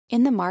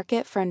In the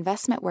market for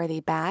investment-worthy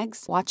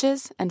bags,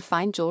 watches, and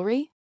fine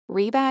jewelry,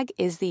 Rebag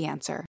is the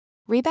answer.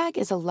 Rebag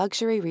is a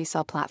luxury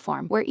resale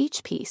platform where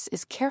each piece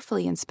is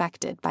carefully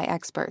inspected by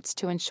experts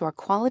to ensure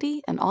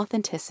quality and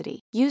authenticity.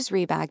 Use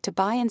Rebag to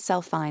buy and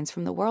sell finds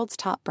from the world's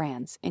top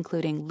brands,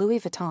 including Louis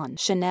Vuitton,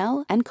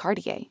 Chanel, and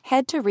Cartier.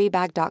 Head to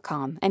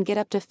Rebag.com and get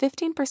up to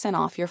 15%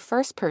 off your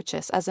first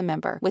purchase as a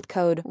member with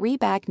code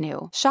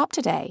REBAGNEW. Shop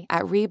today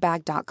at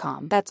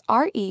Rebag.com. That's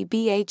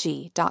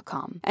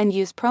REBAG.com. And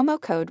use promo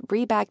code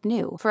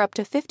REBAGNEW for up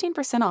to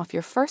 15% off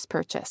your first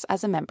purchase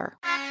as a member.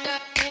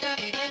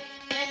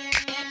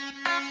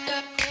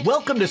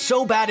 Welcome to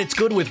So Bad It's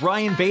Good with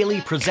Ryan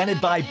Bailey,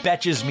 presented by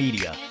Betches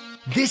Media.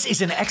 This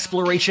is an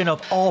exploration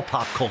of all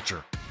pop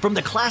culture, from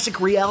the classic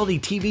reality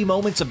TV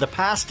moments of the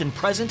past and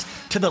present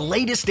to the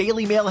latest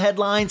Daily Mail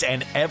headlines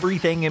and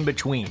everything in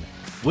between.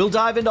 We'll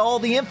dive into all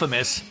the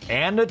infamous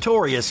and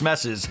notorious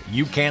messes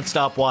you can't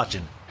stop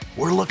watching.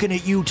 We're looking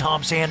at you,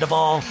 Tom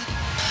Sandoval.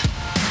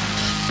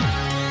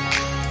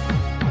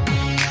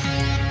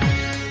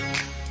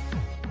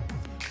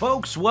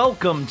 Folks,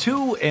 welcome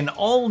to an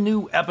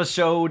all-new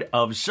episode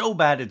of So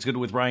Bad It's Good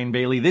with Ryan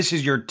Bailey. This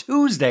is your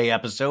Tuesday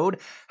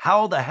episode.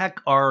 How the heck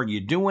are you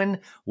doing?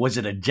 Was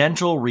it a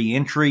gentle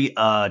re-entry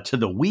to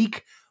the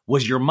week?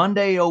 Was your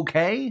Monday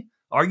okay?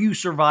 Are you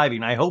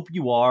surviving? I hope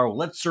you are.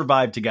 Let's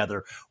survive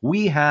together.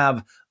 We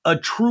have a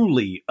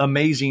truly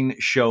amazing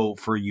show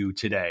for you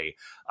today.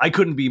 I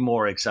couldn't be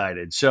more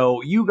excited.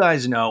 So you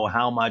guys know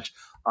how much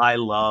I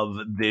love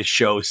this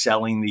show,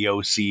 Selling the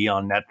OC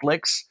on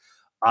Netflix.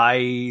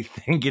 I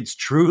think it's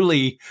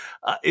truly,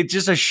 it's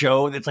just a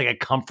show that's like a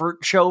comfort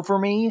show for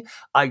me.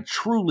 I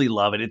truly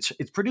love it.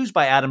 It's produced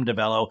by Adam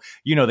DeVello,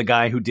 you know, the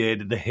guy who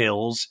did The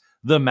Hills,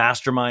 the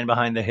mastermind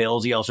behind The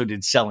Hills. He also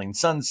did Selling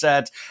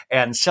Sunset,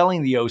 and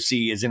Selling the OC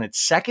is in its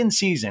second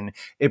season.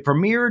 It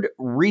premiered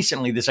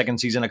recently, the second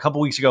season, a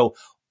couple weeks ago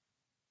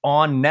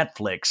on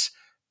Netflix.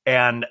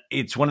 And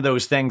it's one of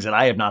those things that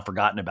I have not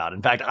forgotten about.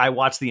 In fact, I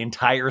watched the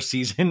entire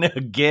season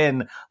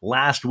again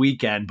last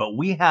weekend, but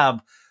we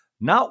have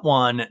not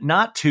one,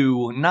 not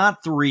two,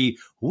 not three.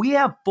 We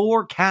have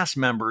 4 cast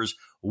members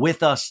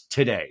with us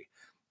today.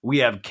 We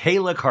have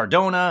Kayla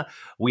Cardona,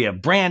 we have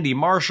Brandi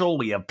Marshall,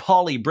 we have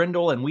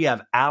Brindle, and we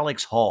have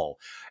Alex Hall.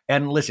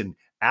 And listen,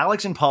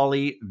 Alex and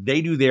Polly,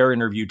 they do their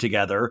interview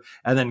together,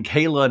 and then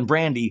Kayla and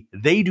Brandi,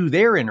 they do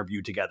their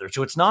interview together.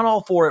 So it's not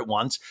all 4 at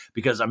once,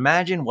 because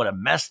imagine what a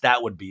mess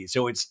that would be.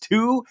 So it's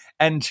 2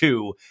 and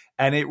 2,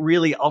 and it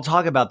really, I'll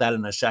talk about that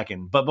in a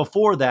second. But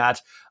before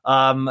that,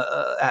 what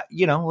are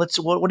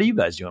you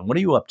guys doing? What are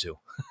you up to?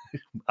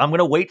 I'm going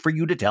to wait for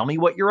you to tell me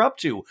what you're up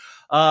to.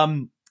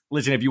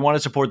 Listen, if you want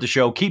to support the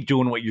show, keep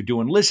doing what you're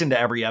doing. Listen to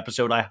every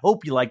episode. I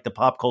hope you liked the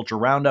pop culture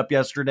roundup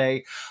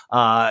yesterday.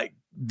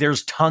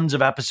 There's tons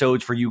of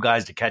episodes for you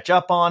guys to catch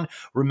up on.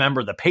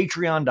 Remember the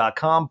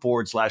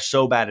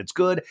patreon.com/so bad it's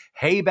good.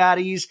 Hey,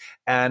 baddies.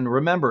 And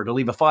remember to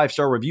leave a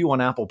 5-star review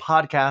on Apple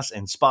Podcasts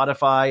and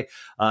Spotify.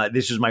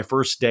 This is my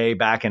first day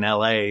back in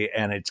LA,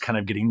 and it's kind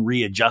of getting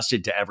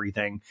readjusted to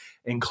everything,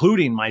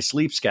 including my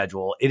sleep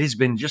schedule. It has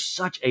been just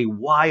such a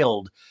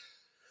wild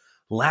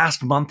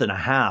last month and a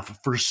half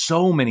for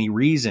so many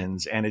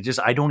reasons. And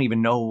I don't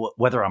even know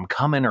whether I'm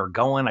coming or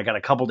going. I got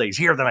a couple days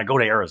here, then I go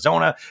to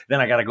Arizona,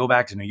 then I got to go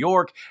back to New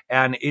York.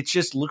 And it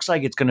just looks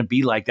like it's going to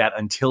be like that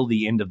until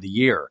the end of the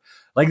year.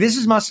 Like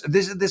this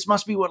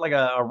must be what like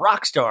a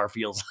rock star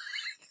feels like.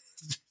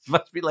 This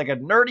must be like a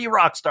nerdy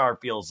rock star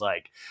feels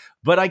like.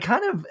 But I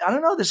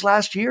don't know, this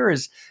last year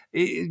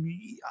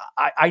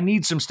I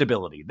need some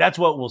stability. That's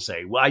what we'll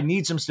say. Well, I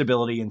need some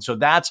stability. And so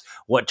that's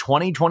what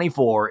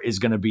 2024 is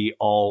going to be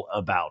all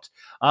about.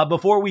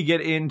 Before we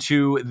get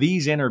into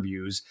these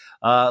interviews,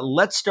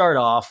 let's start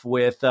off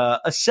with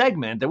a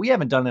segment that we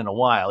haven't done in a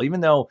while,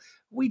 even though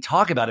we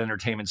talk about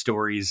entertainment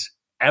stories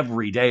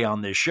every day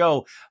on this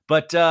show.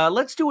 But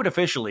let's do it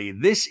officially.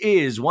 This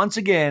is, once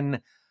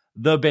again,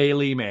 the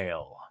Bailey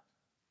Mail.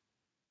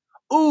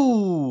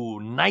 Ooh,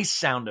 nice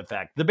sound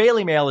effect. The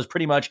Bailey Mail is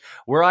pretty much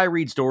where I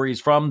read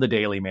stories from the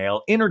Daily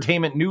Mail,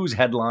 entertainment news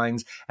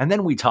headlines, and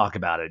then we talk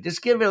about it.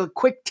 Just give it a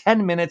quick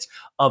 10 minutes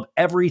of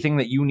everything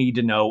that you need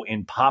to know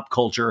in pop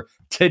culture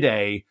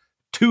today,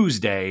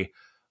 Tuesday,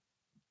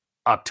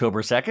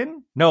 October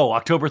 2nd? No,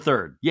 October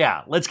 3rd.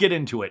 Yeah, let's get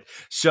into it.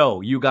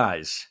 So, you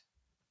guys,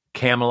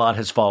 Camelot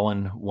has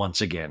fallen once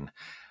again.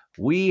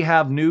 We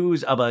have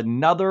news of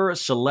another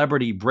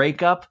celebrity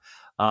breakup.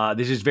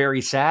 This is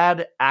very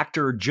sad.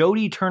 Actor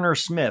Jodie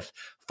Turner-Smith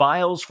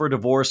files for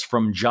divorce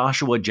from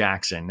Joshua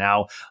Jackson.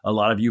 Now, a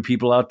lot of you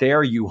people out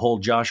there, you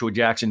hold Joshua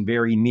Jackson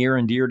very near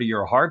and dear to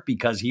your heart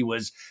because he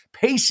was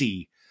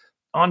Pacey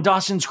on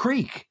Dawson's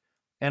Creek.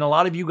 And a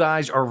lot of you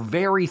guys are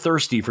very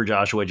thirsty for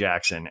Joshua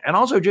Jackson. And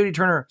also Jodie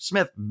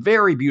Turner-Smith,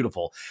 very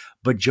beautiful.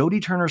 But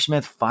Jodie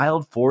Turner-Smith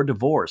filed for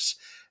divorce.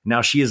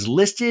 Now, she has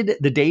listed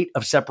the date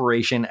of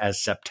separation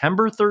as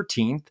September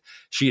 13th.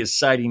 She is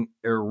citing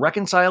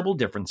irreconcilable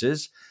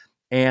differences.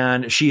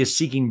 and she is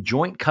seeking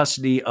joint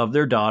custody of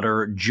their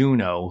daughter,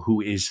 Juno,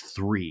 who is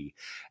 3.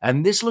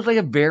 And this looked like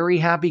a very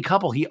happy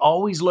couple. He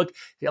always looked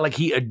like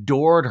he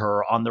adored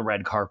her on the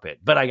red carpet.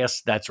 But I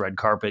guess that's red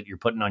carpet. You're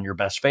putting on your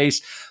best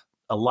face.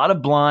 A lot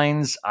of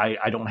blinds,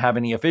 I don't have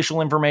any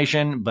official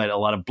information, but a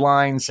lot of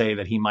blinds say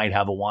that he might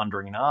have a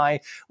wandering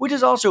eye, which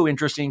is also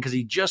interesting because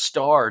he just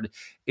starred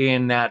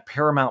in that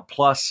Paramount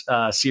Plus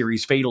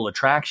series Fatal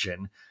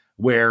Attraction,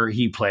 where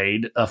he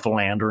played a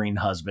philandering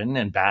husband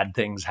and bad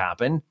things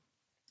happen.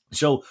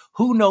 So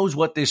who knows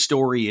what this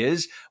story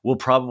is? We'll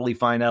probably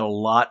find out a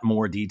lot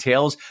more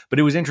details, but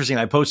it was interesting.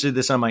 I posted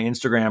this on my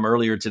Instagram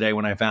earlier today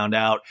when I found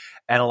out,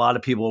 and a lot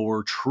of people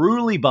were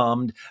truly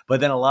bummed,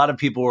 but then a lot of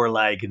people were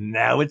like,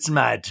 now it's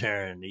my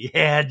turn.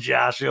 Yeah,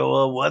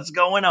 Joshua, what's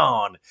going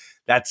on?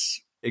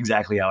 That's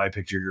exactly how I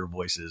picture your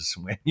voices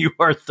when you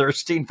are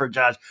thirsting for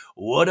Josh.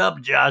 What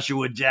up,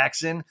 Joshua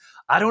Jackson?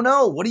 I don't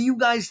know. What do you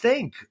guys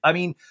think? I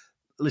mean,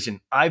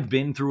 listen, I've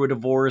been through a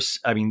divorce.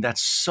 I mean,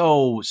 that's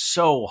so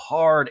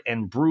hard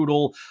and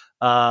brutal.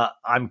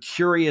 I'm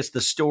curious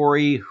the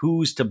story.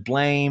 Who's to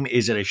blame?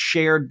 Is it a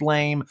shared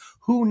blame?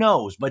 Who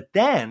knows? But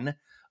then,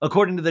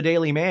 according to the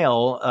Daily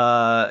Mail,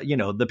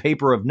 the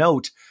paper of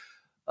note,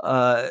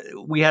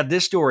 we had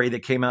this story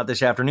that came out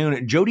this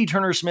afternoon. Jodie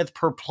Turner-Smith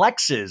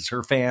perplexes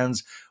her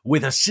fans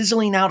with a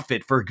sizzling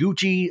outfit for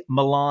Gucci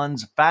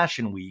Milan's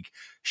Fashion Week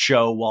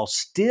show while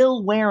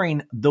still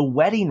wearing the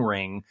wedding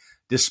ring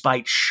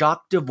despite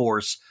shock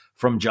divorce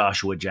from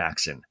Joshua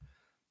Jackson.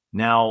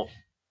 Now,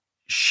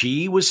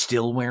 she was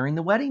still wearing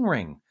the wedding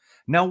ring.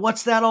 Now,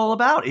 what's that all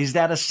about? Is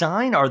that a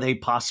sign? Are they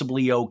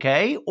possibly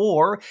okay?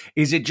 Or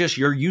is it just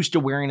you're used to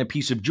wearing a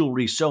piece of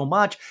jewelry so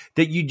much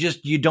that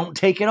you don't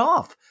take it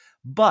off?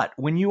 But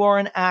when you are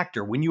an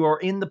actor, when you are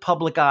in the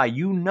public eye,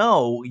 you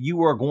know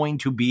you are going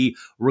to be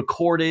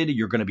recorded,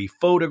 you're going to be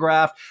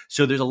photographed.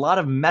 So there's a lot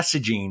of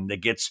messaging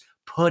that gets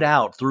put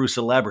out through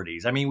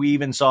celebrities. I mean, we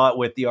even saw it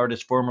with the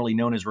artist formerly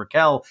known as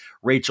Raquel,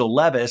 Rachel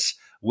Leviss,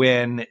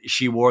 when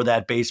she wore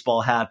that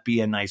baseball hat,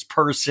 be a nice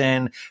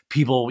person.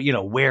 People,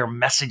 wear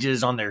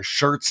messages on their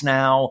shirts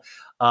now.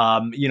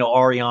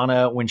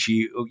 Ariana, when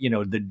she,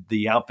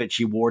 the outfit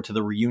she wore to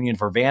the reunion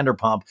for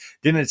Vanderpump,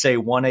 didn't it say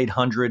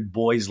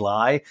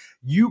 1-800-BOYS-LIE?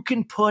 You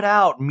can put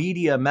out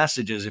media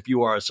messages if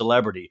you are a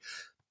celebrity.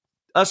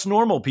 Us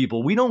normal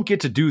people, we don't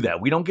get to do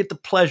that. We don't get the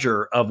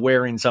pleasure of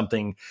wearing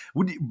something.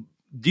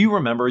 Do you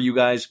remember, you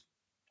guys,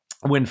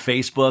 when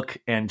Facebook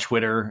and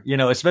Twitter,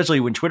 especially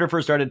when Twitter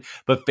first started,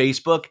 but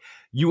Facebook,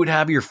 you would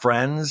have your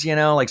friends,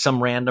 like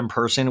some random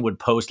person would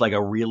post like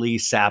a really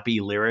sappy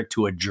lyric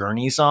to a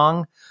Journey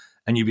song.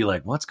 And you'd be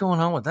like, what's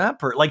going on with that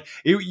person? Like,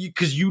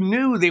 because you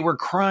knew they were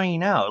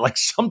crying out, like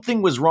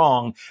something was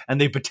wrong and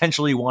they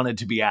potentially wanted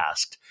to be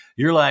asked.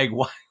 You're like,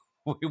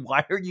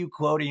 why are you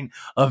quoting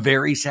a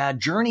very sad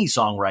Journey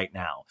song right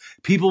now?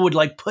 People would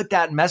like put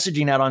that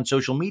messaging out on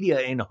social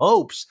media in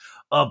hopes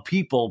of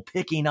people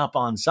picking up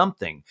on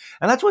something.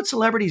 And that's what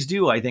celebrities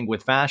do, I think,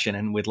 with fashion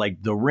and with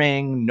like the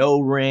ring,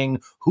 no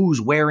ring, who's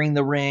wearing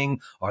the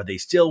ring? Are they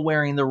still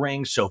wearing the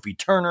ring? Sophie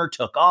Turner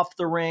took off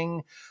the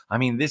ring. I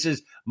mean, this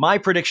is my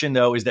prediction,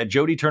 though, is that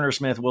Jodie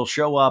Turner-Smith will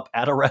show up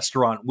at a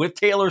restaurant with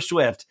Taylor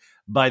Swift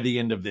by the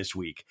end of this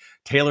week.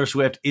 Taylor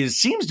Swift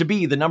seems to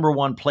be the number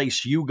one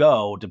place you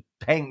go to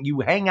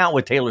hang out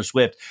with Taylor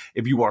Swift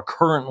if you are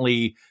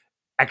currently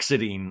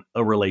exiting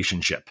a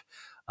relationship.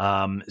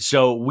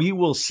 So we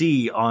will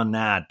see on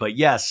that. But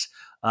yes,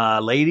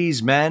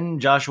 ladies, men,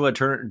 Joshua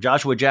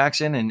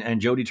Jackson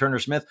and Jodie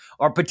Turner-Smith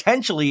are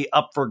potentially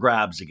up for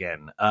grabs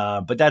again.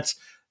 But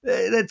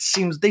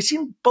they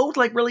seem both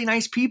like really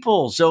nice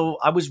people. So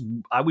I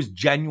was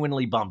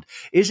genuinely bummed.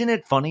 Isn't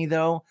it funny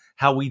though,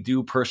 how we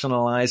do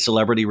personalize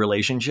celebrity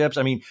relationships?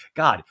 I mean,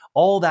 God,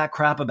 all that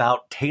crap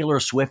about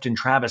Taylor Swift and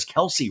Travis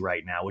Kelce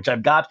right now, which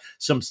I've got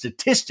some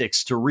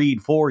statistics to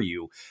read for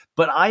you,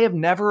 but I have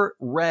never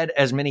read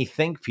as many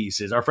think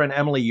pieces. Our friend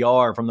Emily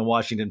Yar from the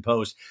Washington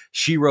Post,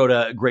 she wrote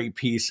a great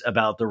piece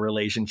about the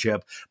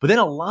relationship, but then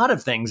a lot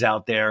of things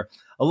out there,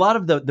 a lot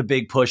of the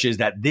big push is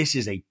that this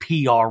is a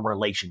PR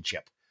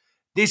relationship.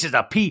 This is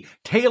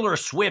Taylor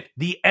Swift.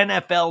 The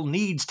NFL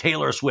needs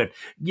Taylor Swift.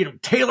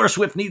 Taylor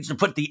Swift needs to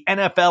put the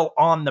NFL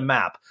on the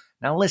map.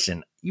 Now,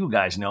 listen, you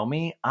guys know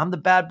me. I'm the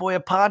bad boy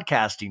of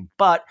podcasting,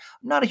 but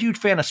I'm not a huge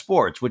fan of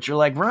sports, which you're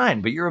like,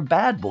 Ryan, but you're a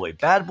bad boy.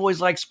 Bad boys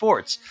like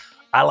sports.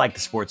 I like the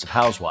sports of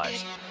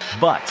Housewives.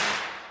 But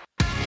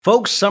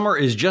folks, summer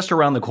is just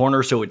around the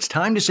corner, so it's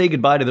time to say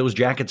goodbye to those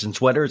jackets and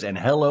sweaters and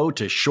hello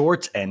to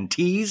shorts and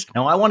tees.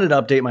 Now, I wanted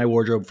to update my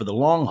wardrobe for the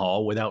long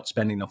haul without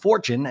spending a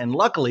fortune, and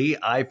luckily,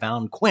 I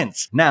found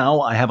Quince. Now,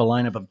 I have a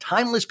lineup of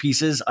timeless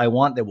pieces I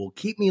want that will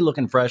keep me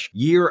looking fresh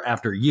year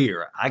after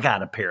year. I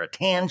got a pair of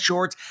tan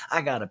shorts.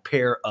 I got a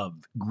pair of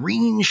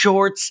green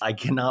shorts. I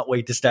cannot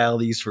wait to style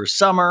these for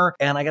summer,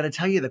 and I gotta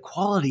tell you, the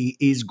quality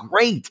is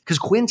great because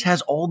Quince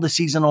has all the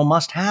seasonal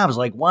must-haves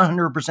like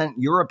 100%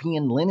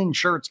 European linen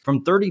shirts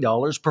from 30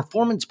 $30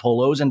 performance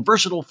polos and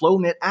versatile flow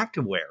knit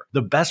activewear.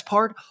 The best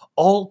part?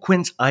 All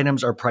Quince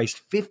items are priced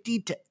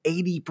 50 to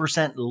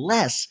 80%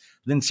 less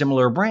than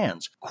similar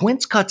brands.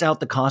 Quince cuts out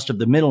the cost of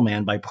the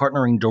middleman by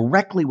partnering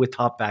directly with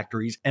top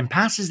factories and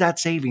passes that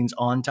savings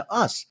on to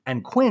us.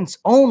 And Quince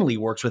only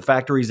works with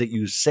factories that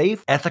use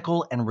safe,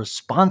 ethical, and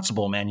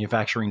responsible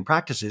manufacturing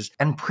practices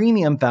and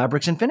premium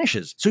fabrics and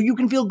finishes, so you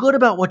can feel good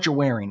about what you're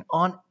wearing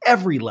on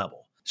every level.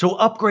 So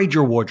upgrade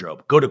your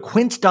wardrobe. Go to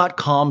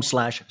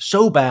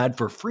quince.com/sobad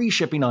for free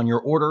shipping on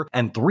your order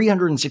and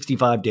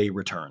 365-day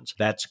returns.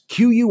 That's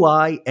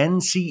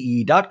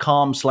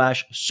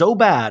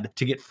QUINCE.com/sobad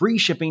to get free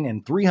shipping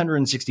and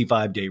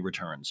 365-day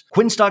returns.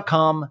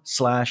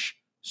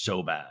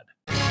 Quince.com/sobad.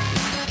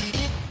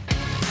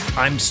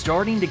 I'm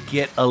starting to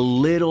get a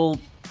little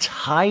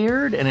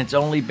tired, and it's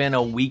only been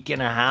a week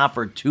and a half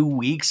or 2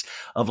 weeks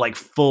of like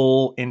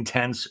full,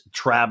 intense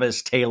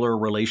Travis Taylor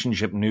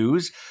relationship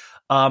news.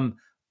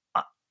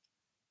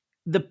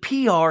 The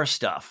PR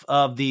stuff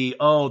of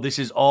this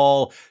is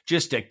all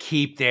just to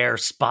keep their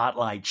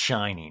spotlight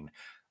shining.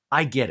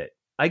 I get it,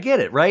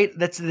 right?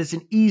 That's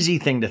an easy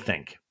thing to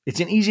think. It's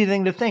an easy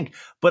thing to think.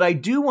 But I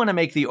do want to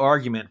make the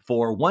argument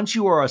for once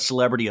you are a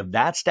celebrity of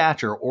that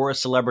stature or a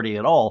celebrity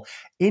at all,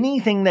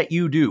 anything that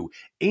you do,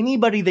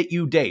 anybody that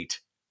you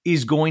date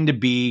is going to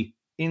be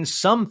in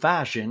some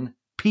fashion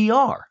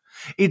PR.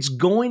 It's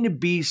going to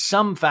be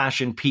some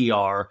fashion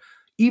PR,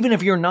 even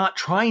if you're not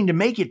trying to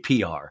make it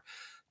PR.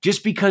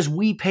 Just because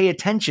we pay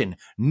attention,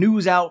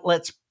 news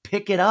outlets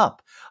pick it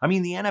up. I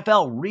mean, the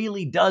NFL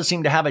really does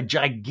seem to have a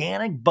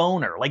gigantic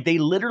boner. Like they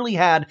literally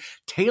had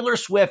Taylor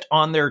Swift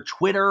on their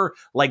Twitter,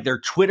 like their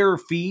Twitter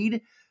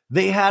feed.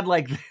 They had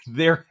like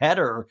their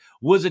header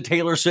was a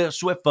Taylor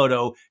Swift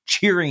photo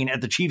cheering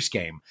at the Chiefs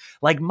game.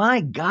 Like,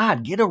 my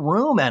God, get a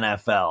room,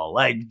 NFL.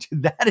 Like,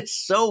 that is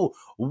so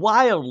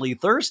wildly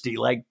thirsty.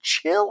 Like,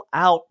 chill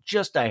out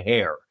just a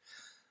hair.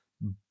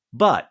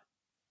 But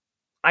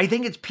I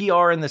think it's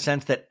PR in the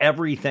sense that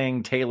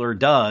everything Taylor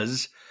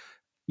does,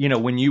 you know,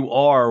 when you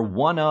are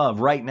one of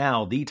right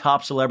now the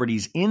top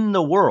celebrities in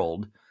the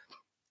world,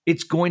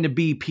 it's going to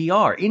be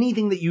PR.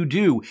 Anything that you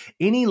do,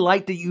 any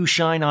light that you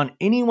shine on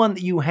anyone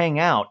that you hang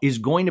out is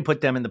going to put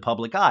them in the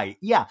public eye.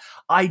 Yeah,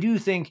 I do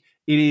think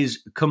it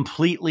is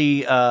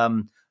completely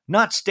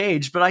not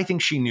staged, but I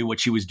think she knew what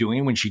she was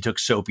doing when she took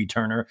Sophie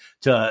Turner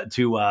to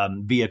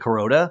Via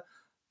Carota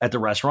at the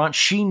restaurant.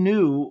 She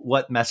knew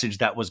what message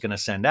that was going to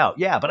send out.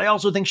 Yeah, but I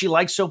also think she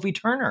likes Sophie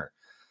Turner.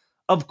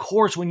 Of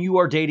course, when you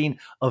are dating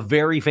a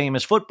very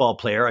famous football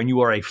player and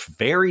you are a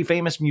very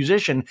famous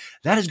musician,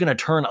 that is going to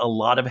turn a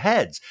lot of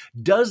heads.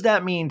 Does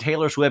that mean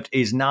Taylor Swift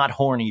is not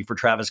horny for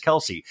Travis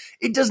Kelce?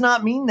 It does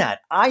not mean that.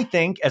 I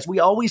think, as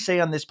we always say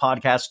on this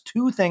podcast,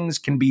 two things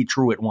can be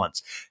true at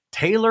once.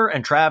 Taylor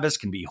and Travis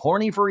can be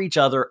horny for each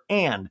other,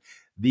 and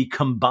the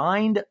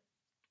combined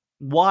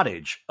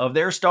wattage of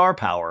their star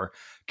power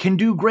can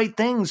do great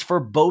things for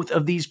both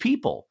of these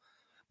people.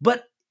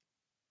 But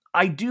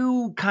I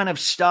do kind of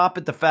stop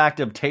at the fact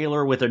of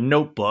Taylor with a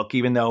notebook,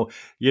 even though,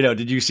 you know,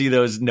 did you see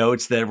those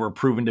notes that were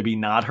proven to be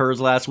not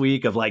hers last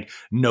week of like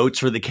notes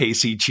for the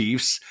KC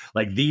Chiefs?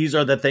 Like, these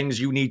are the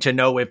things you need to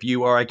know if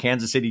you are a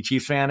Kansas City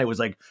Chiefs fan. It was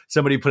like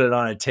somebody put it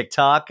on a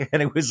TikTok,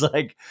 and it was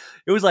like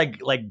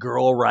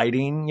girl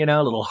writing, you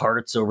know, little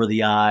hearts over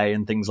the eye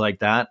and things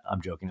like that.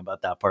 I'm joking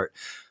about that part.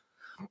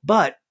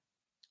 But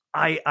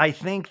I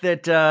think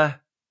that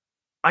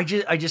I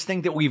just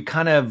think that we've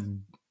kind of,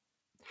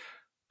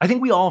 I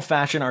think we all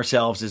fashion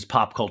ourselves as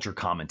pop culture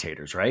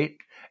commentators, right?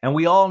 And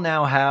we all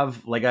now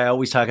have, like I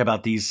always talk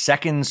about, these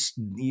seconds,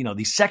 you know,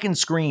 these second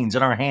screens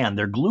in our hand.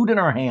 They're glued in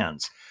our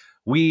hands.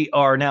 We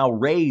are now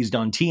raised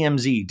on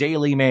TMZ,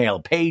 Daily Mail,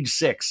 Page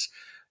 6,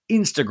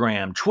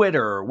 Instagram,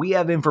 Twitter. We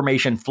have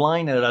information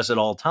flying at us at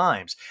all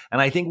times.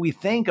 And I think we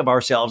think of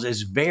ourselves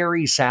as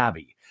very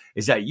savvy,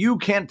 is that you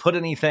can't put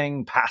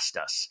anything past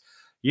us.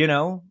 You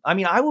know, I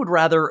mean, I would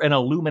rather an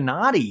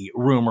Illuminati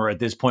rumor at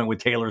this point with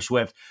Taylor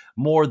Swift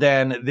more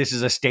than this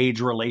is a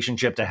staged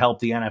relationship to help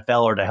the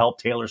NFL or to help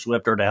Taylor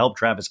Swift or to help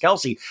Travis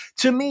Kelce.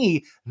 To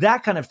me,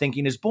 that kind of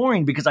thinking is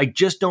boring because I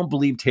just don't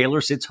believe Taylor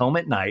sits home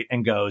at night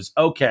and goes,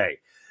 okay,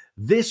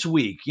 this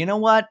week, you know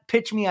what?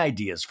 Pitch me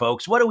ideas,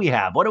 folks. What do we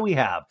have? What do we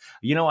have?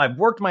 You know, I've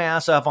worked my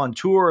ass off on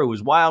tour. It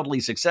was wildly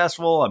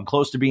successful. I'm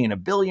close to being a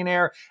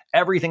billionaire.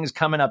 Everything's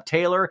coming up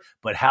Taylor,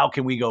 but how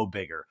can we go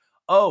bigger?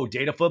 Oh,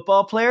 date a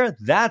football player?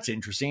 That's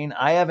interesting.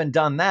 I haven't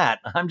done that.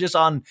 I'm just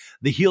on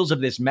the heels of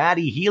this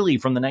Maddie Healy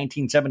from the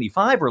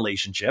 1975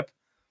 relationship,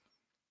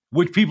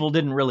 which people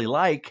didn't really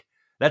like.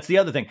 That's the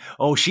other thing.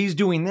 Oh, she's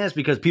doing this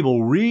because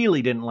people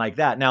really didn't like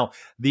that. Now,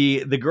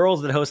 the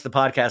girls that host the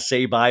podcast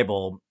Say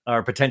Bible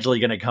are potentially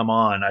going to come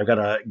on. I got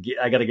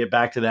to get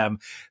back to them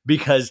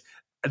because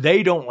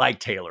they don't like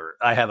Taylor,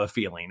 I have a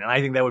feeling. And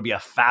I think that would be a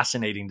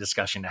fascinating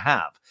discussion to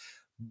have.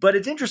 But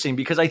it's interesting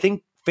because I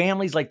think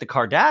families like the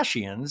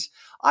Kardashians,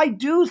 I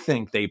do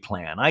think they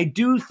plan. I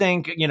do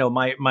think,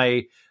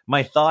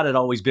 my thought had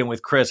always been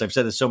with Kris, I've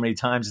said this so many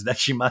times, is that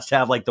she must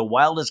have like the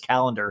wildest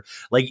calendar.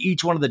 Like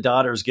each one of the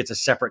daughters gets a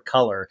separate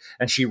color,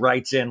 and she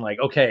writes in like,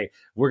 okay,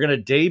 we're going to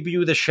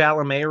debut the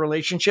Chalamet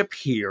relationship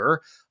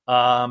here.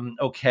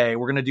 Okay,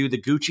 we're going to do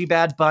the Gucci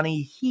Bad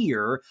Bunny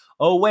here.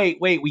 Oh, wait,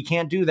 we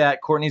can't do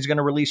that. Courtney's going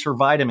to release her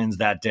vitamins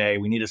that day.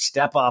 We need to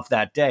step off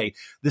that day.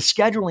 The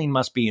scheduling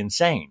must be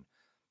insane.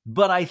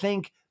 But I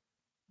think,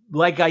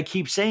 like I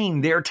keep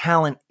saying, their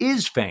talent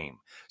is fame.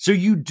 So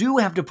you do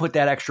have to put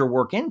that extra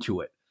work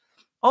into it.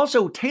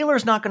 Also,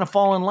 Taylor's not going to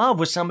fall in love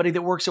with somebody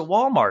that works at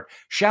Walmart.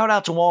 Shout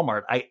out to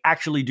Walmart. I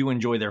actually do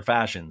enjoy their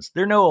fashions.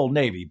 They're no Old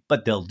Navy,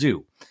 but they'll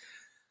do.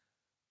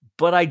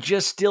 But I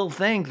just still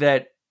think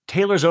that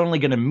Taylor's only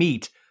going to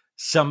meet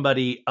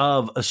somebody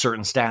of a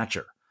certain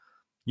stature.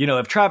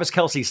 If Travis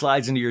Kelce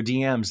slides into your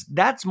DMs,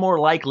 that's more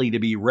likely to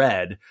be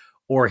read,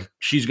 or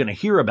she's going to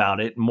hear about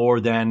it more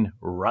than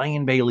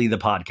Ryan Bailey, the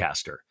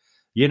podcaster,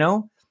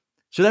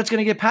 So that's going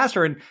to get past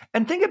her.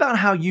 And think about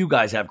how you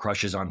guys have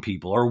crushes on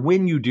people, or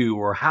when you do,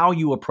 or how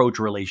you approach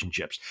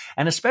relationships.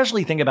 And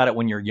especially think about it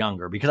when you're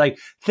younger, because I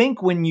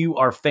think when you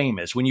are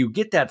famous, when you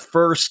get that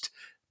first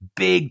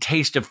big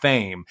taste of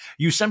fame,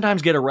 you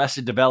sometimes get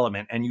arrested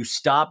development and you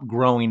stop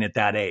growing at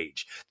that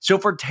age. So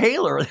for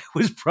Taylor, it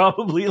was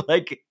probably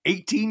like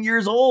 18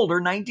 years old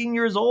or 19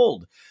 years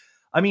old.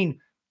 I mean,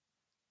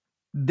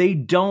 they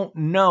don't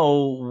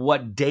know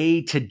what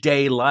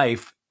day-to-day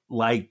life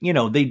like,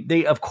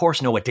 they of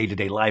course know what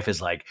day-to-day life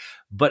is like,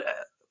 but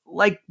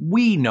like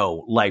we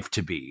know life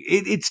to be.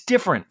 It's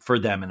different for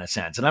them in a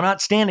sense. And I'm not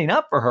standing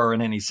up for her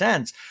in any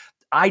sense.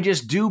 I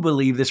just do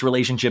believe this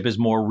relationship is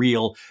more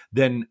real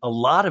than a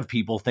lot of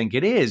people think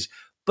it is.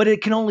 But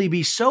it can only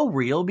be so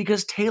real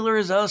because Taylor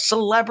is a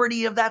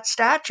celebrity of that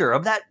stature,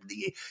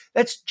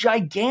 that's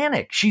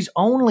gigantic. She's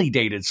only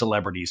dated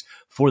celebrities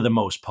for the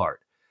most part.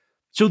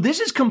 So this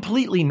is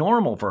completely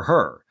normal for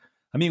her.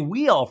 I mean,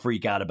 we all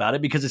freak out about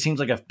it because it seems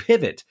like a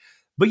pivot.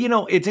 But,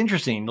 it's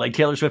interesting. Like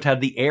Taylor Swift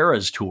had the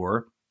Eras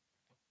tour.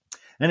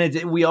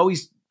 And we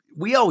always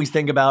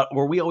think about,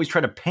 or we always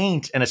try to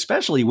paint, and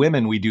especially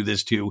women, we do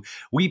this too.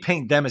 We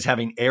paint them as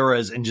having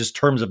eras in just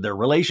terms of their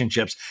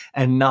relationships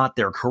and not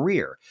their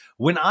career.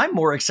 When I'm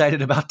more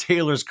excited about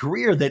Taylor's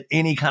career than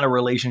any kind of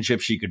relationship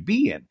she could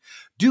be in.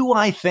 Do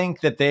I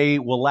think that they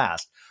will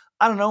last?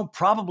 I don't know.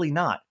 Probably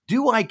not.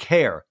 Do I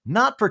care?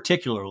 Not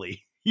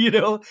particularly.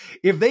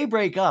 If they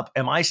break up,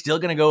 am I still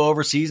going to go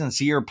overseas and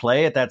see her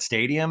play at that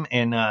stadium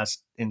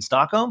in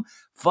Stockholm?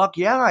 Fuck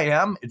yeah, I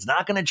am. It's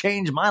not going to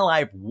change my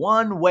life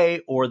one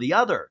way or the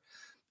other.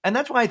 And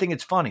that's why I think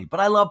it's funny.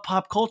 But I love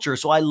pop culture,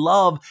 so I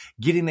love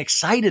getting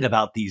excited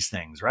about these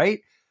things,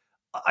 right?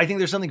 I think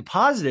there's something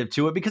positive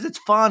to it because it's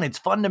fun. It's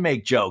fun to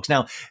make jokes.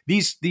 Now,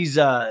 these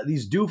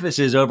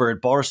doofuses over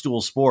at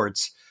Barstool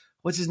Sports,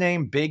 what's his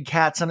name? Big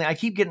Cat something. I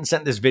keep getting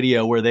sent this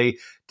video where they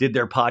did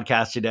their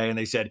podcast today and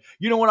they said,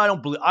 you know what?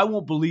 I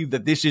won't believe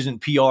that this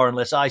isn't PR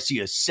unless I see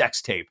a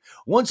sex tape.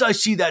 Once I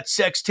see that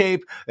sex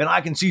tape and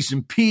I can see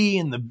some P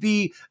and the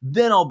V,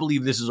 then I'll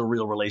believe this is a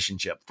real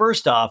relationship.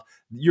 First off,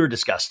 you're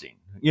disgusting.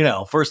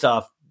 First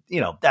off,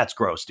 that's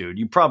gross, dude.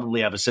 You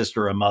probably have a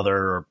sister, a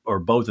mother, or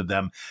both of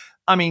them.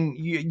 I mean,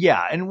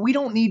 yeah. And we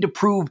don't need to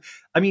prove.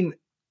 I mean,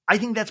 I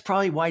think that's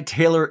probably why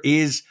Taylor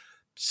is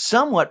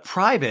somewhat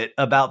private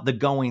about the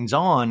goings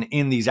on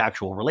in these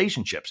actual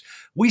relationships.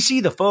 We see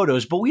the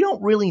photos, but we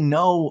don't really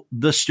know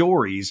the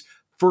stories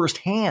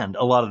firsthand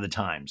a lot of the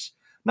times.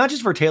 Not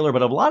just for Taylor,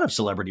 but a lot of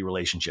celebrity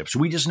relationships.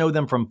 We just know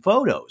them from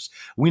photos.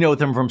 We know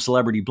them from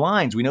celebrity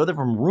blinds. We know them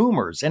from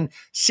rumors. And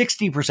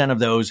 60% of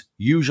those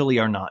usually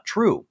are not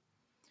true.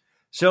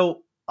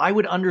 So I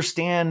would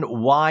understand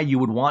why you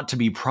would want to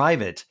be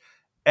private.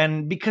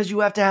 And because you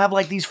have to have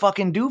like these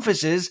fucking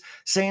doofuses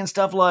saying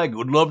stuff like,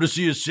 would love to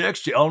see a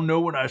sex tape. I'll know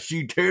when I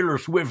see Taylor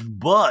Swift's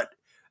butt.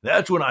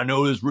 That's when I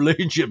know this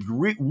relationship's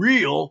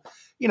real.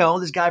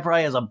 This guy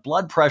probably has a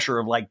blood pressure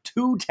of like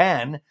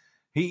 210.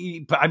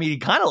 He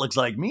kind of looks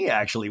like me,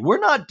 actually. We're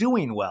not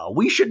doing well.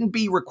 We shouldn't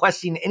be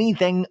requesting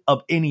anything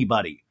of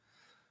anybody.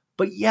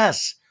 But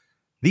yes,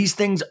 these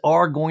things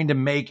are going to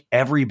make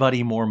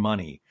everybody more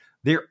money.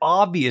 There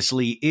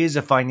obviously is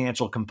a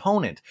financial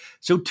component.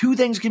 So two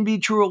things can be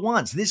true at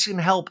once. This can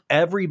help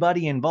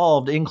everybody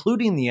involved,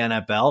 including the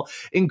NFL,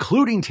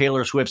 including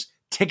Taylor Swift's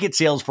ticket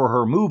sales for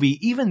her movie,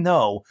 even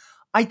though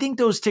I think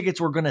those tickets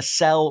were going to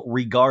sell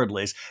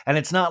regardless. And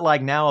it's not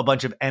like now a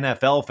bunch of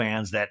NFL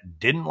fans that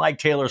didn't like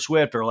Taylor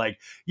Swift are like,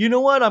 you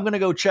know what? I'm going to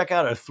go check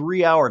out a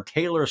 3-hour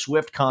Taylor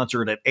Swift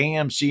concert at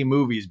AMC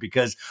Movies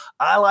because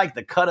I like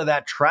the cut of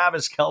that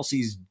Travis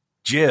Kelce's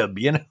jib.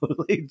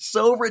 It's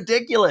so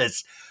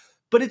ridiculous.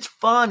 But it's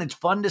fun. It's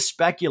fun to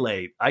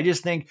speculate. I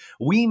just think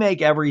we make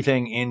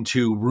everything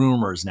into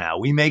rumors now.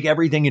 We make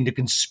everything into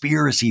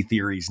conspiracy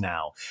theories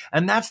now.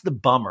 And that's the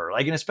bummer.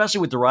 And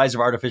especially with the rise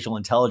of artificial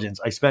intelligence,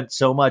 I spent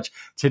so much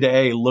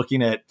today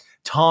looking at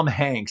Tom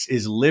Hanks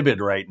is livid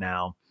right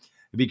now.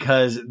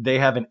 because they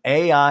have an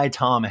AI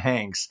Tom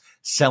Hanks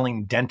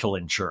selling dental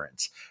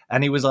insurance.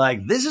 And he was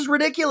like, this is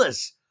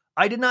ridiculous.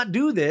 I did not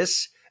do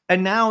this.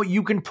 And now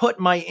you can put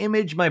my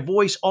image, my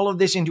voice, all of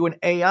this into an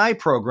AI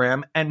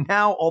program. And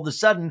now all of a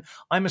sudden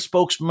I'm a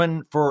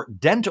spokesman for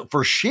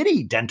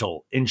shitty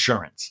dental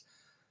insurance.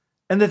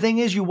 And the thing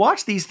is, you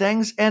watch these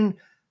things and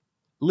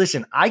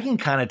listen, I can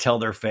kind of tell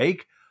they're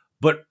fake,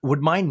 but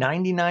would my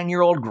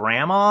 99-year-old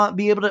grandma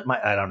be able to?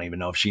 I don't even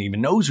know if she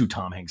even knows who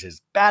Tom Hanks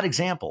is. Bad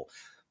example.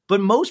 But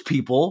most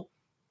people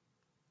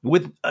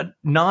with a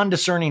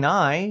non-discerning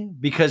eye,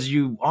 because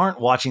you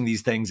aren't watching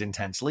these things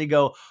intensely,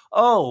 go,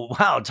 oh,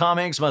 wow, Tom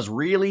Hanks must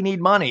really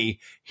need money.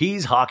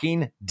 He's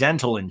hawking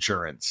dental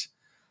insurance.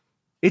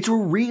 It's a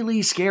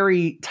really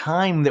scary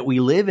time that we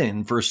live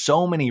in for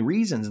so many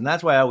reasons. And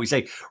that's why I always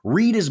say,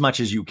 read as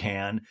much as you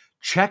can,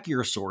 check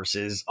your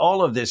sources,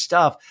 all of this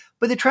stuff.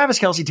 But the Travis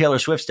Kelce, Taylor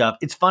Swift stuff,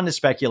 it's fun to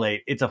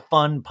speculate. It's a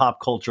fun pop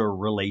culture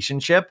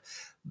relationship,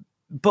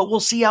 but we'll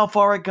see how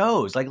far it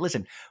goes. Like,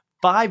 listen,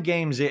 5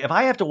 games, if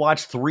I have to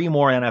watch 3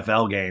 more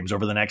NFL games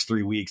over the next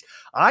 3 weeks,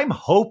 I'm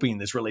hoping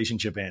this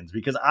relationship ends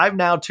because I've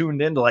now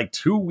tuned into like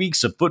 2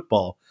 weeks of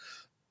football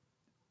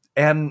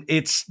and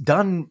it's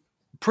not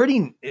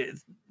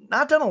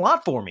done a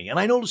lot for me. And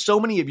I know so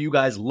many of you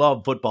guys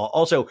love football.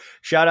 Also,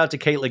 shout out to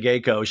Kayla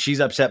Gayko. She's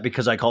upset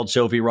because I called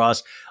Sophie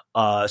Ross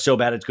So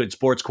Bad It's Good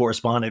sports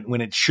correspondent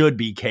when it should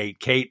be Kate.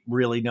 Kate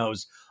really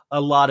knows a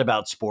lot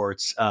about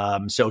sports.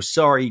 So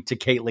sorry to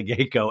Kayla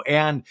Gayko.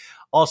 And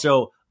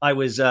also, I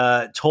was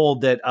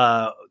told that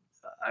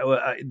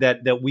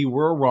that we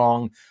were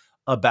wrong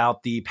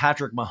about the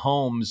Patrick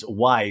Mahomes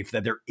wife,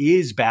 that there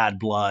is bad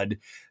blood.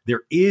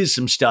 There is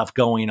some stuff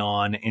going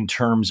on in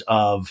terms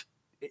of,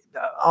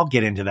 I'll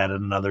get into that at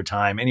another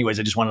time.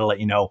 Anyways, I just wanted to let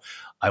you know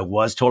I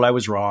was told I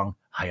was wrong.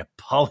 I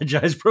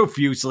apologize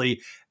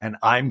profusely, and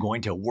I'm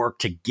going to work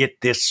to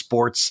get this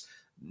sports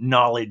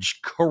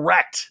knowledge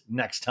correct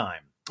next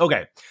time.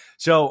 Okay,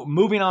 so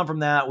moving on from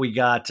that, we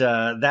got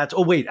that's.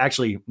 Oh wait,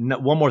 actually,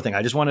 one more thing.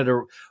 I just wanted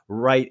to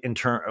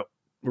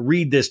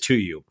read this to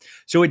you.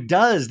 So it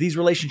does. These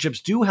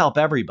relationships do help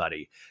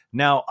everybody.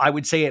 Now, I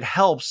would say it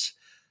helps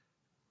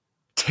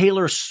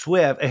Taylor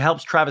Swift. It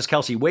helps Travis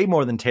Kelce way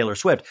more than Taylor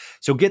Swift.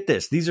 So get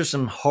this. These are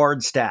some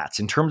hard stats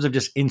in terms of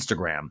just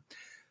Instagram.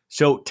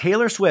 So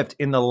Taylor Swift,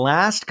 in the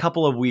last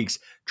couple of weeks,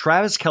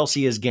 Travis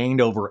Kelce has gained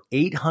over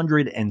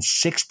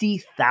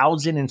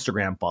 860,000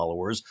 Instagram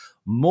followers,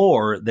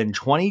 more than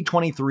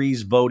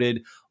 2023's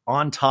voted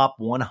on top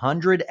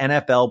 100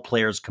 NFL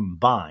players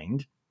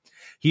combined.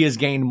 He has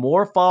gained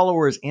more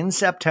followers in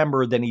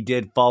September than he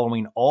did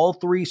following all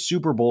 3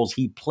 Super Bowls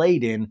he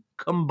played in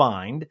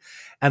combined.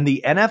 And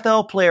the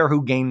NFL player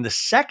who gained the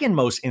second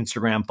most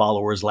Instagram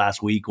followers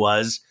last week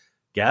was,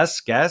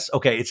 guess.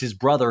 Okay, it's his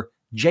brother,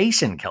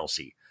 Jason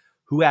Kelce,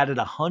 who added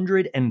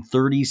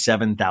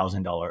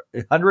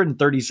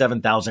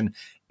 137,000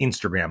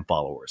 Instagram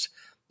followers.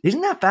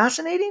 Isn't that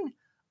fascinating?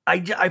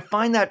 I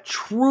find that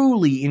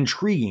truly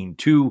intriguing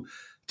to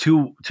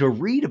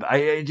read about.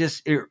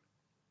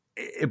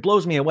 It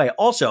blows me away.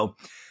 Also,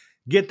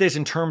 get this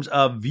in terms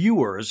of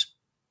viewers.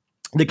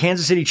 The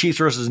Kansas City Chiefs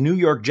versus New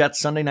York Jets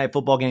Sunday Night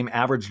Football game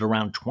averaged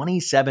around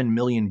 27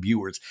 million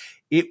viewers.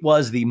 It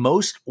was the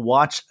most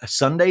watched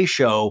Sunday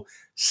show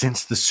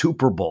since the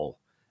Super Bowl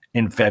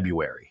in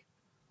February.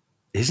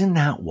 Isn't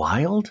that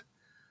wild?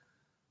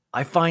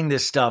 I find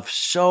this stuff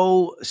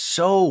so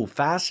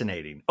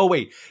fascinating. Oh,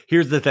 wait,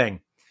 here's the thing.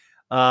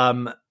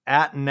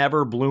 At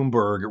Never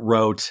Bloomberg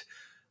wrote,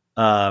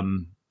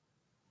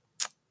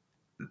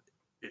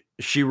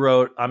 she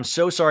wrote, I'm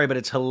so sorry, but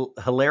it's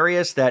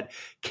hilarious that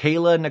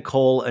Kayla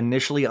Nicole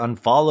initially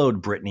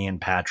unfollowed Brittany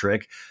and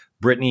Patrick.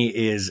 Brittany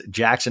is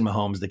Jackson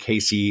Mahomes, the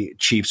KC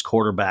Chiefs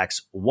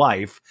quarterback's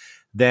wife.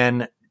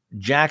 Then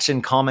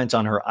Jackson comments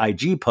on her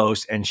IG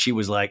post and she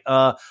was like,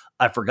 I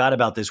forgot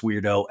about this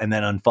weirdo, and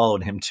then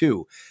unfollowed him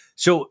too.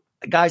 So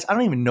guys, I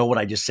don't even know what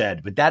I just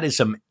said, but that is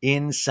some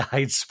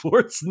inside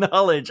sports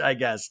knowledge, I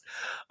guess.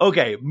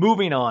 Okay,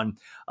 moving on.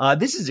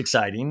 This is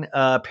exciting.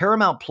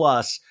 Paramount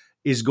Plus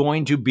is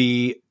going to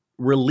be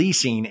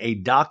releasing a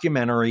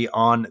documentary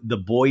on the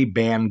boy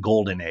band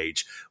golden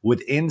age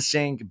with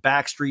NSYNC,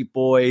 Backstreet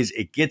Boys.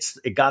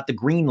 It got the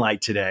green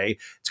light today.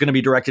 It's going to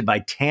be directed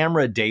by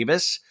Tamra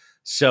Davis.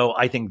 So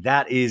I think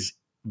that is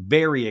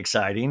very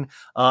exciting.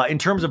 In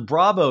terms of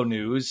Bravo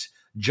news,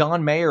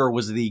 John Mayer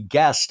was the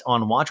guest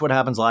on Watch What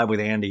Happens Live with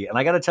Andy. And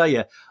I got to tell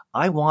you,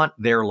 I want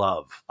their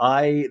love.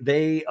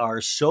 They are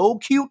so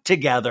cute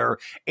together.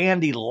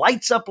 Andy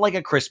lights up like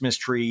a Christmas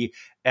tree,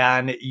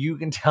 and you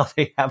can tell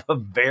they have a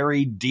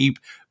very deep,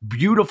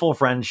 beautiful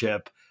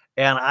friendship.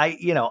 And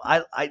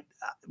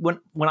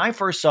when I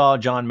first saw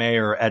John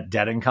Mayer at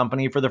Dead and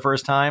Company for the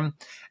first time,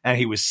 and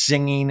he was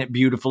singing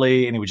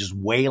beautifully, and he was just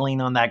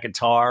wailing on that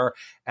guitar,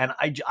 and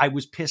I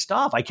was pissed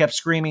off. I kept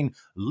screaming,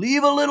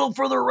 "Leave a little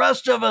for the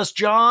rest of us,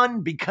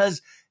 John,"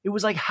 because it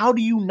was like, how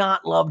do you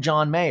not love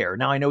John Mayer?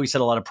 Now, I know he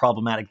said a lot of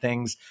problematic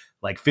things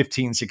like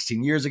 15,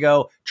 16 years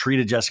ago,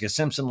 treated Jessica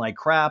Simpson like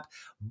crap,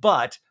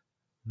 but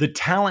the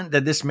talent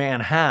that this man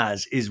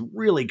has is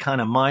really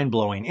kind of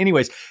mind-blowing.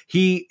 Anyways,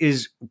 he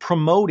is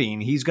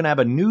promoting, he's going to have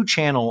a new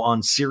channel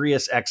on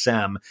Sirius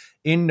XM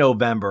in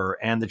November,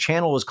 and the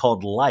channel is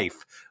called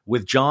Life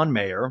with John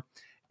Mayer.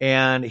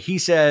 And he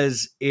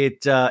says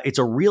it's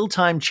a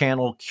real-time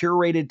channel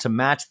curated to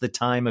match the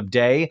time of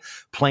day,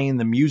 playing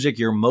the music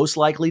you're most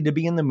likely to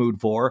be in the mood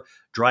for.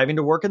 Driving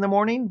to work in the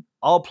morning?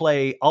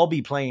 I'll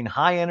be playing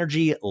high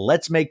energy,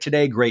 let's make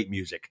today great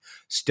music.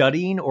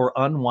 Studying or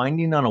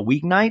unwinding on a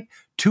weeknight?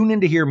 Tune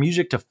in to hear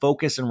music to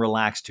focus and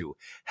relax to.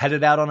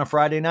 Headed out on a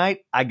Friday night?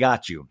 I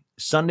got you.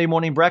 Sunday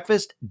morning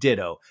breakfast?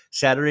 Ditto.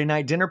 Saturday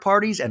night dinner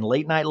parties and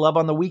late night love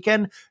on the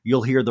weekend?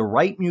 You'll hear the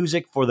right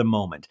music for the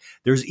moment.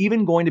 There's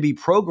even going to be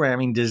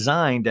programming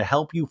designed to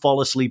help you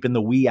fall asleep in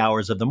the wee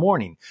hours of the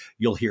morning.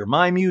 You'll hear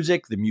my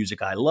music, the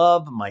music I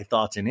love, my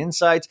thoughts and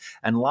insights,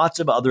 and lots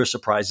of other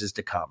surprises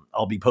to come.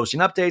 I'll be posting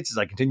updates as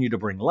I continue to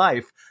bring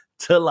life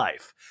to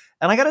life.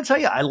 And I got to tell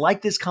you, I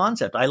like this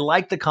concept. I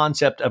like the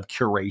concept of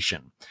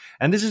curation.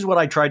 And this is what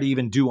I try to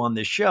even do on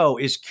this show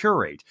is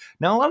curate.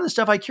 Now, a lot of the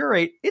stuff I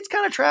curate, it's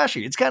kind of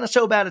trashy. It's kind of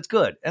so bad it's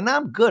good. And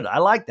I'm good. I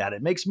like that.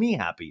 It makes me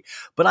happy.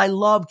 But I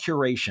love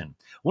curation.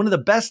 One of the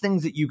best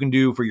things that you can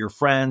do for your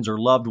friends or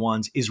loved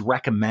ones is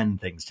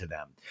recommend things to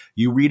them.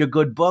 You read a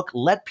good book,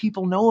 let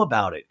people know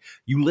about it.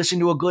 You listen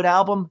to a good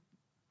album,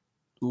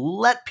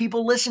 let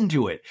people listen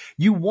to it.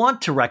 You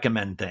want to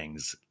recommend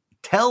things.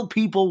 Tell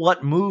people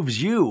what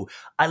moves you.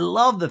 I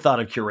love the thought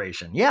of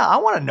curation. Yeah, I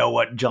want to know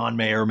what John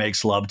Mayer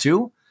makes love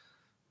to.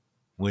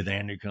 With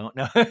Andy Cohen.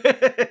 No.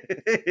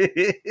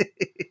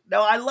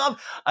 No, I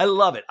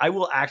love it. I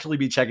will actually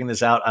be checking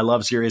this out. I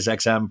love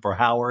SiriusXM for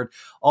Howard.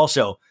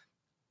 Also,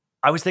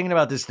 I was thinking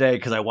about this today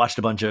because I watched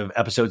a bunch of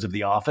episodes of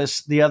The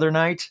Office the other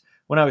night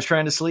when I was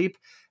trying to sleep.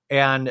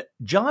 And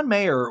John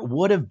Mayer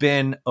would have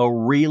been a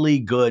really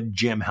good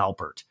Jim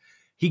Halpert.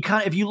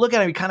 If you look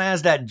at him, he kind of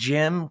has that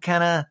Jim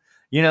kind of,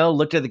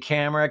 looked at the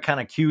camera, kind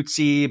of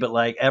cutesy, but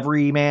like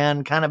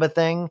everyman kind of a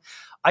thing.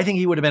 I think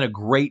he would have been a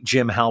great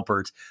Jim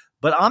Halpert.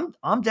 But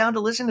I'm down to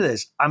listen to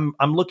this. I'm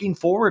looking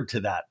forward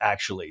to that,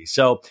 actually.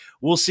 So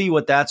we'll see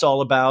what that's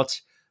all about.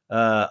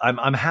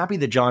 I'm happy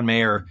that John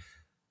Mayer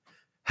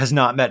has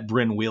not met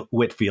Bryn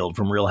Whitfield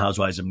from Real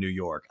Housewives of New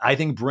York. I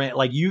think Bryn,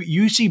 like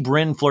you see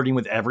Bryn flirting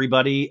with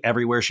everybody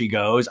everywhere she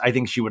goes. I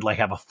think she would like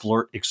have a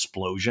flirt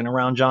explosion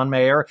around John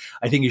Mayer.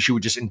 I think she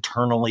would just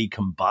internally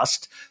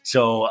combust.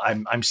 So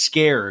I'm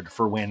scared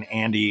for when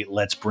Andy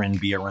lets Bryn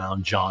be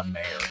around John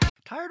Mayer.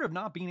 Tired of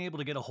not being able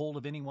to get a hold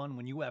of anyone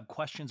when you have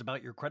questions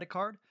about your credit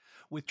card?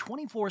 With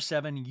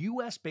 24/7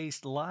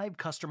 US-based live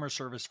customer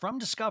service from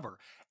Discover,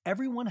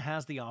 everyone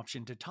has the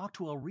option to talk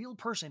to a real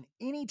person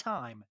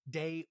anytime,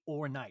 day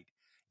or night.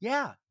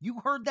 Yeah,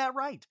 you heard that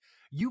right.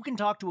 You can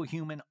talk to a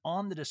human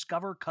on the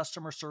Discover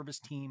customer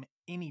service team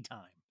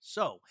anytime.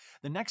 So,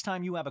 the next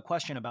time you have a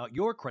question about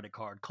your credit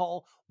card,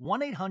 call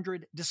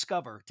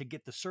 1-800-DISCOVER to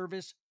get the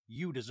service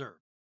you deserve.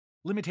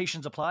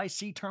 Limitations apply.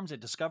 See terms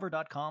at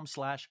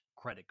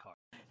discover.com/credit card.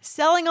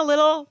 Selling a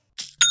little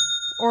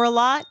or a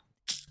lot?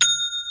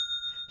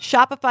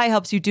 Shopify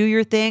helps you do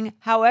your thing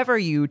however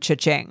you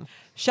cha-ching.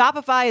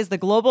 Shopify is the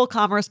global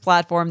commerce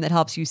platform that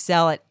helps you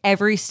sell at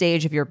every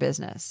stage of your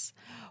business.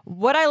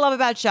 What I love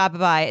about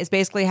Shopify is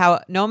basically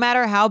how no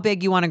matter how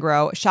big you want to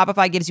grow,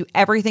 Shopify gives you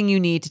everything you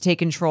need to take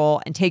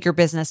control and take your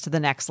business to the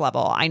next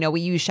level. I know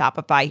we use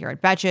Shopify here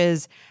at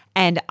Betches,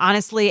 and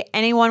honestly,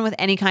 anyone with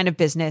any kind of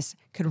business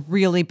could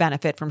really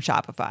benefit from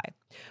Shopify.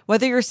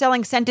 Whether you're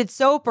selling scented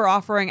soap or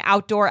offering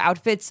outdoor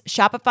outfits,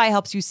 Shopify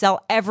helps you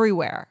sell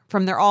everywhere,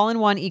 from their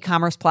all-in-one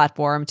e-commerce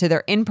platform to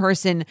their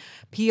in-person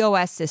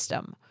POS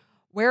system.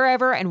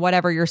 Wherever and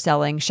whatever you're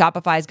selling,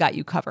 Shopify's got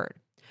you covered.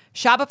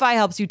 Shopify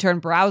helps you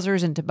turn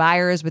browsers into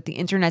buyers with the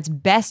internet's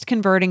best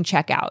converting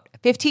checkout,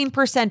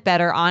 15%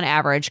 better on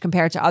average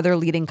compared to other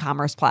leading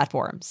commerce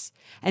platforms.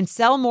 And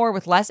sell more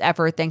with less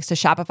effort thanks to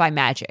Shopify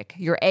Magic,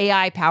 your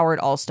AI-powered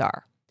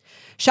all-star.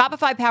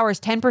 Shopify powers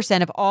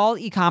 10% of all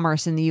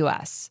e-commerce in the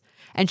U.S.,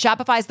 and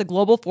Shopify is the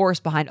global force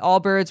behind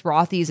Allbirds,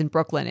 Rothy's, and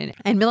Brooklyn,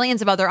 and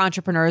millions of other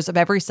entrepreneurs of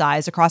every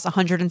size across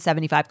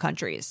 175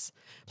 countries.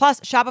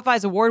 Plus,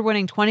 Shopify's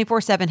award-winning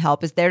 24/7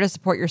 help is there to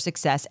support your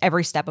success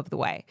every step of the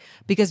way,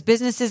 because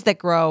businesses that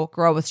grow,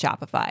 grow with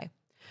Shopify.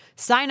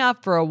 Sign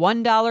up for a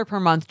 $1 per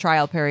month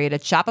trial period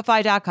at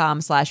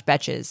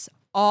shopify.com/betches,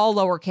 all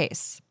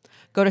lowercase.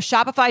 Go to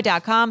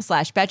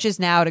shopify.com/betches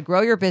now to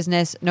grow your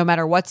business no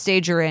matter what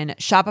stage you're in.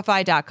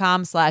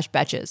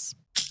 Shopify.com/betches.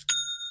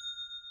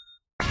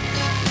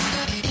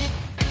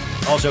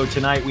 Also,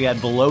 tonight we had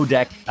Below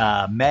Deck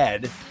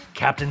Med,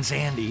 Captain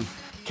Sandy.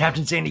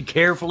 Captain Sandy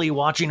carefully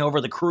watching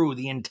over the crew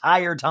the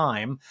entire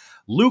time.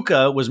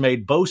 Luca was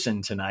made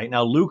bosun tonight.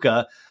 Now,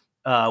 Luca,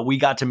 we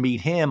got to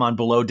meet him on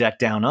Below Deck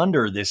Down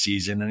Under this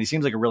season, and he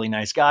seems like a really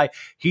nice guy.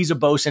 He's a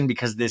bosun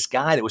because this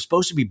guy that was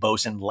supposed to be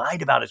bosun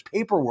lied about his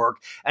paperwork,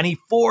 and he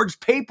forged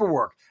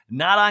paperwork.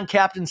 Not on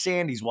Captain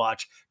Sandy's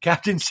watch.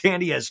 Captain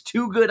Sandy has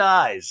two good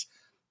eyes.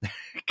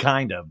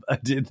 Kind of.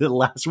 The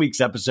last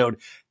week's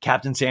episode,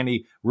 Captain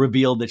Sandy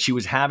revealed that she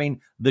was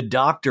having the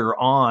doctor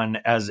on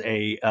as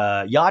a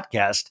yacht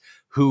guest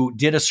who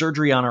did a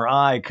surgery on her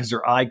eye because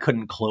her eye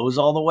couldn't close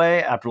all the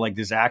way after like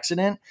this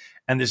accident.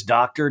 And this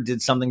doctor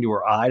did something to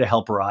her eye to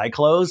help her eye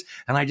close.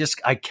 And I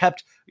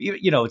kept,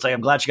 it's like,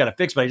 I'm glad she got it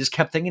fixed, but I just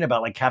kept thinking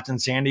about like Captain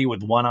Sandy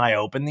with one eye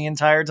open the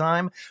entire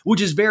time,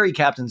 which is very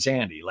Captain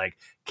Sandy. Like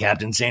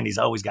Captain Sandy's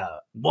always got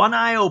one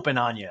eye open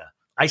on you.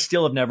 I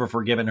still have never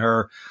forgiven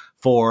her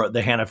for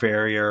the Hannah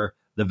Farrier,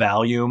 the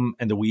Valium,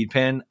 and the weed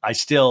pen. I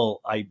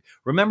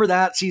remember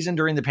that season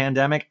during the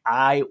pandemic.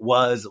 I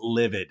was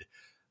livid.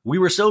 We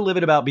were so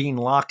livid about being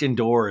locked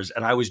indoors.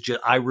 And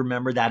I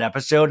remember that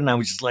episode and I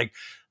was just like,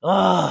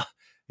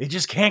 it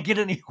just can't get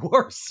any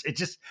worse.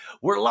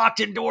 We're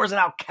locked indoors and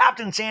now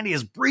Captain Sandy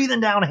is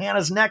breathing down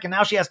Hannah's neck and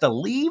now she has to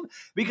leave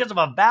because of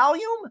a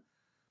Valium?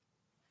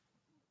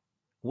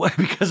 What,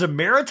 because of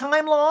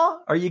maritime law?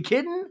 Are you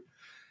kidding?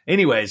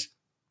 Anyways,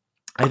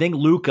 I think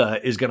Luca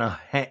is going to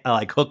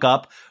hook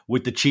up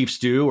with the Chief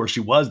Stew, or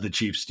she was the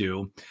Chief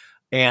Stew.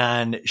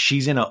 And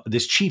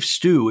this Chief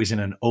Stew is in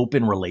an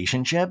open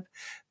relationship,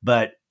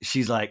 but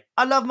she's like,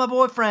 I love my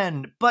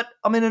boyfriend, but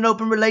I'm in an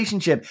open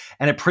relationship.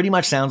 And it pretty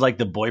much sounds like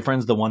the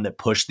boyfriend's the one that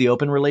pushed the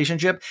open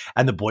relationship.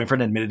 And the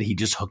boyfriend admitted he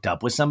just hooked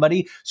up with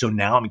somebody. So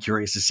now I'm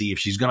curious to see if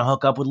she's going to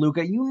hook up with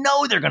Luca.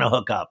 They're going to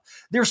hook up.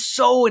 They're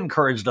so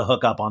encouraged to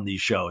hook up on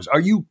these shows.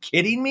 Are you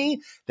kidding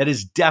me? That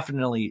is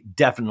definitely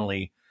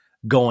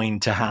going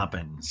to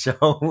happen. So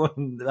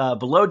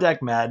Below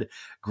Deck Med,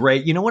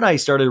 great. You know what I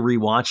started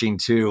rewatching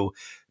too,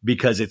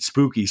 because it's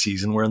spooky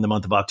season. We're in the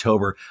month of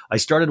October. I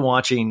started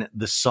watching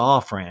the Saw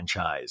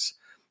franchise,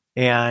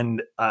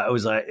 and I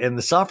was like, in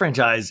the Saw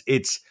franchise,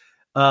 it's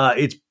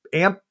aptly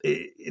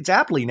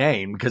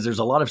named because there's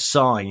a lot of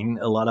sawing,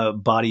 a lot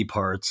of body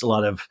parts,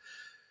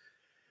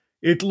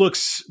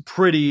 it's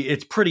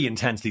pretty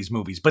intense, these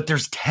movies, but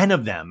there's 10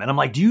 of them. And I'm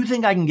like, do you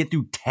think I can get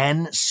through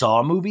 10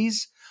 Saw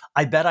movies?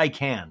 I bet I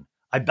can.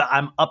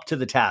 I'm up to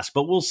the task,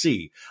 but we'll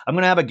see. I'm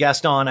going to have a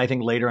guest on, I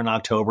think, later in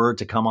October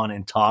to come on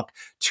and talk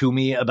to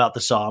me about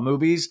the Saw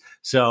movies.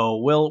 So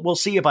we'll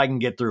see if I can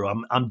get through.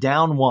 I'm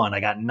down one. I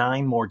got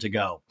 9 more to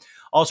go.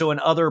 Also, in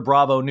other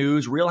Bravo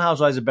news, Real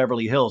Housewives of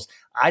Beverly Hills.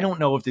 I don't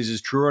know if this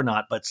is true or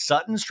not, but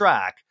Sutton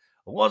Strack.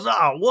 What's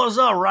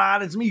up,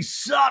 Ryan? It's me,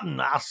 Sutton.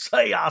 I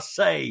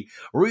say,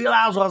 Real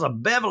Housewives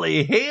of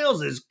Beverly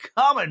Hills is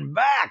coming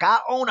back. I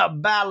own a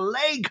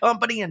ballet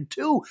company and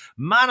 2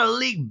 minor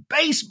league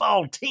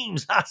baseball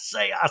teams. I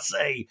say.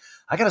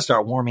 I got to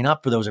start warming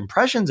up for those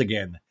impressions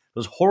again.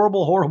 Those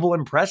horrible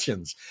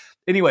impressions.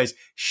 Anyways,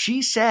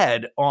 she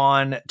said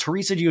on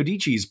Teresa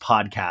Giudici's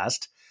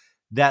podcast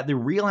that the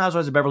Real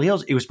Housewives of Beverly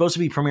Hills, it was supposed to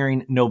be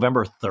premiering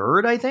November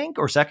 3rd, I think,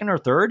 or 2nd or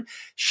 3rd.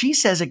 She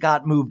says it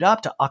got moved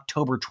up to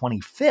October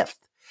 25th.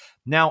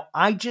 Now,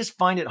 I just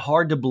find it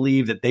hard to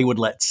believe that they would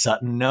let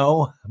Sutton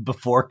know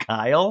before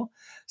Kyle.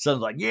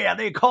 Sutton's like, yeah,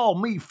 they call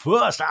me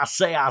first. I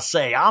say,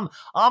 I'm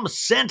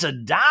sent a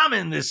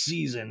diamond this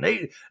season.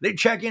 They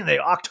check in. They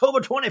October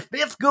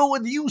 25th go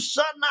with you,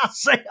 Sutton. I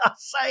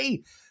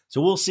say.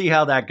 So we'll see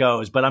how that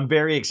goes, but I'm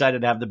very excited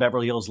to have the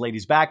Beverly Hills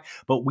ladies back,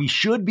 but we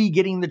should be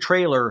getting the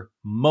trailer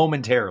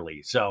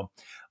momentarily. So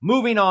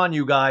moving on,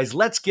 you guys,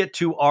 let's get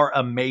to our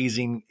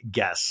amazing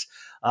guests.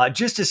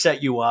 Just to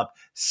set you up,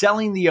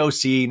 Selling the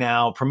OC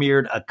now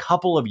premiered a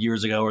couple of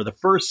years ago, or the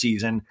first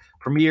season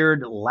premiered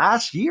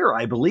last year,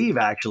 I believe,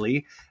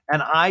 actually.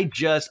 And I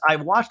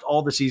watched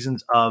all the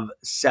seasons of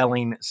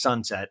Selling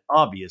Sunset,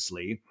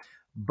 obviously,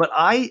 but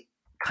I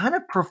kind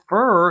of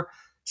prefer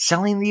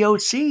Selling the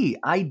OC.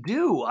 I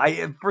do.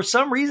 For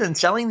some reason,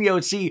 Selling the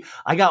OC,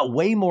 I got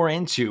way more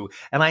into.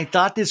 And I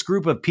thought this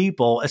group of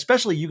people,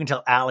 especially you can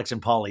tell Alex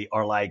and Pauly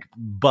are like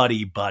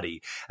buddy.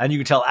 And you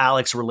can tell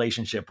Alex's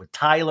relationship with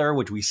Tyler,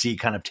 which we see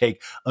kind of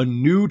take a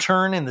new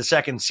turn in the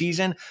second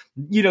season.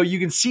 You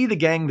can see the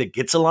gang that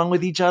gets along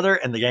with each other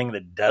and the gang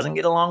that doesn't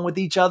get along with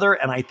each other.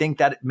 And I think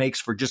that it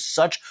makes for just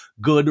such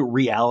good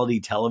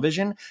reality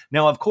television.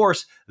 Now, of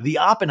course, the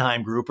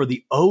Oppenheim group, or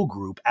the O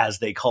group, as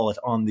they call it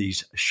on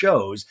these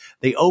shows,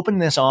 they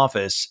opened this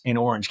office in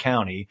Orange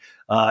County.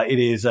 It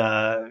is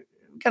kind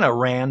of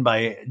ran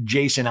by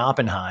Jason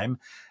Oppenheim.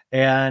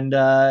 And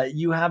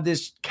you have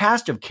this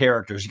cast of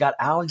characters. You got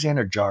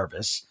Alexandra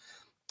Jarvis.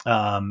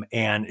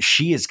 And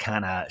she's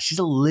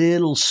a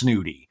little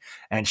snooty.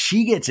 And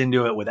she gets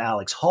into it with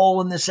Alex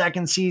Hall in the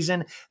second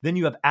season. Then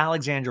you have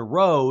Alexandra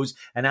Rose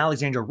and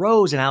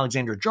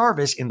Alexandra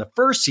Jarvis in the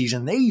first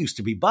season. They used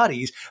to be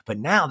buddies, but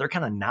now they're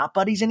kind of not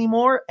buddies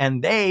anymore.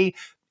 And they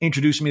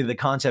introduced me to the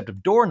concept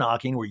of door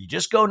knocking, where you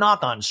just go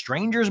knock on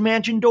strangers'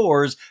 mansion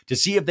doors to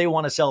see if they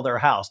want to sell their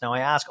house. Now,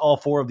 I ask all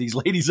 4 of these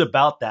ladies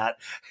about that,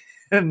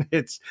 and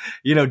it's,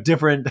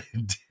 different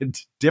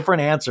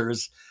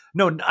answers.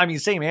 No, I mean,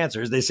 same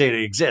answers. They say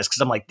it exists,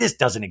 because I'm like, this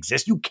doesn't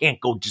exist. You can't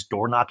go just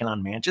door knocking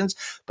on mansions.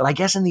 But I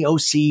guess in the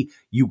OC,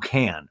 you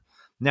can.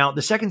 Now,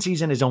 the second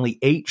season is only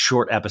 8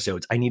 short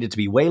episodes. I need it to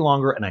be way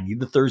longer, and I need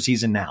the third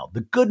season now.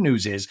 The good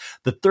news is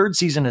the third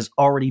season has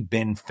already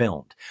been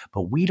filmed,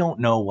 but we don't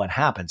know what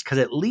happens because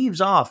it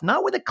leaves off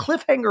not with a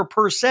cliffhanger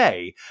per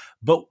se,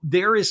 but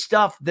there is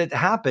stuff that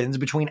happens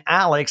between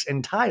Alex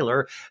and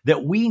Tyler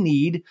that we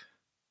need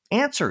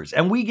answers.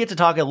 And we get to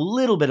talk a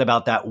little bit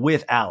about that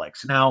with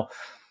Alex. Now,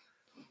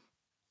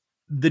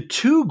 the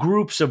two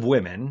groups of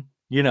women,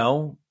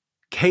 Kayla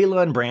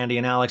and Brandi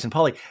and Alex and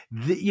Polly,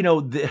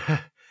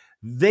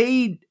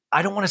 they,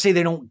 I don't want to say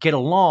they don't get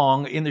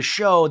along in the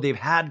show. They've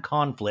had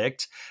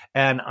conflict,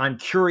 and I'm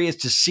curious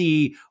to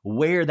see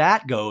where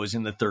that goes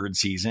in the third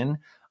season.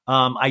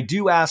 I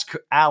do ask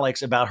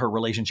Alex about her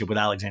relationship with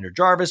Alexander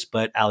Jarvis,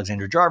 but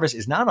Alexander Jarvis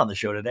is not on the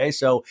show today,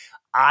 so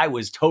I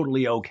was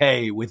totally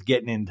okay with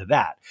getting into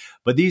that.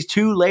 But these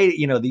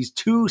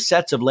two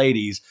sets of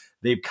ladies,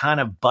 they've kind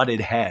of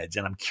butted heads,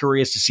 and I'm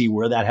curious to see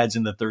where that heads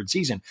in the third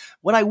season.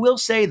 What I will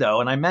say,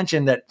 though, and I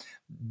mentioned that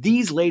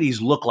these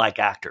ladies look like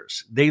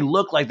actors. They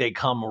look like they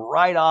come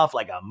right off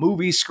like a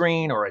movie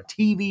screen or a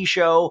TV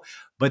show,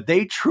 but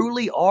they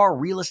truly are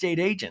real estate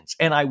agents.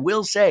 And I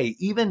will say,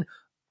 even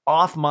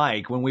off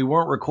mic, when we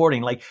weren't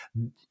recording, like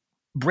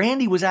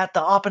Brandi was at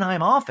the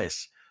Oppenheim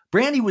office.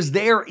 Brandi was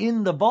there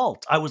in the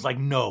vault. I was like,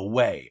 no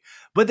way.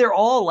 But they're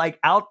all like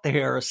out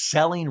there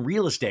selling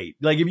real estate.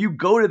 Like if you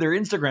go to their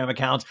Instagram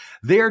accounts,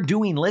 they're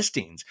doing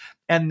listings.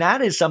 And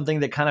that is something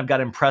that kind of got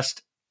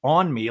impressed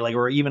on me,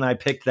 or even I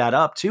picked that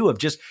up too, of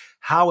just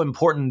how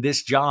important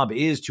this job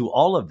is to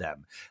all of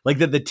them. Like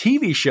the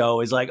TV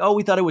show is like, oh,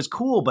 we thought it was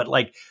cool, but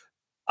like,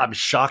 I'm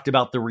shocked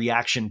about the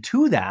reaction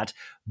to that.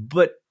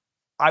 But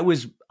I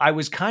was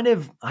kind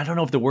of, I don't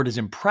know if the word is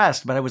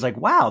impressed, but I was like,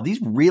 wow,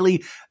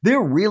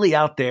 they're really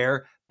out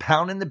there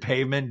pounding the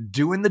pavement,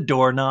 doing the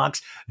door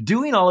knocks,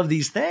 doing all of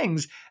these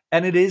things.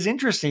 And it is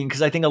interesting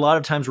because I think a lot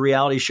of times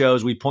reality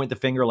shows, we point the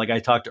finger, like I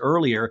talked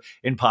earlier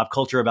in pop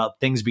culture about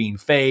things being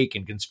fake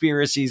and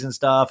conspiracies and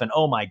stuff. And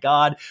oh my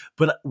God.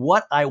 But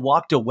what I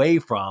walked away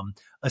from,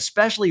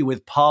 especially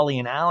with Polly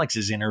and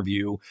Alex's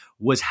interview,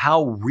 was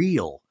how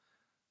real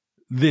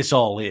this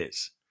all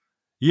is.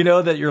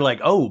 That you're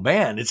like, oh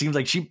man, it seems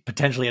like she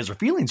potentially has her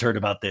feelings hurt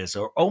about this.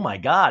 Or, oh my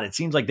God, it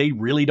seems like they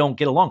really don't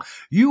get along.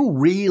 You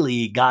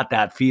really got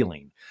that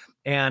feeling.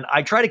 And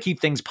I try to keep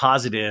things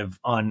positive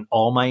on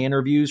all my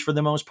interviews for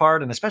the most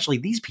part. And especially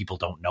these people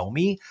don't know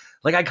me.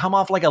 Like I come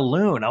off like a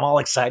loon. I'm all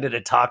excited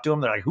to talk to them.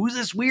 They're like, who's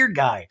this weird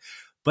guy?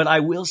 But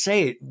I will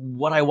say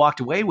what I walked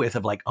away with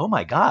of like, oh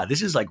my God,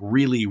 this is like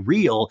really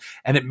real.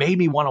 And it made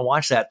me want to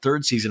watch that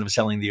third season of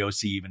Selling the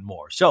OC even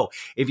more. So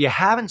if you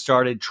haven't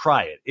started,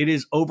 try it. It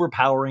is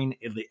overpowering.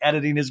 The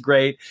editing is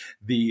great.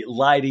 The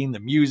lighting, the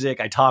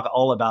music, I talk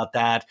all about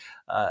that.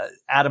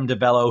 Adam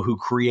DeBello, who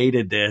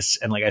created this,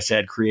 and like I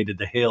said, created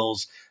The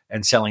Hills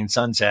and Selling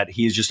Sunset,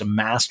 he is just a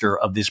master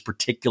of this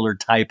particular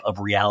type of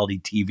reality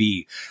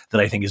TV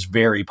that I think is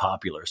very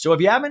popular. So if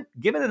you haven't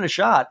given it a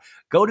shot,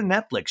 go to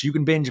Netflix. You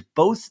can binge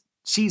both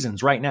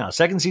seasons right now.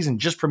 Second season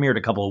just premiered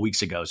a couple of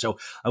weeks ago. So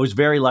I was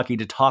very lucky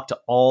to talk to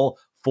all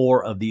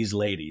 4 of these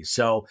ladies.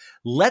 So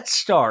let's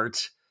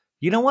start.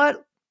 You know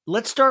what?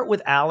 Let's start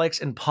with Alex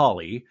and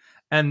Polly,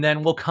 and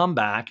then we'll come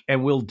back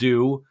and we'll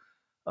do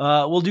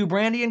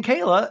Brandi and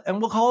Kayla, and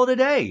we'll call it a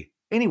day.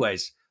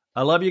 Anyways,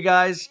 I love you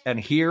guys, and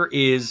here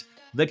is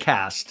the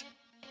cast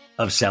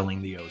of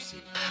Selling the OC.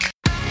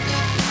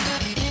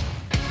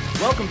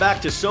 Welcome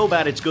back to So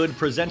Bad It's Good,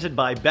 presented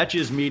by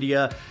Betches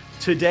Media.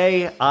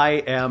 Today, I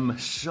am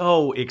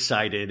so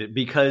excited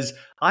because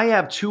I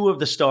have 2 of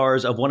the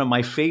stars of one of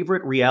my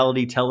favorite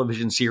reality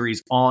television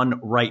series on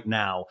right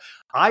now.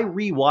 I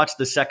rewatched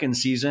the second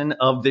season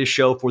of this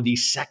show for the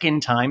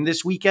second time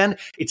this weekend.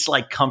 It's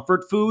like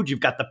comfort food.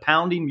 You've got the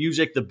pounding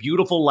music, the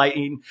beautiful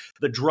lighting,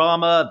 the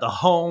drama, the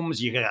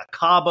homes. You got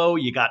Cabo.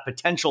 You got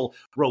potential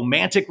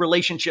romantic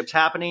relationships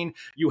happening.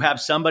 You have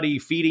somebody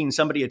feeding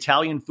somebody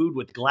Italian food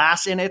with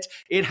glass in it.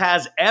 It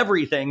has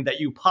everything that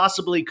you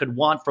possibly could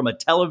want from a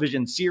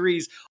television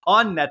series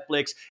on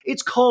Netflix.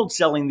 It's called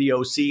Selling the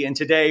OC. And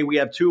today we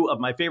have 2 of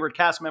my favorite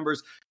cast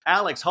members,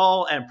 Alex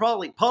Hall and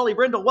Polly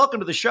Brindle. Welcome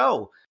to the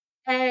show.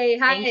 Hey,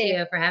 hi. Thank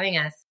you for having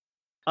us.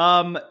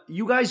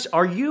 You guys,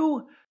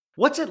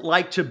 what's it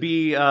like to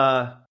be,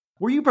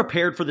 were you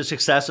prepared for the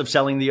success of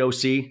Selling the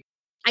OC?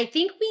 I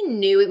think we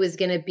knew it was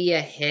going to be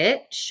a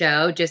hit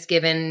show, just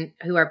given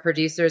who our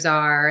producers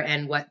are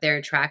and what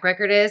their track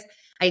record is.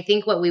 I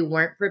think what we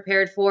weren't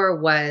prepared for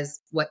was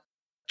what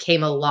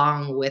came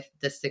along with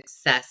the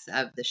success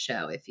of the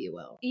show, if you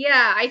will.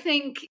 Yeah, I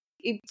think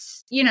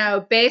it's,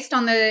 based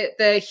on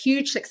the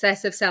huge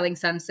success of Selling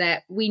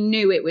Sunset, we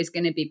knew it was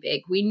going to be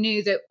big. We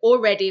knew that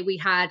already we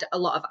had a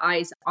lot of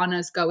eyes on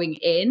us going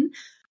in,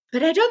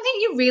 but I don't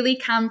think you really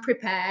can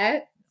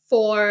prepare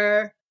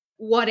for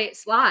what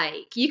it's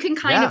like. You can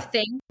kind of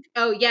think,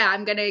 oh yeah,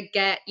 I'm going to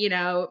get,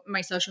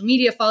 my social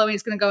media following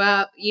is going to go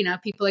up,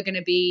 people are going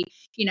to be,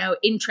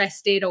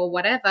 interested or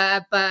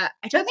whatever, but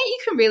I don't think you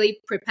can really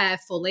prepare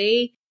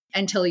fully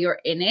until you're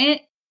in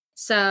it.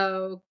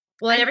 So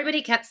well, and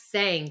everybody kept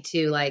saying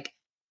too, like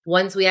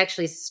once we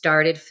actually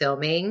started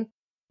filming,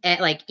 And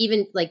like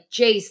even like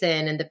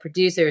Jason and the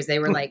producers, they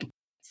were like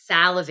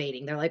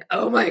salivating. They're like,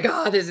 "Oh my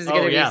God, this is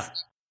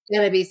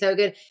gonna be so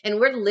good." And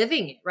we're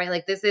living it, right?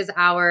 Like this is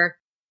our,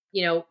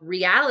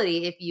 reality,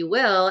 if you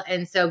will.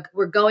 And so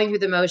we're going through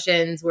the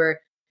motions. We're,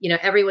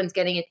 everyone's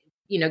getting it,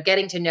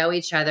 getting to know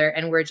each other.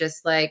 And we're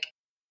just like,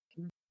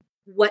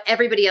 what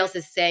everybody else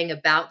is saying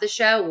about the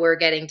show, we're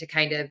getting to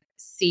kind of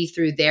see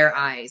through their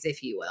eyes,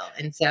 if you will.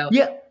 And so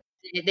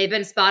they've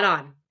been spot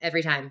on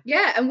every time.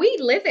 Yeah, and we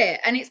live it.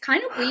 And it's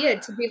kind of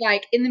weird to be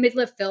like in the middle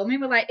of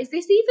filming, we're like, is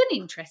this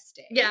even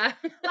interesting? Yeah.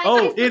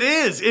 Like, it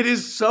is. It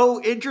is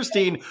so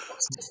interesting.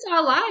 It's just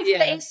our life. Yeah.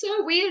 But it's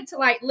so weird to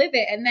like live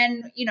it. And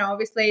then,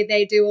 obviously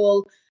they do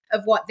all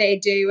of what they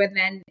do. And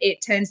then it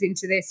turns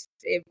into this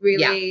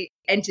really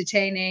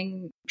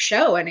entertaining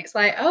show. And it's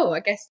like, oh,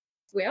 I guess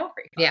we are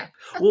pretty fun. Yeah.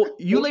 Well,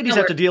 you ladies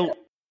have to deal...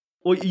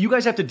 Well, you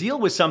guys have to deal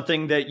with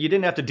something that you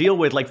didn't have to deal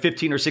with like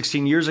 15 or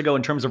 16 years ago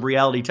in terms of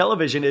reality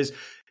television is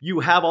you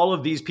have all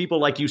of these people,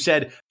 like you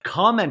said,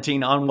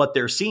 commenting on what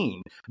they're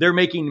seeing. They're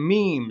making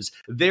memes.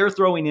 They're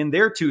throwing in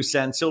their 2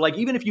 cents. So like,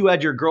 even if you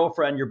had your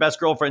girlfriend, your best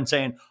girlfriend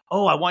saying,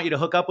 "Oh, I want you to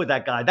hook up with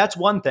that guy," that's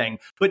one thing.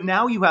 But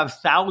now you have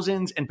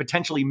thousands and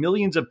potentially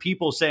millions of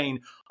people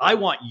saying, "I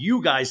want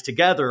you guys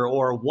together,"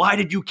 or "Why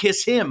did you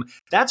kiss him?"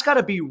 That's got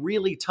to be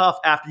really tough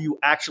after you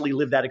actually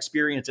live that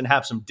experience and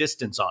have some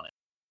distance on it.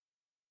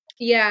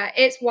 Yeah,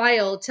 it's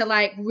wild to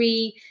like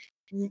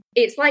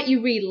it's like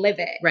you relive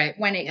it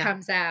when it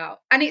comes out.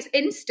 And it's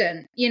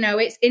instant,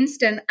 it's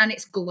instant and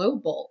it's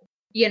global.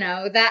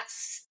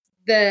 That's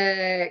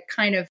the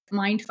kind of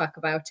mind fuck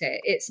about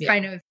it. It's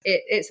kind of,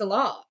 it's a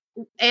lot.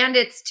 And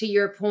it's, to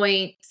your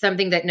point,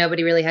 something that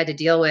nobody really had to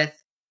deal with,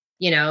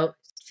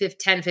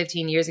 10,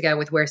 15 years ago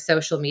with where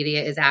social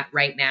media is at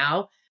right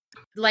now.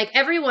 Like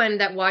everyone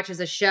that watches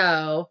a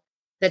show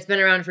that's been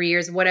around for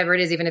years, whatever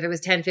it is, even if it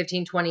was 10,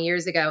 15, 20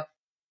 years ago,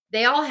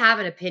 they all have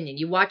an opinion.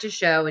 You watch a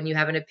show and you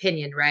have an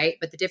opinion, right?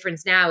 But the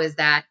difference now is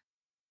that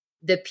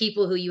the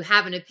people who you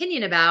have an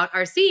opinion about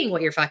are seeing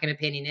what your fucking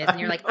opinion is. And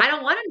you're like, I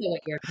don't want to know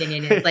what your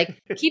opinion is. Like,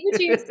 keep it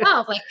to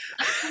yourself. Like,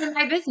 that's none of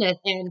my business.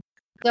 And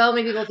so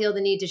many people feel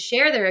the need to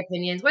share their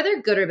opinions,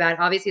 whether good or bad.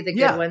 Obviously, the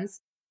good ones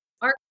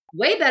are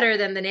way better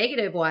than the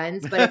negative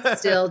ones, but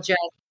it's still just,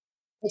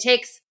 it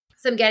takes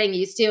some getting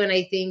used to. And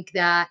I think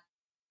that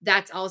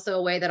that's also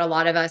a way that a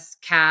lot of us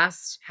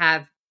cast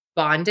have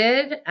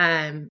bonded,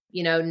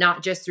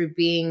 not just through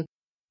being,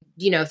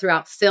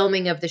 throughout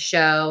filming of the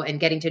show and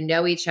getting to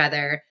know each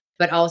other,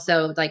 but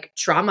also like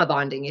trauma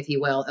bonding, if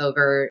you will,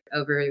 over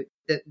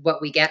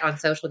what we get on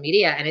social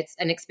media. And it's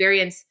an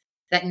experience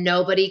that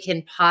nobody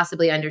can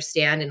possibly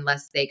understand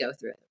unless they go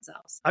through it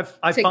themselves.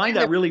 I find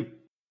that really,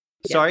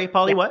 sorry,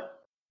 Polly, what?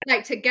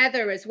 Like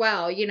together as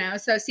well,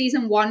 so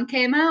season 1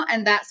 came out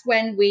and that's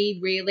when we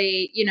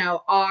really,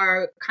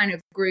 our kind of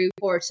group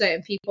or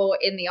certain people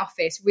in the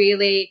office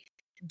really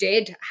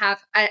did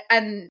have,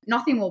 and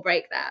nothing will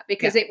break that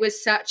because it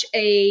was such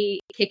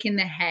a kick in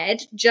the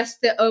head,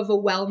 just the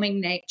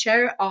overwhelming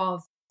nature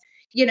of,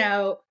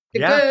 the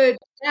good,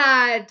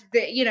 bad,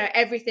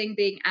 everything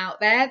being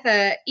out there,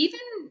 that even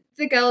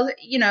the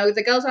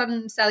girls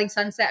on Selling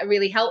Sunset are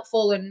really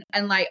helpful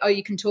and like, oh,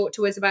 you can talk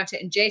to us about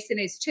it. And Jason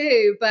is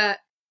too, but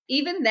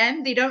even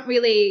them, they don't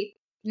really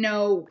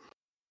know.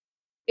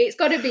 It's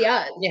got to be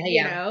us,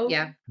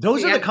 Yeah.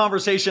 Those are the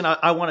conversation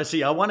I want to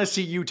see. I want to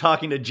see you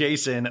talking to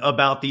Jason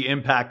about the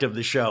impact of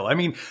the show. I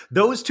mean,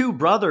 those 2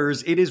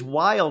 brothers, it is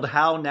wild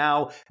how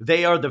now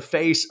they are the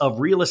face of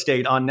real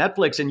estate on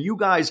Netflix. And you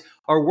guys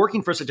are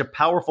working for such a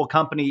powerful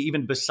company,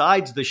 even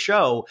besides the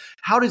show.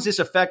 How does this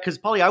affect? Because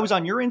Polly, I was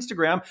on your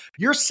Instagram.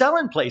 You're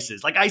selling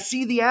places. Like I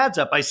see the ads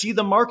up. I see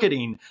the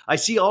marketing. I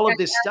see all of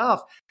this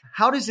stuff.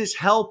 How does this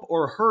help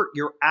or hurt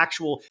your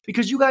actual,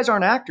 because you guys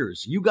aren't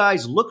actors. You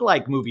guys look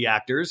like movie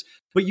actors,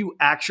 but you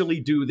actually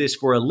do this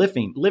for a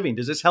living.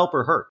 Does this help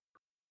or hurt?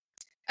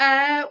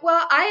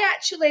 Well,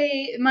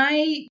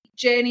 my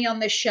journey on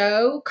the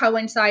show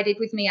coincided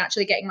with me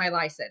actually getting my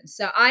license.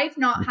 So I've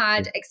not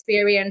had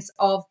experience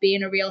of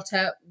being a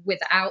realtor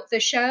without the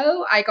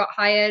show. I got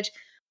hired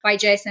by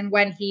Jason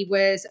when he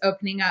was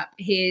opening up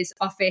his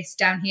office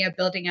down here,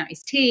 building out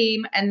his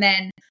team. And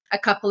then a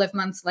couple of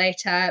months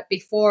later,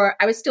 before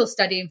I was still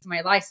studying for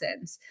my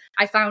license,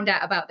 I found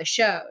out about the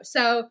show.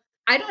 So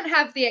I don't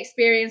have the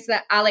experience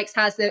that Alex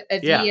has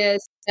of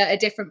years at a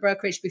different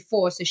brokerage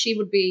before. So she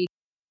would be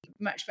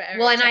much better.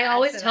 Well, and I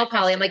always tell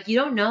Polly, I'm like, you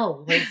don't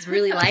know what it's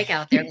really like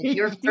out there. Like,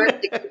 your first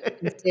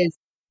experience is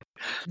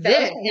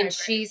this. And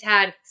she's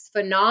had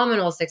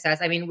phenomenal success.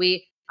 I mean,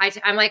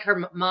 I'm like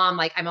her mom,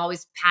 like I'm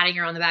always patting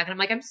her on the back and I'm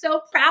like, I'm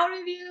so proud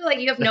of you. Like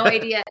you have no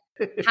idea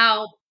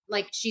how,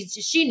 like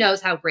she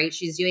knows how great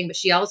she's doing, but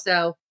she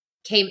also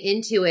came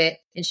into it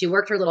and she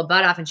worked her little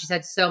butt off and she's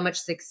had so much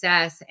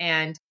success.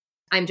 And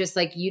I'm just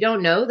like, you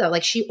don't know though.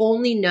 Like she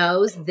only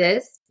knows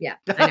this. Yeah,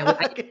 I know. But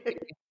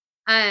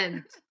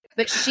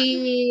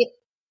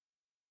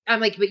I'm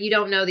like, but you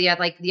don't know the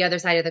other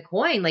side of the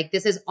coin. Like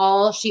this is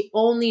all, she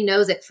only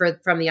knows it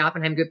from the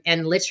Oppenheim Group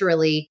and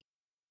literally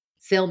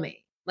filming.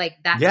 Like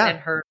that's been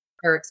her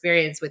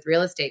experience with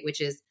real estate,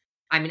 which is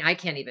I mean, I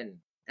can't even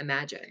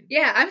imagine.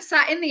 Yeah, I'm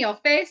sat in the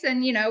office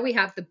and, we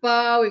have the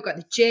bar, we've got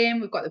the gym,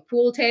 we've got the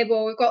pool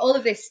table, we've got all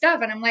of this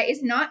stuff. And I'm like,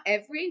 it's not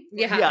every...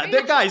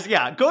 Guys,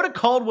 go to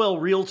Caldwell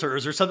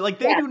Realtors or something. Like,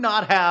 they do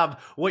not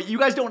have what you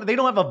guys don't, they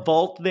don't have a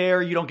vault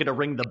there. You don't get to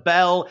ring the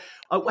bell.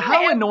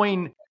 How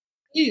annoying.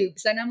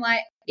 Cubes. And I'm like,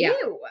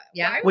 ew.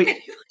 Yeah. Wait.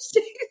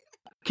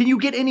 Can you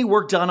get any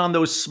work done on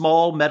those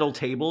small metal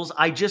tables?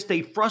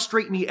 They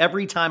frustrate me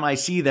every time I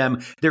see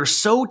them. They're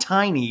so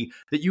tiny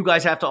that you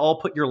guys have to all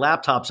put your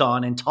laptops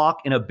on and talk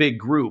in a big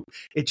group.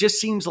 It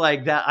just seems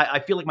like that.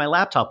 I feel like my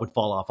laptop would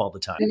fall off all the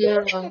time.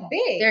 No,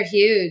 they're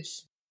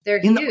huge. They're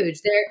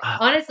huge. They're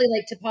honestly,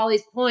 like, to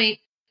Polly's point,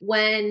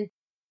 when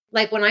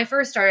I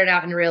first started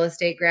out in real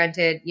estate,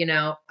 granted,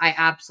 I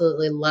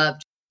absolutely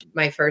loved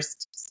my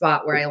first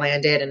spot where I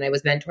landed, and I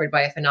was mentored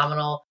by a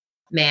phenomenal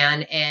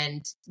man,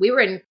 and we were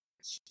in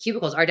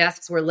cubicles. Our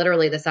desks were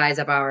literally the size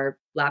of our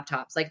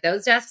laptops. Like,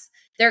 those desks,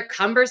 they're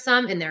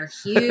cumbersome and they're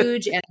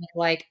huge and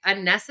like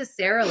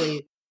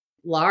unnecessarily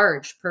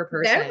large per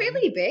person. They're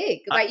really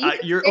big.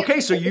 Like,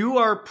 so you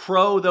are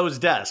pro those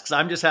desks.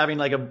 I'm just having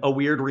like a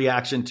weird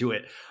reaction to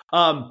it.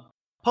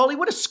 Polly,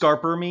 what does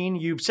Scarper mean?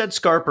 You've said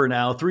Scarper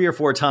now 3 or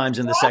 4 times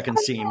in the second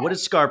scene. What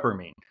does Scarper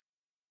mean?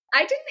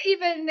 I didn't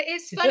even,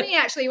 it's funny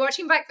actually,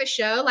 watching back the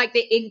show, like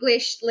the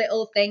English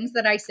little things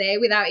that I say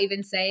without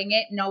even saying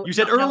it. No, you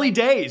said early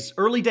days.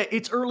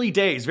 It's early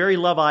days. Very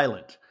Love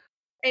Island.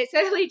 It's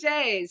early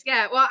days.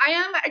 Yeah. Well, I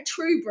am a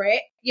true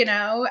Brit,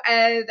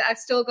 I've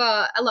still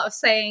got a lot of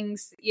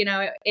sayings,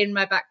 in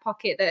my back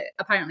pocket that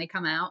apparently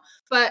come out.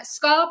 But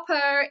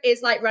Scarper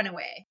is like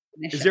runaway.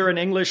 Is there an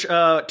English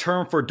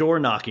term for door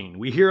knocking?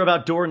 We hear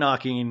about door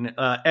knocking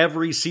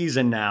every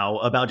season now,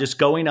 about just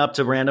going up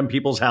to random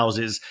people's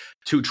houses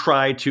to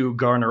try to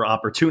garner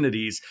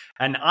opportunities.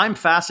 And I'm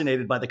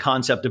fascinated by the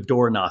concept of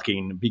door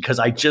knocking because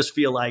I just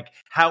feel like,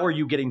 how are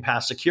you getting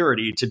past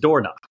security to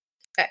door knock?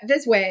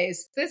 There's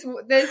ways. There's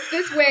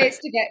ways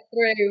to get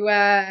through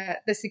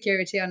the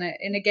security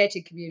in a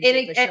gated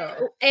community, for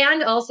sure.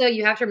 And also,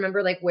 you have to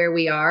remember, like, where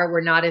we are. We're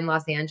not in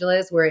Los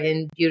Angeles. We're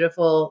in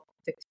beautiful,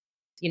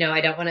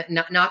 I don't want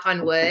to knock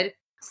on wood,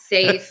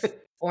 safe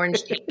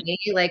Orange County.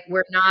 Like,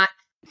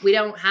 we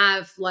don't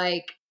have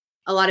like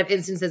a lot of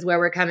instances where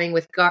we're coming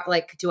with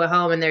to a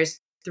home and there's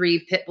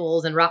 3 pit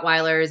bulls and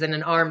Rottweilers and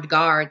an armed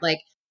guard. Like,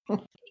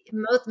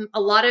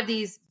 a lot of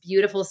these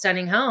beautiful,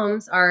 stunning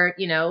homes are,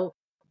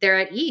 they're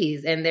at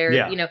ease and they're,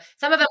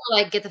 some of them are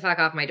like, get the fuck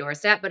off my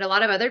doorstep. But a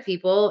lot of other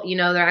people,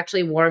 they're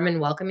actually warm and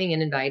welcoming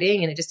and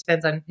inviting. And it just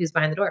depends on who's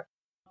behind the door.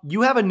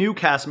 You have a new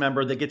cast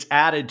member that gets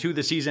added to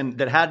the season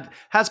that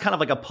has kind of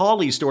like a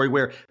Polly story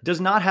where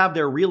does not have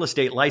their real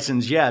estate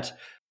license yet.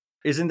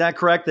 Isn't that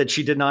correct? That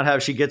she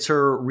gets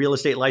her real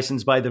estate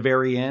license by the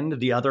very end,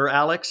 the other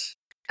Alex?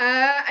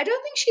 I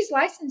don't think she's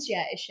licensed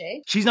yet, is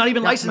she? She's not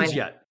even licensed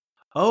yet.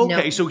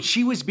 Okay, so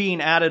she was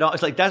being added on.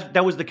 It's like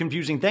that was the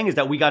confusing thing, is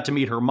that we got to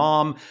meet her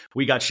mom.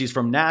 She's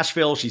from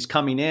Nashville. She's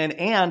coming in,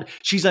 and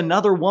she's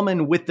another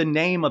woman with the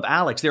name of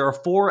Alex. There are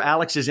 4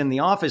 Alexes in the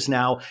office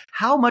now.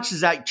 How much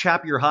does that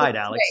chap your hide,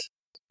 Alex?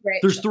 Right.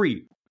 There's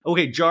 3.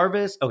 Okay,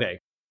 Jarvis. Okay.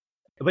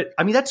 But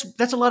I mean, that's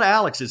a lot of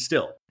Alexes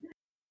still.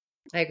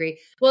 I agree.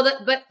 Well,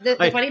 the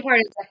funny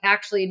part is that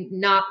actually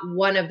not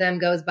one of them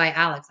goes by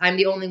Alex. I'm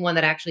the only one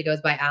that actually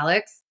goes by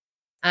Alex.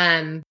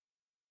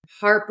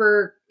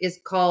 Harper is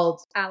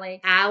called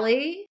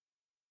Allie.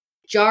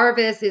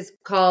 Jarvis is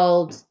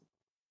called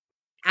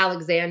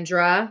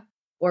Alexandra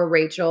or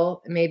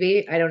Rachel,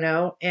 maybe. I don't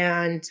know.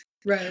 And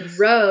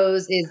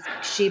Rose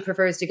she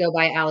prefers to go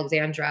by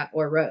Alexandra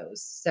or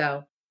Rose.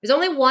 So there's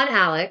only one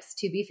Alex,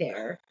 to be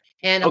fair.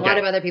 And a lot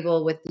of other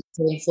people with the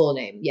same full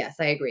name. Yes,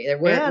 I agree.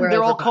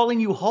 They're all calling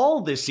you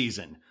Hall this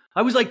season.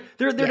 I was like,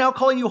 they're now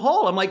calling you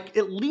Hall. I'm like,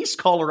 at least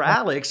call her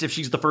Alex if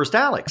she's the first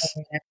Alex.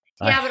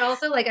 Yeah, but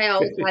also, like, I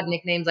always had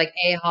nicknames like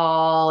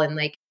A-Hall and,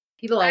 like,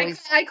 people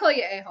always... I call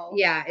you A-Hole.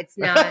 Yeah, it's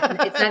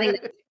nothing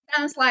that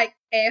sounds like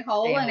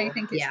A-Hole, and I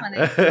think it's funny.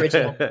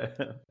 Original. It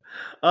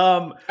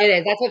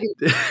is. That's what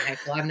people say.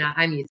 So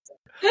I'm used to it.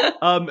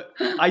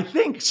 I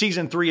think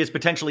season 3 is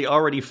potentially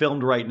already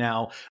filmed right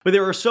now, but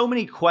there are so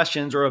many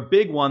questions, or a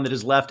big one that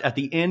is left at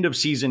the end of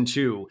season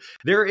 2.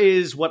 There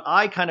is what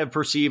I kind of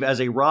perceive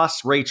as a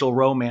Ross-Rachel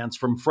romance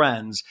from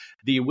Friends.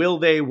 The will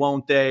they,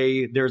 won't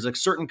they? There's a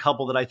certain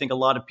couple that I think a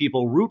lot of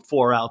people root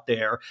for out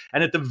there.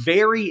 And at the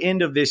very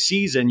end of this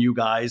season, you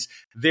guys,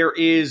 there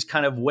is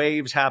kind of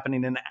waves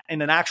happening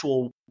in an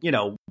actual,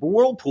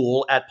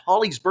 whirlpool at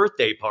Polly's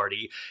birthday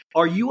party.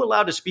 Are you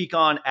allowed to speak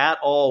on at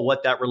all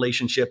what that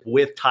relationship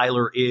with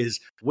Tyler is,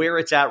 where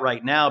it's at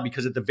right now?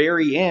 Because at the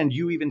very end,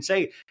 you even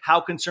say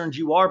how concerned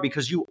you are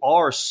because you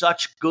are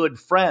such good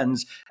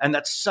friends. And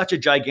that's such a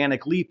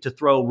gigantic leap to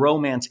throw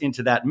romance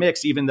into that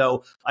mix, even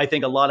though I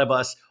think a lot of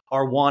us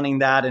are wanting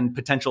that and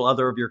potential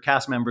other of your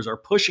cast members are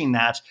pushing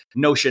that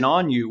notion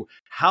on you.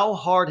 How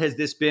hard has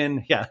this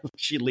been? Yeah,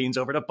 she leans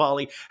over to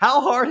Polly. How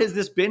hard has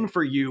this been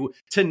for you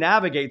to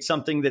navigate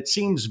something that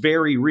seems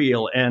very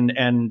real and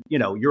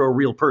you're a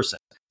real person?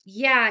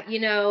 Yeah,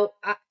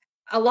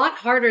 a lot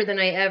harder than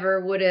I ever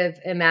would have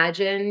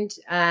imagined.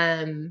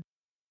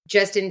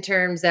 Just in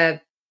terms of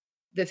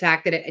the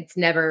fact that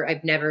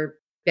I've never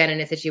been in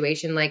a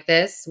situation like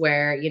this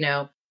where,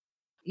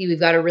 you've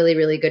got a really,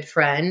 really good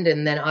friend.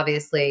 And then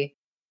obviously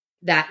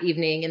that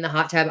evening in the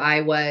hot tub,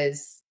 I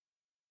was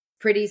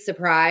pretty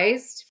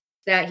surprised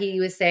that he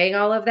was saying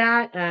all of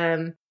that.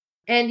 And,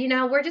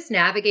 we're just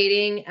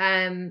navigating.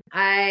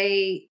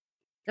 The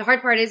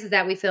hard part is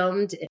that we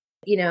filmed,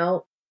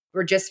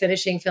 we're just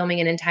finishing filming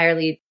an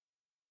entirely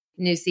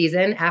new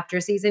season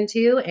after season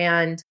 2.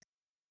 And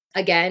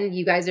again,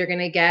 you guys are going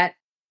to get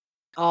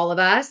all of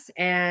us.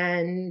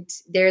 And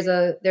there's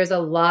a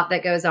lot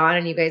that goes on,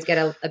 and you guys get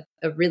a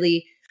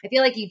really, I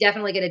feel like you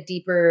definitely get a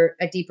deeper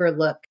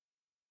look.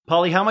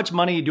 Polly, how much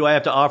money do I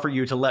have to offer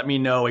you to let me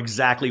know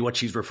exactly what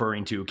she's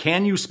referring to?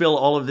 Can you spill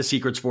all of the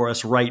secrets for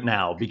us right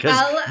now?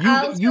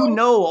 Because you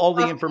know all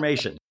the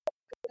information.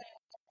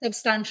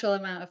 Substantial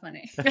amount of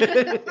money.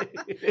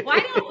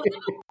 Why don't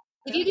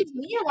if you give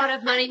me a lot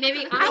of money,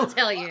 maybe I'll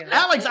tell you.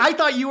 Alex, I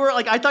thought you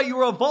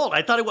were a vault.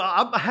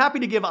 I'm happy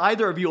to give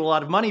either of you a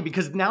lot of money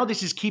because now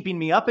this is keeping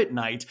me up at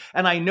night.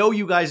 And I know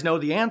you guys know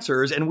the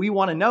answers and we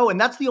want to know.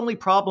 And that's the only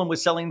problem with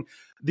selling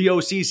the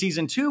OC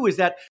season 2 is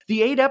that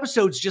the 8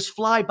 episodes just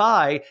fly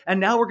by. And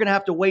now we're going to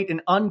have to wait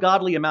an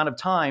ungodly amount of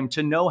time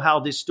to know how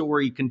this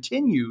story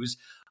continues.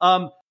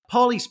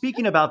 Polly,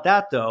 speaking about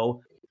that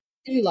though.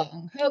 Too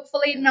long.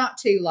 Hopefully not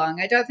too long.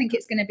 I don't think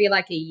it's going to be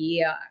like a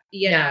year,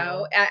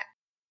 know.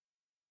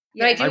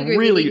 But I do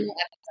agree with you.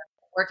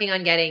 Working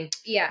on getting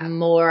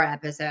more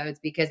episodes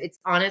because it's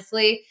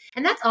honestly,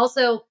 and that's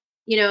also,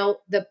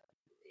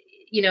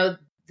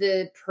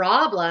 the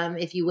problem,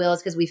 if you will, is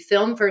because we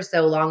filmed for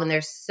so long and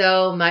there's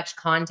so much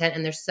content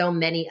and there's so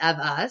many of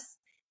us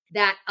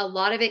that a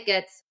lot of it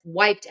gets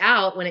wiped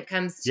out when it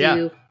comes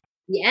to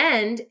the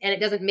end and it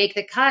doesn't make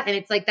the cut. And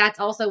it's like, that's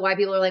also why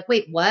people are like,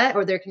 wait, what?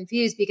 Or they're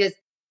confused because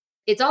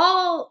it's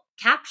all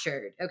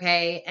captured.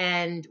 Okay.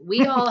 And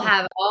we all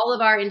have all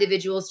of our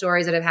individual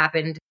stories that have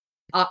happened,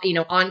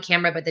 on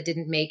camera, but that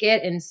didn't make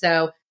it. And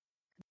so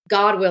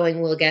God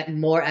willing, we'll get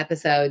more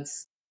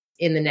episodes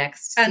in the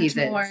next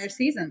season. And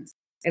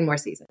more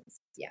seasons.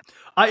 Yeah.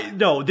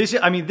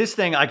 This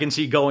thing I can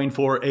see going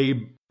for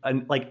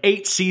like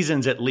 8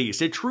 seasons at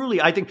least. It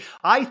truly,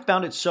 I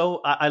found it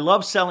so, I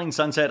love Selling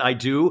Sunset. I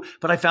do,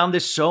 but I found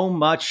this so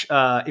much,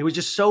 it was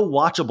just so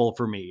watchable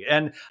for me.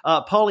 And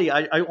Polly,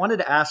 I wanted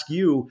to ask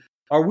you,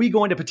 are we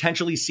going to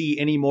potentially see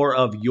any more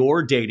of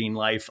your dating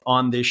life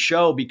on this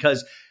show?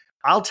 Because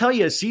I'll tell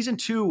you, season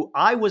 2,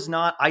 I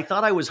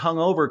thought I was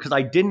hungover because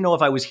I didn't know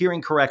if I was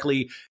hearing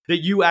correctly that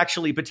you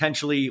actually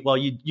potentially, well,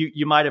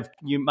 you might have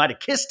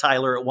kissed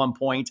Tyler at one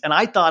point, and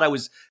I thought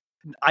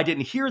I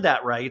didn't hear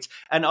that right.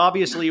 And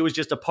obviously it was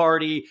just a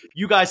party.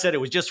 You guys said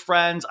it was just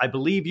friends. I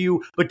believe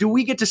you, but do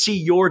we get to see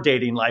your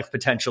dating life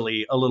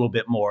potentially a little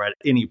bit more at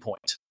any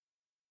point?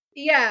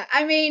 Yeah,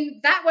 I mean,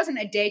 that wasn't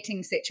a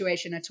dating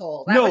situation at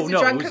all. That was a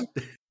drunken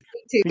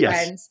two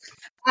friends.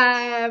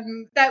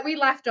 That we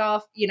left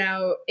off,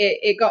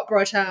 it got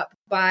brought up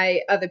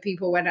by other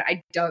people when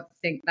I don't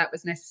think that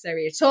was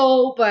necessary at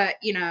all. But,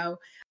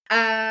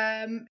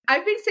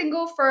 I've been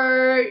single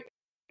for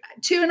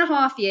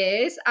 2.5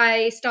 years.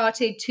 I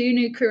started 2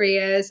 new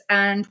careers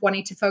and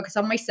wanted to focus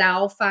on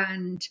myself,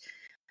 and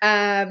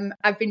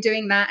I've been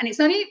doing that. And it's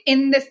only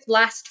in the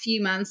last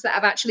few months that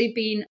I've actually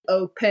been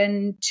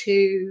open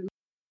to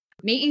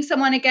meeting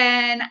someone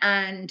again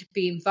and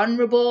being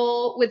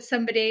vulnerable with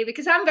somebody,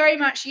 because I'm very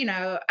much,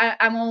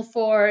 I'm all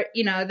for,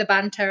 the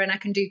banter, and I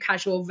can do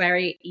casual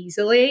very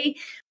easily,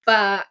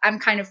 but I'm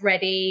kind of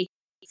ready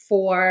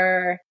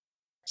for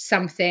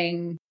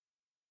something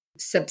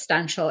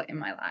substantial in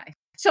my life.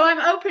 So I'm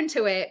open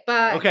to it,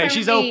 but okay,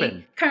 she's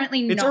open.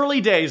 Currently not. It's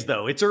early days,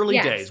 though. It's early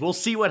days. We'll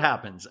see what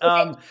happens.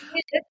 Okay.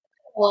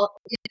 Well,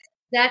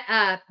 set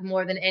up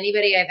more than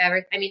anybody I've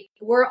ever. I mean,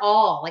 we're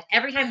all like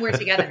every time we're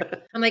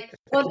together, I'm like,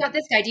 oh, I've got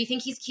this guy. Do you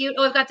think he's cute?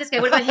 Oh, I've got this guy.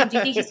 What about him? Do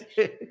you think he's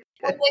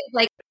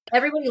like?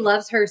 Everybody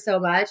loves her so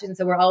much, and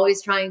so we're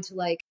always trying to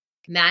like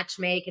match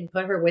make and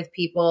put her with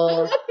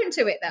people. I'm open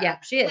to it, though. Yeah,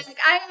 she is. Like,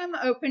 I am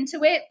open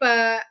to it,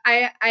 but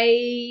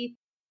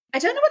I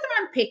don't know whether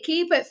I'm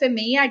picky, but for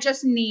me, I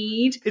just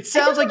need. It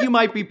sounds like you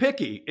might be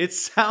picky. It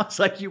sounds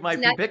like you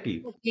might be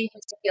picky. In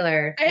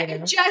particular, I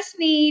just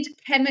need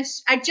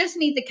chemistry. I just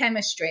need the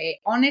chemistry,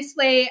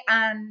 honestly.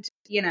 And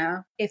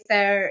if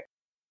they're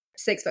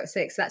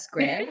 6'6", that's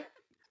great.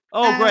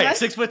 Oh, great!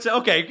 6'6".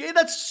 Okay,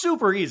 that's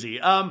super easy.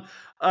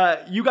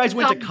 You guys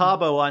went to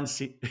Cabo on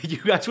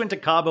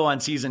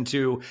season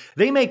 2.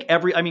 They make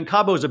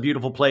Cabo is a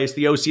beautiful place.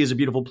 The OC is a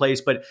beautiful place,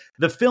 but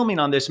the filming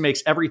on this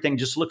makes everything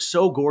just look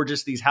so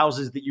gorgeous. These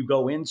houses that you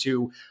go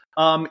into.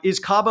 Is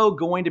Cabo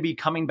going to be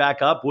coming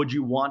back up? Would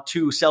you want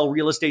to sell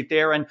real estate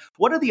there? And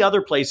what are the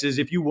other places,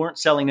 if you weren't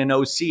selling an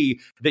OC,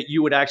 that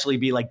you would actually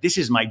be like, this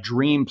is my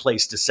dream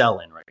place to sell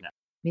in right now?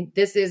 I mean,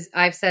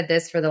 I've said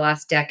this for the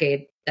last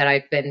decade that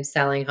I've been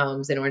selling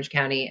homes in Orange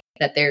County,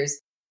 that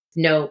there's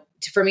no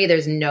for me,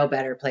 there's no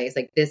better place.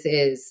 Like this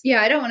is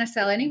I don't want to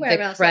sell anywhere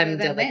the else creme other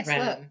de than la this.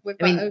 creme. Look, we've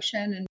got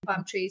ocean and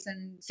palm trees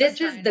and this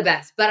sunshine. is the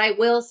best. But I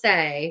will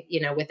say,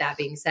 with that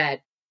being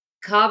said,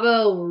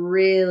 Cabo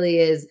really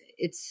is,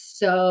 it's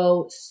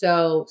so,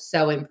 so,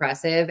 so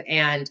impressive.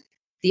 And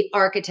the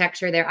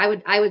architecture there,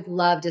 I would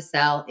love to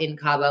sell in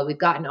Cabo. We've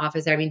got an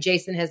office there. I mean,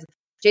 Jason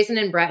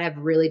and Brett have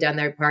really done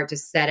their part to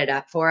set it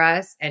up for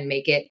us and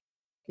make it,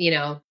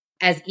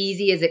 as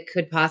easy as it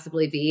could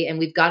possibly be. And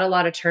we've got a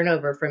lot of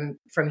turnover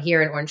from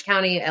here in Orange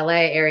County, LA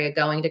area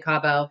going to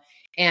Cabo.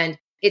 And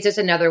it's just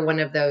another one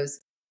of those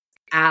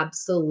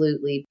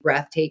absolutely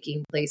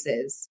breathtaking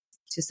places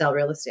to sell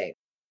real estate.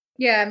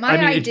 Yeah, my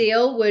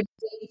ideal would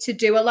be to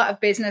do a lot of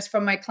business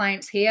from my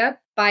clients here,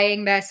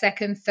 buying their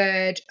second,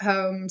 third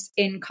homes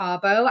in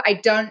Cabo.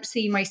 I don't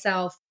see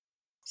myself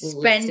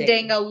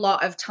spending a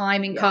lot of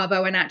time in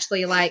Cabo and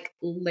actually like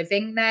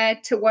living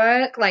there to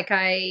work. Like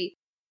I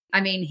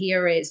mean,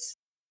 here is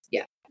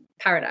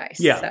paradise.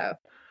 Yeah.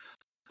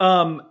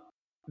 So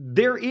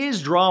there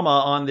is drama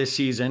on this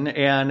season,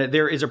 and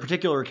there is a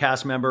particular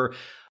cast member.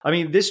 I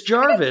mean, this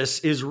Jarvis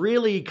is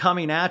really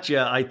coming at you,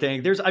 I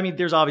think. There's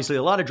obviously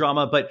a lot of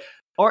drama, but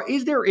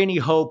is there any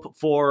hope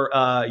for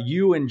Alex,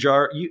 you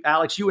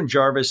and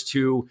Jarvis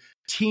to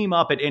team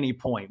up at any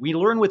point? We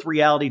learn with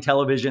reality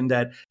television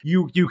that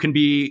you can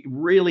be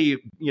really,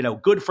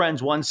 good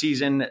friends one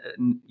season,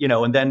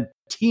 and then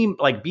team,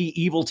 like, be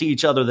evil to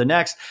each other the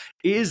next.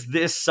 Is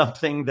this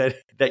something that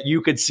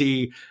you could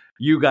see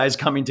you guys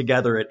coming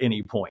together at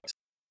any point?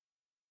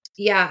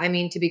 Yeah, I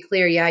mean, to be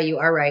clear, you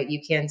are right.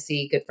 You can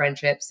see good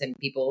friendships and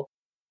people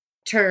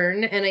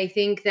turn. And I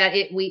think that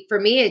for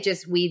me, it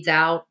just weeds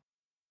out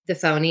the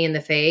phony and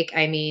the fake.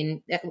 I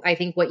mean, I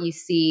think what you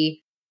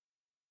see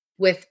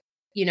with,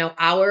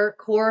 our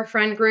core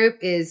friend group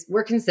is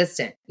we're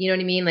consistent. You know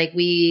what I mean? Like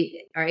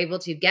we are able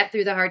to get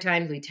through the hard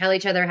times. We tell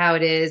each other how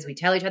it is. We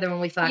tell each other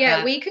when we fuck up.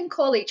 Yeah, we can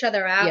call each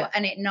other out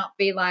and it not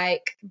be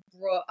like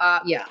brought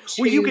up. Yeah.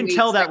 Well, you can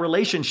tell that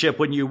relationship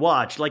when you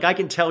watch. Like I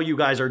can tell you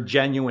guys are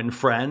genuine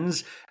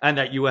friends and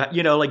that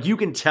like you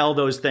can tell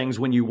those things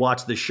when you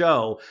watch the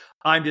show.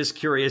 I'm just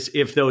curious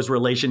if those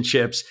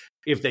relationships,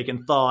 if they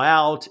can thaw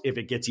out, if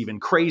it gets even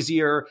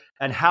crazier,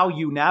 and how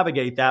you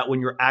navigate that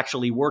when you're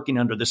actually working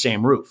under the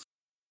same roof.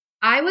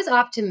 I was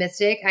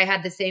optimistic. I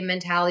had the same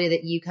mentality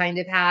that you kind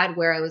of had,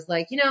 where I was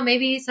like,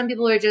 maybe some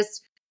people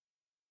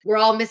we're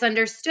all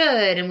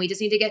misunderstood and we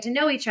just need to get to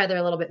know each other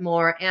a little bit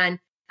more. And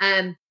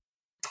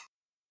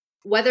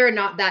whether or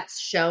not that's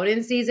shown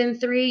in season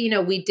 3,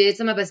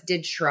 some of us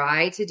did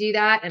try to do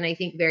that. And I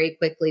think very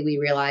quickly we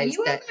realized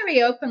you are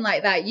very open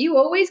like that. You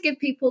always give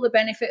people the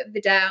benefit of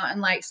the doubt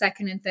and like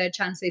second and third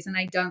chances. And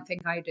I don't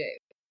think I do.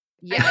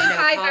 Yeah,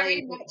 I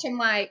very much am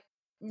like,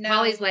 no.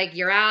 Holly's like,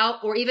 you're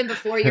out, or even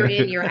before you're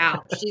in, you're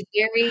out. She's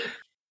very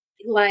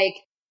like,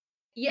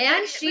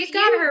 and she's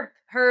got her,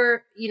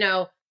 her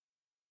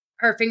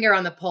finger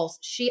on the pulse.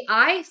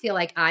 I feel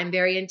like I'm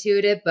very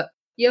intuitive, but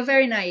you're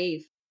very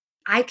naive.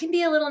 I can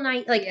be a little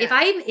naive. Like if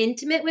I'm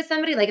intimate with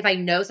somebody, like if I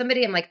know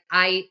somebody, I'm like,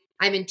 I'm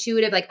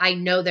intuitive. Like I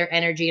know their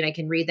energy and I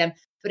can read them.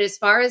 But as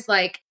far as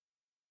like,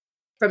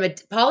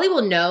 Polly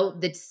will know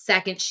the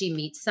second she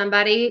meets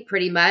somebody,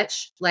 pretty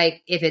much,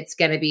 like if it's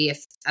going to be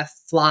a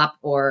flop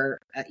or,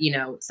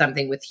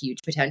 something with huge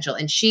potential.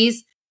 And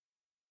she's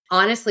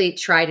honestly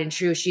tried and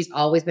true. She's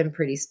always been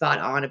pretty spot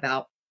on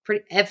about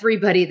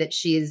everybody that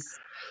she's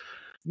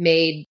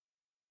made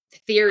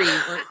theories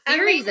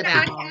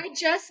about. I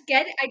just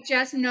get it. I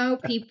just know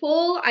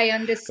people. I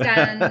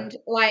understand,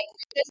 like,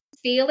 just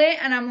feel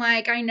it. And I'm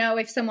like, I know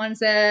if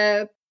someone's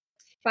a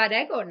bad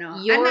egg or not.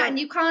 And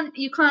you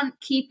can't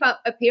keep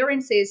up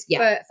appearances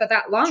for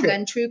that long.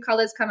 And true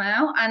colors come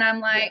out. And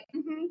I'm like,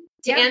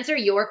 to answer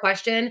your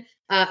question,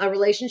 a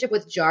relationship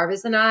with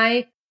Jarvis and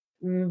I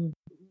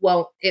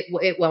won't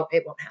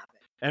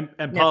happen.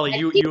 And Polly,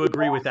 you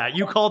agree with that?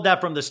 You called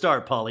that from the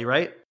start, Polly,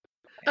 right?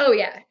 Oh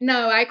yeah,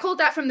 no, I called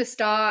that from the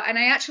start, and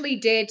I actually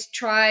did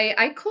try.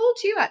 I called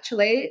you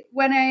actually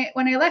when I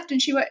left,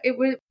 and it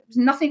was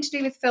nothing to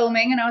do with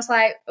filming, and I was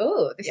like,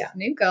 oh, this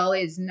new girl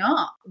is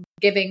not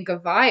giving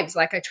good vibes.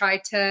 Like I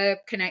tried to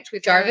connect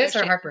with Jarvis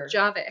or Harper.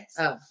 Jarvis.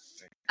 Oh,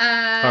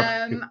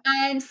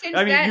 and since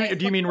then,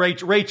 do you mean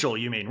Rachel?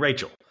 You mean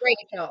Rachel?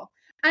 Rachel.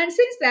 And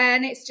since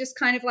then, it's just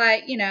kind of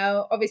like,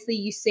 obviously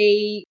you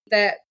see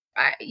that.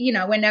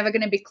 We're never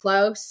going to be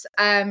close.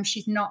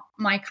 She's not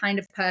my kind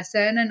of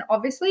person. And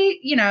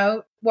obviously,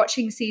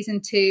 watching season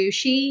 2,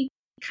 she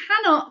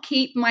cannot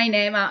keep my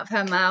name out of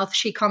her mouth.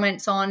 She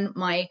comments on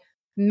my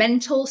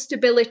mental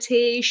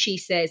stability. She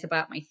says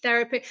about my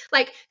therapy.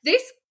 Like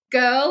this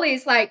girl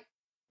is like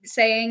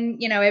saying,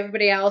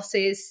 everybody else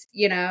is,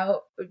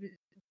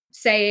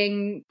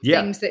 saying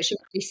things that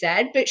shouldn't be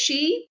said, but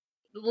she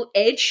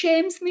age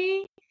shames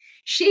me.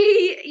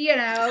 She,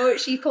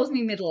 she calls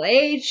me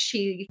middle-aged.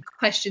 She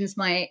questions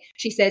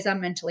she says I'm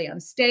mentally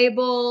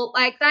unstable.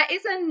 Like that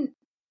isn't,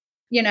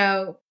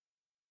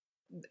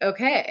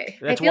 okay.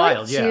 That's I feel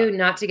wild. Like too,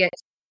 not to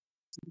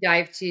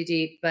dive too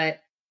deep, but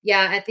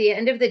at the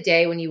end of the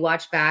day, when you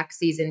watch back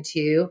season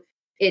 2,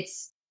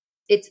 it's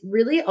it's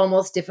really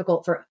almost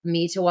difficult for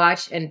me to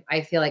watch, and I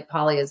feel like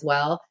Polly as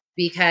well,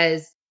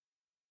 because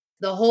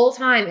the whole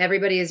time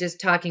everybody is just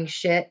talking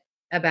shit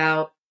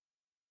about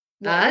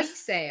what us we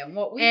say and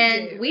what we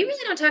and do. we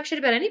really don't talk shit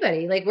about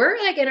anybody. Like, we're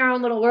like in our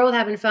own little world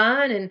having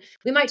fun, and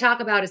we might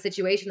talk about a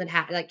situation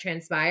that like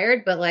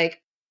transpired, but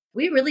like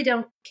we really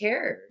don't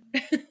care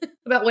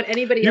about what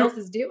anybody else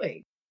is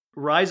doing.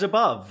 Rise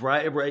above,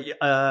 right?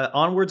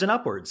 Onwards and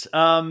upwards.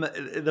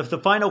 The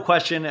final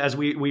question as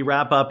we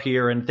wrap up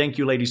here, and thank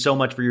you, ladies, so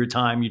much for your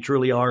time. You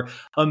truly are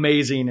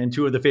amazing and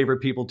two of the favorite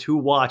people to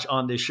watch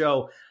on this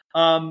show.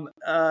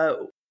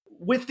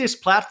 With this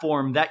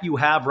platform that you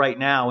have right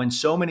now and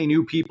so many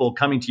new people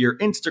coming to your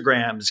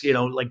Instagrams,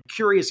 like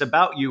curious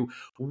about you,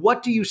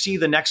 what do you see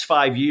the next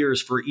 5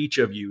 years for each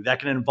of you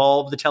that can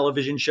involve the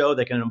television show,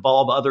 that can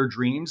involve other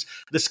dreams?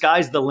 The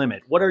sky's the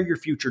limit. What are your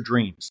future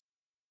dreams?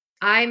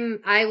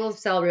 I will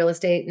sell real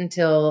estate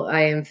until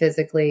I am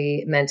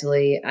physically,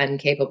 mentally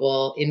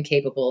incapable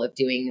of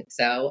doing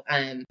so.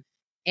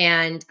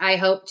 And I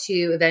hope to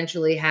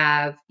eventually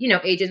have,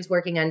 agents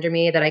working under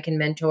me that I can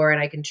mentor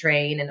and I can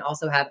train, and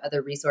also have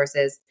other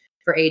resources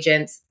for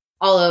agents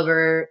all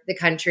over the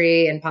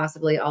country and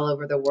possibly all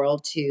over the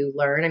world to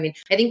learn. I mean,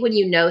 I think when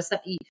you know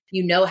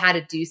how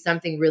to do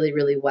something really,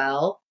 really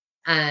well,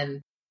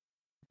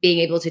 being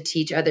able to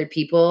teach other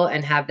people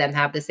and have them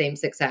have the same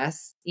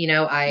success, you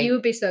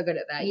would be so good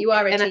at that. You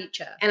are a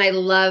teacher. I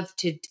love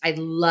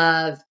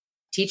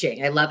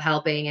teaching. I love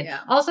helping. And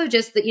also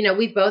just that,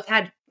 we've both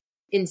had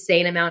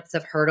insane amounts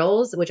of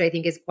hurdles, which I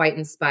think is quite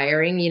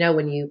inspiring,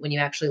 when you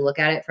actually look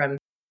at it from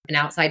an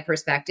outside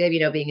perspective,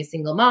 being a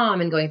single mom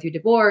and going through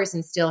divorce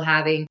and still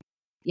having,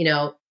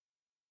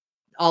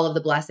 all of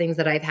the blessings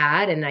that I've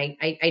had. And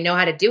I know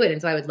how to do it.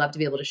 And so I would love to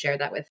be able to share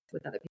that with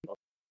other people.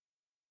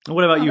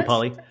 What about you,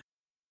 Polly?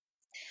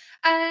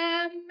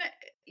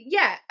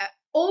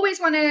 Always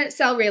want to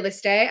sell real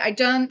estate. I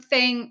don't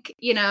think,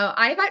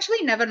 I've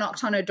actually never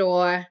knocked on a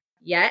door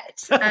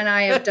yet, and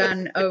I have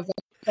done over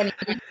 20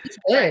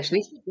 years.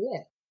 We should do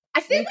it.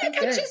 I feel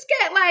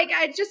like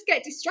I just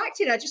get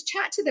distracted. I just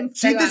chat to them.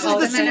 See, this is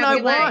the scene I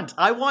want.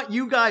 I want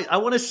you guys. I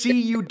want to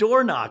see you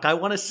door knock. I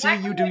want to see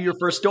you do your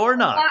first door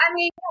knock. Well,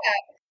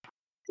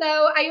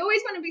 So I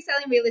always want to be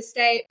selling real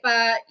estate,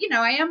 but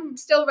I am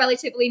still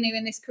relatively new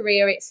in this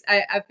career.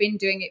 I've been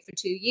doing it for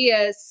 2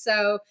 years,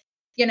 so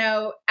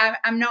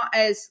I'm not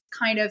as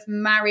kind of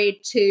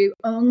married to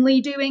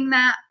only doing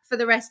that for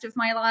the rest of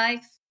my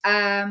life.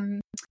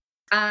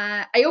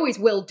 I always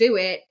will do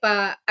it,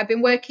 but I've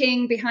been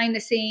working behind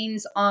the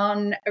scenes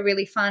on a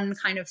really fun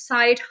kind of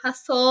side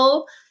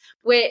hustle,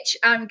 which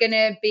I'm going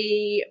to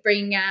be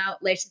bringing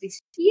out later this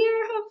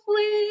year,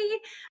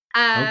 hopefully.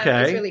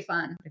 Okay. It's really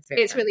fun.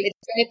 It's very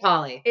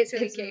Polly. It's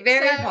really cute.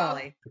 Very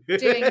Polly.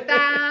 Doing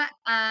that,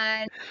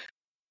 and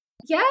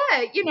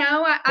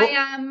I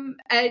am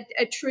a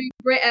true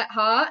Brit at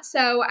heart.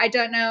 So I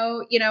don't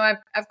know,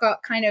 I've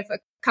got kind of a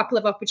couple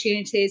of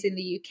opportunities in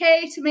the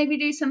UK to maybe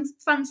do some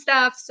fun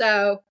stuff.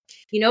 So,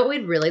 what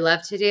we'd really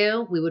love to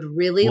do? We would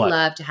really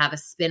love to have a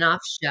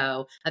spin-off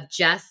show of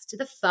just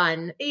the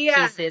fun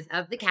pieces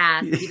of the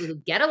cast, people who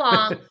get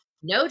along,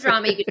 no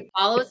drama. You can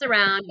follow us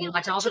around. You can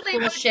watch all the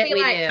cool shit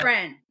we do.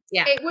 Friends.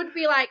 Yeah. It would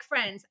be like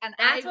Friends. And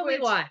that's what we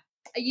want.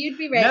 You'd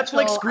be Rachel.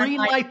 Netflix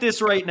greenlight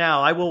this right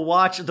now. I will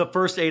watch the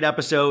first 8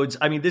 episodes.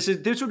 I mean, this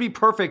would be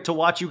perfect to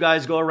watch you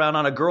guys go around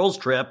on a girls'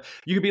 trip.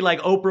 You could be like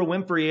Oprah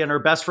Winfrey and her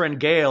best friend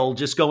Gail,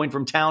 just going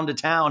from town to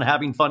town,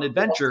 having fun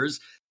adventures.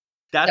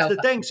 That's the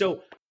thing.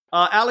 So,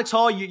 Alex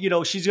Hall,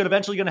 she's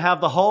eventually going to have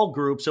the Hall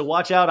group. So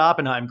watch out,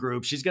 Oppenheim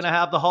group. She's going to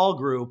have the Hall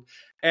group.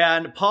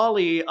 And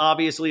Polly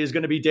obviously is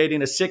going to be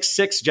dating a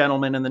 6'6"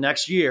 gentleman in the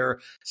next year.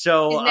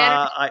 So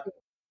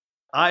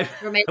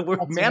we're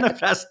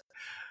manifest.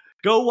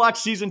 Go watch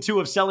season 2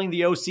 of Selling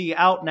the OC,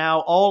 out now,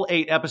 all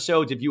 8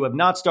 episodes. If you have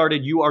not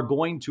started, you are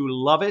going to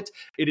love it.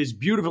 It is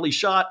beautifully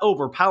shot,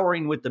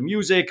 overpowering with the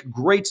music,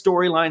 great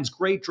storylines,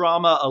 great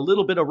drama, a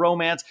little bit of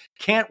romance.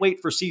 Can't wait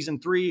for season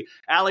 3.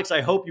 Alex,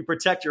 I hope you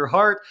protect your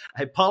heart.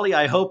 Polly,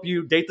 I hope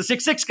you date the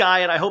 6'6" guy,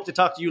 and I hope to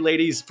talk to you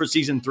ladies for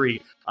season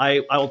 3.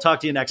 I will talk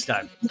to you next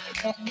time.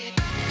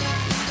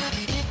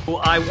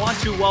 I want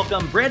to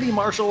welcome Brandi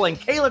Marshall and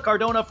Kayla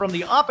Cardona from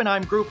the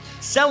Oppenheim Group,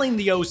 Selling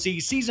the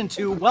OC Season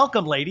 2.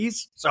 Welcome,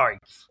 ladies. Sorry.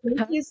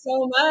 Thank you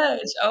so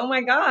much. Oh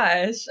my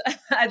gosh.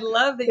 I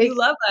love that you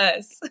love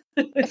us.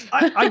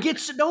 I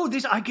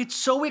get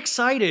so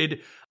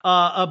excited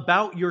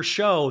about your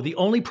show. The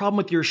only problem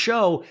with your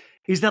show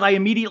is that I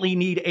immediately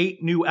need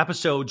 8 new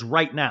episodes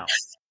right now.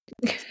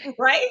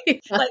 Right?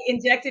 Like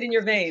injected in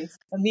your veins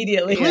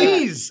immediately.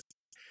 Please.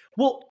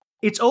 Well,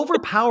 it's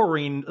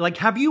overpowering. Like,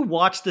 have you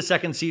watched the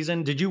second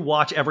season? Did you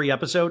watch every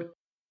episode?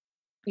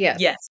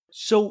 Yes.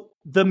 So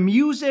the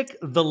music,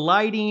 the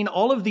lighting,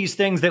 all of these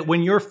things that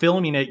when you're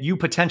filming it, you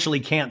potentially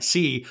can't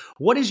see.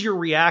 What is your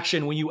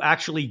reaction when you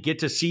actually get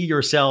to see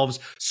yourselves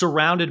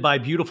surrounded by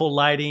beautiful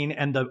lighting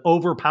and the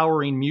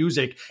overpowering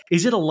music?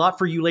 Is it a lot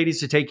for you ladies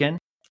to take in?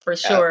 For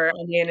sure.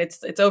 I mean,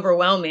 it's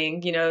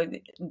overwhelming, you know,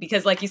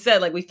 because like you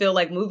said, like we feel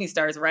like movie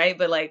stars, right?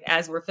 But like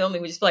as we're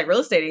filming, we just feel like real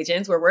estate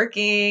agents. We're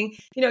working,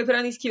 you know, we put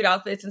on these cute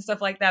outfits and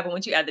stuff like that. But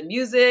once you add the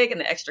music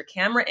and the extra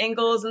camera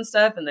angles and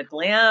stuff and the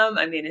glam,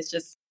 I mean,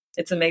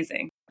 it's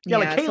amazing. Yeah,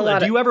 like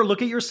Kayla, do you ever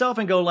look at yourself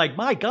and go like,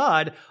 my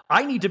God,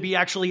 I need to be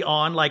actually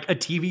on like a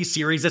TV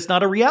series that's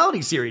not a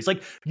reality series.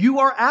 Like you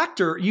are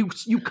actor, you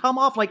come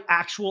off like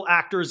actual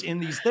actors in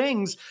these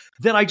things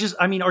that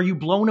I mean, are you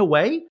blown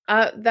away?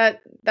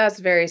 That's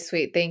very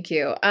sweet. Thank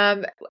you.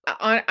 I'm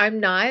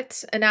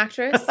not an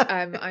actress.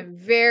 I'm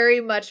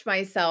very much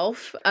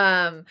myself.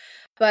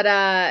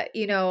 But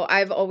you know,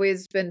 I've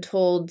always been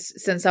told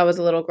since I was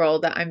a little girl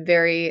that I'm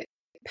very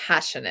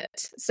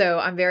passionate. So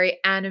I'm very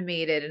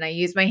animated and I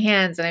use my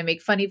hands and I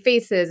make funny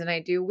faces and I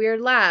do weird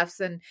laughs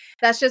and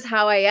that's just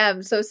how I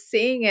am. So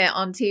seeing it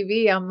on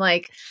TV, I'm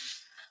like,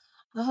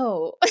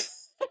 oh,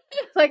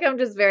 like I'm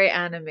just very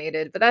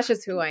animated, but that's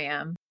just who I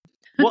am.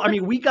 Well, I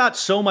mean, we got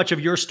so much of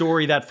your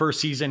story that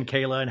first season,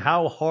 Kayla, and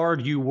how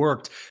hard you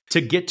worked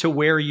to get to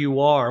where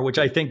you are, which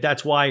I think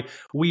that's why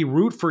we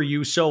root for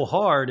you so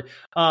hard.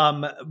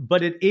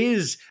 But it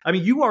is, I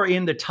mean, you are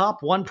in the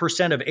top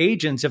 1% of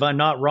agents, if I'm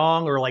not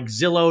wrong, or like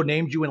Zillow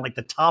named you in like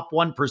the top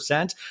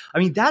 1%. I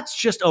mean, that's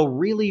just a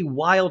really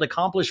wild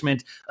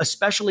accomplishment,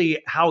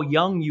 especially how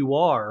young you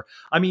are.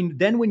 I mean,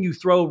 then when you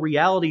throw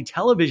reality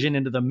television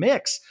into the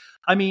mix,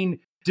 I mean,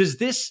 does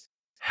this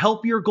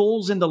help your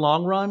goals in the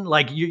long run?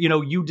 Like, you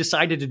know, you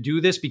decided to do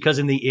this because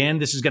in the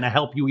end, this is going to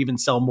help you even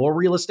sell more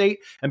real estate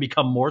and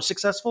become more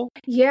successful?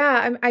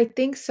 Yeah, I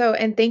think so.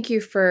 And thank you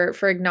for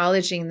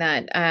acknowledging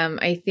that.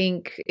 I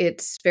think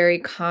it's very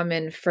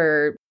common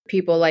for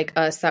people like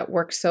us that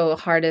work so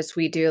hard as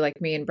we do, like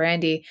me and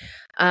Brandi.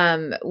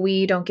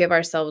 We don't give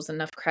ourselves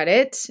enough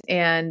credit.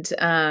 And,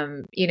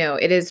 you know,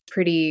 it is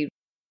pretty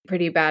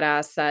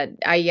badass that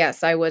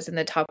I was in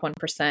the top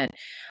 1%.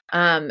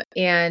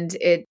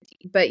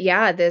 But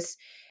yeah, this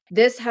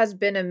has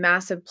been a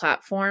massive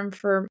platform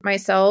for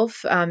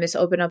myself. It's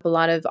opened up a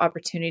lot of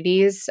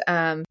opportunities.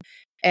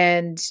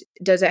 And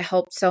does it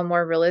help sell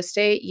more real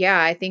estate?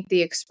 Yeah, I think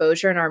the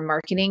exposure in our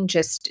marketing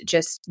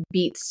just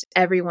beats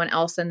everyone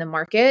else in the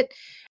market.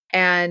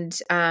 And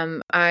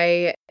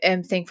I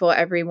am thankful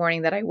every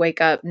morning that I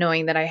wake up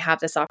knowing that I have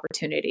this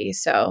opportunity.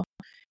 So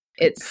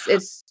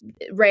it's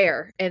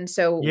rare. And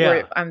so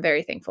I'm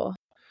very thankful.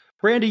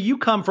 Brandi, you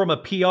come from a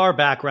PR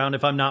background,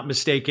 if I'm not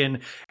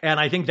mistaken,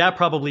 and I think that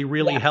probably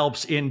really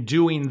helps in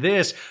doing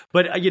this.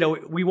 But, you know,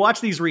 we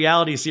watch these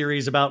reality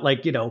series about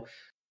like, you know,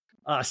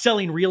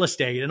 selling real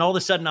estate, and all of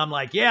a sudden I'm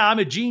like, yeah, I'm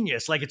a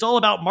genius. Like it's all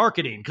about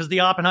marketing because the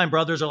Oppenheim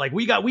brothers are like,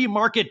 we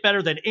market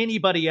better than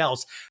anybody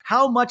else.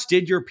 How much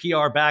did your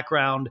PR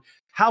background,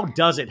 how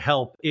does it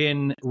help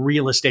in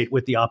real estate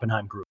with the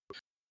Oppenheim group?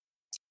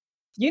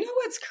 You know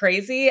what's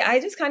crazy? I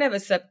just kind of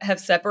have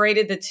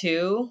separated the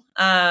two.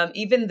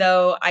 Even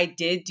though I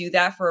did do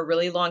that for a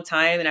really long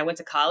time and I went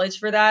to college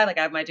for that, like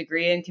I have my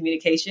degree in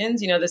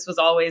communications, you know, this was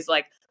always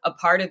like a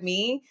part of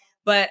me.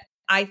 But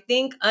I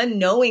think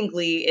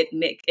unknowingly it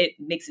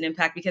makes an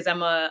impact because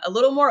I'm a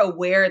little more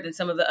aware than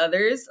some of the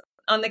others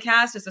on the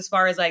cast, just as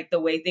far as like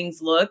the way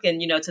things look.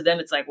 And, you know, to them,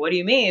 it's like, what do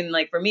you mean?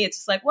 Like for me, it's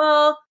just like,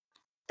 well,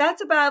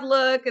 that's a bad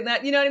look. And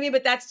that, you know what I mean?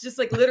 But that's just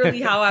like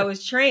literally how I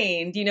was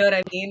trained. You know what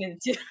I mean?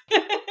 And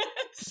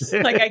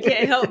like, I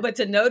can't help but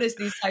to notice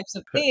these types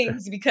of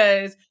things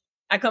because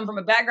I come from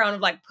a background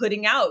of like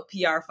putting out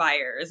PR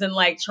fires and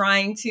like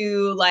trying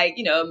to like,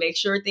 you know, make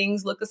sure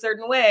things look a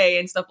certain way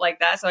and stuff like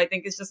that. So I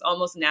think it's just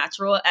almost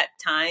natural at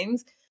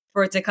times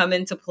for it to come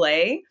into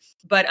play.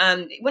 But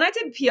when I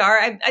did PR,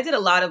 I did a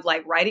lot of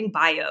like writing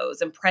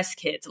bios and press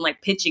kits and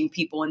like pitching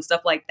people and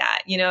stuff like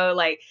that. You know,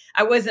 like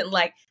I wasn't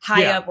like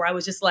high up where I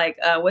was just like,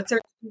 what's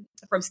her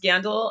from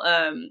Scandal?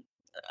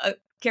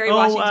 Kerry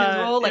Washington's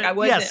role. Like I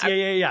wasn't.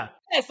 Yeah.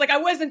 Yes, like I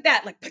wasn't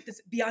that like put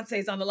this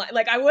Beyonce's on the line.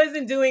 Like I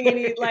wasn't doing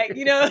any like,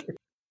 you know,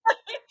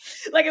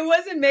 like it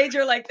wasn't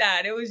major like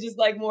that. It was just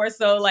like more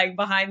so like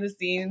behind the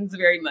scenes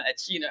very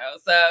much, you know.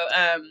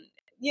 So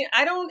yeah,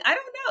 I don't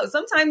know.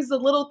 Sometimes the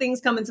little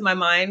things come into my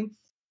mind,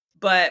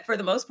 but for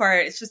the most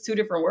part, it's just two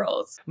different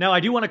worlds. Now,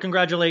 I do want to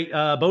congratulate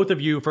both of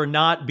you for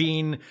not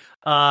being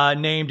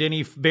named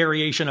any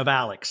variation of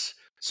Alex.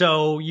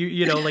 So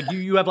you know, like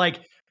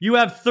you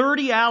have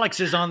 30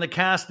 Alexes on the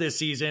cast this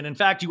season. In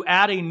fact, you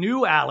add a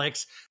new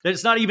Alex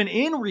that's not even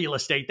in real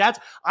estate.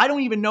 I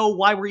don't even know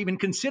why we're even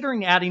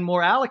considering adding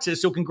more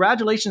Alexes. So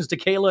congratulations to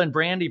Kayla and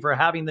Brandi for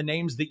having the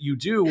names that you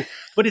do.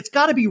 But it's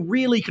got to be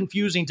really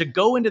confusing to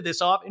go into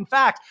this off. In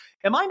fact,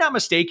 am I not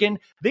mistaken?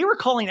 They were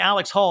calling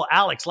Alex Hall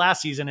Alex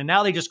last season, and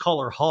now they just call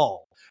her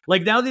Hall.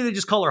 Like now they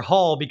just call her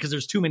Hall because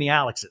there's too many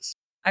Alexes.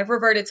 I've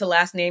reverted to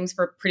last names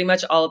for pretty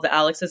much all of the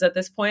Alexes at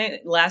this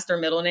point, last or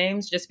middle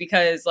names, just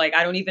because like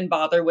I don't even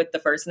bother with the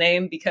first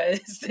name because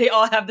they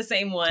all have the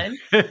same one.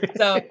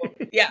 So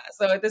yeah,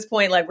 so at this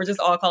point, like we're just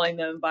all calling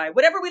them by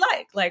whatever we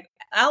like. Like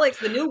Alex,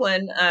 the new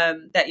one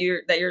that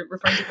you're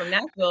referring to from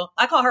Nashville,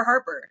 I call her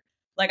Harper.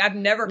 Like I've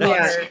never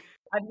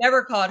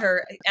called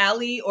her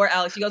Allie or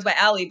Alex. She goes by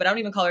Allie, but I don't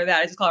even call her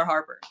that. I just call her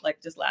Harper,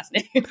 like just last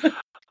name.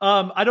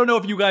 I don't know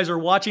if you guys are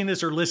watching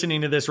this or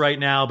listening to this right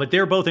now, but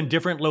they're both in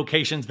different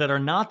locations that are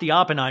not the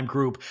Oppenheim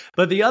group.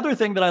 But the other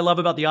thing that I love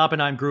about the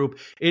Oppenheim group,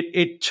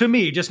 it to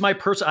me, just my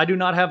person, I do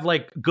not have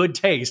like good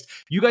taste.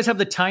 You guys have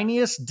the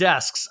tiniest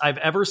desks I've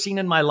ever seen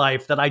in my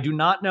life that I do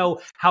not know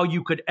how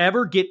you could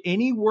ever get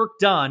any work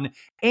done.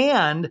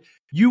 And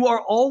you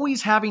are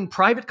always having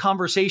private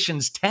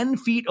conversations 10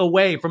 feet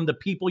away from the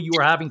people you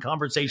are having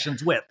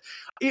conversations with.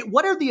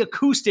 What are the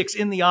acoustics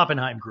in the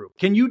Oppenheim group?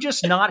 Can you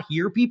just not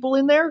hear people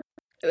in there?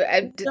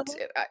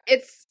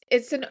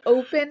 It's an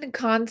open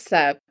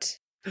concept,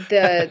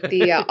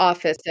 the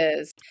office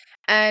is.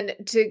 And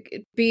to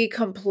be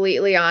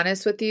completely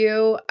honest with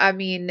you, I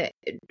mean,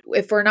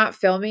 if we're not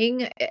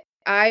filming,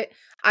 I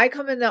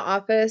come in the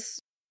office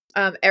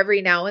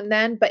every now and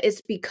then, but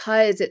it's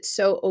because it's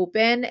so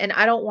open and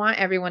I don't want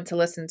everyone to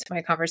listen to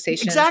my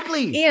conversations.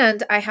 Exactly.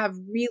 And I have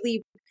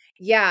really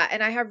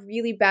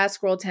bad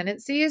squirrel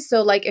tendencies.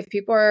 So like if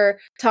people are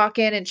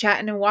talking and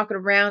chatting and walking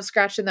around,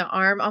 scratching the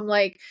arm,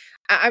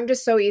 I'm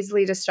just so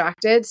easily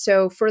distracted.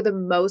 So for the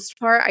most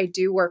part, I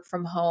do work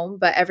from home,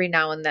 but every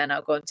now and then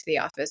I'll go into the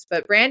office.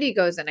 But Brandi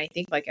goes in, I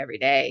think, like every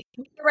day.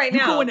 Right You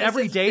now. go in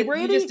every day,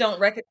 Brandi? You just don't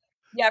recognize.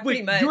 Yeah,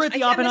 pretty much. You're at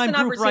the Oppenheim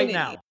group right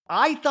now.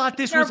 I thought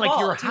this was like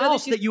your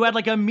house, that you had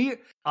like a mirror.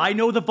 I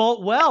know the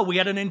vault well. We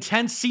had an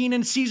intense scene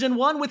in season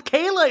 1 with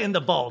Kayla in the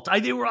vault.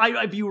 If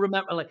you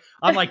remember,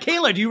 I'm like,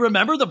 Kayla, do you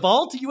remember the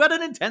vault? You had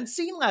an intense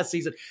scene last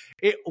season.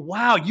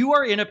 Wow, you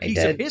are in a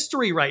piece of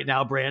history right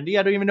now, Brandi.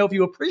 I don't even know if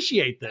you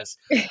appreciate this.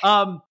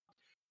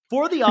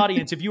 For the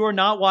audience, if you are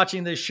not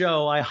watching this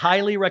show, I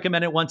highly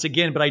recommend it once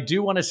again. But I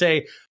do want to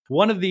say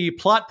one of the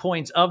plot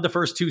points of the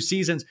first 2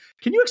 seasons.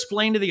 Can you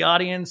explain to the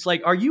audience,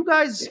 like, are you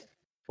guys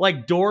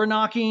like door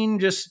knocking?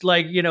 Just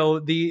like, you know,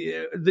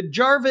 the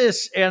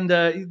Jarvis and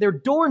they're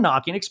door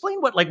knocking. Explain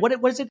what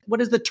is it?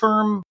 What is the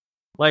term?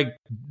 Like,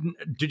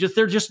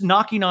 they're just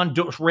knocking on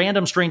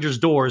random strangers'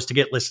 doors to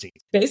get listings.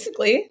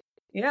 Basically,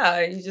 yeah.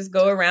 You just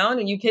go around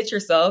and you pitch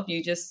yourself.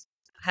 You just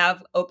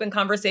have open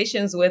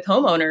conversations with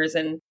homeowners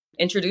and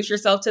introduce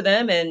yourself to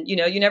them, and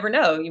you never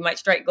know, you might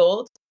strike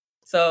gold.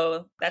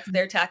 So that's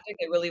their tactic.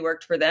 It really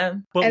worked for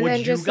them. But and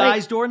would you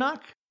guys door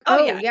knock?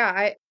 Oh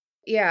yeah.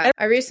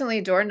 I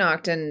recently door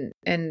knocked and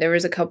there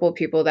was a couple of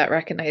people that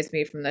recognized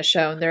me from the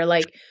show, and they're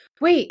like,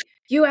 "Wait,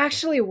 you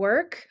actually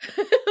work?"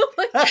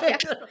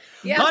 Like,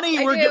 yeah,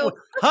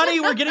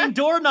 honey, we're getting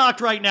door knocked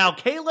right now.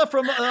 Kayla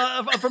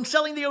from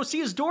Selling the OC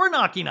is door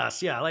knocking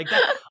us. Yeah, like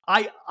that.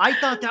 I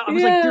thought that I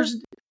was like,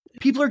 there's.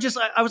 People are just,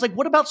 I was like,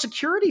 what about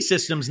security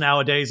systems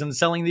nowadays and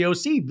Selling the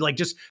OC? Like,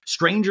 just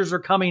strangers are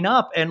coming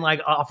up and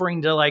like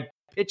offering to like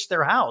pitch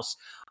their house.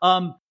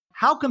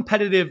 How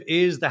competitive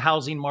is the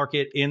housing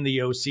market in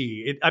the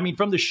OC?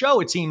 From the show,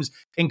 it seems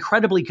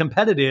incredibly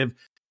competitive.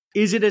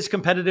 Is it as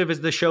competitive as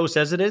the show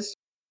says it is?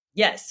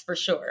 Yes, for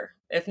sure.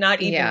 If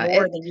not even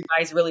more than you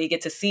guys really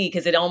get to see,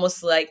 because it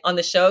almost like on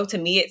the show, to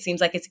me, it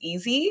seems like it's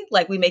easy.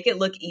 Like we make it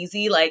look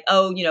easy. Like,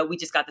 oh, we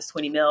just got this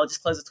 20 mil,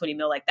 just close the 20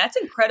 mil. Like that's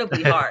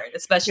incredibly hard,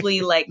 especially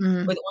like with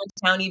Orange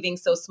County being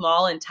so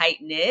small and tight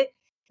knit.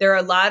 There are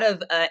a lot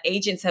of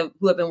agents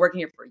who have been working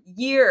here for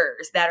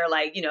years that are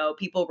like,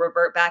 people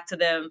revert back to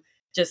them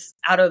just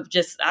out of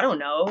I don't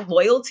know,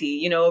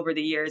 loyalty, over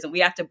the years. And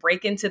we have to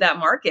break into that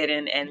market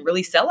and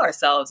really sell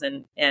ourselves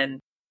and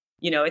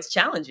it's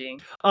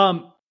challenging.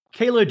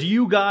 Kayla, do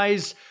you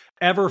guys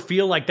ever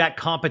feel like that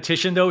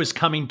competition, though, is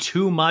coming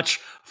too much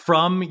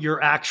from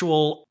your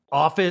actual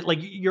office, like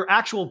your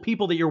actual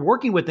people that you're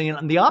working with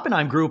in the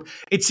Oppenheim group?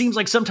 It seems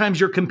like sometimes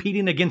you're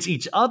competing against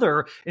each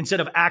other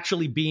instead of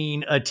actually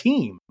being a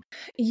team.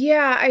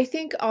 Yeah, I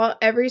think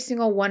every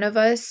single one of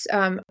us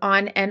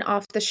on and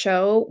off the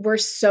show, we're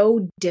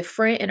so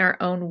different in our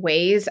own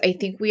ways. I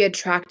think we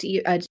attract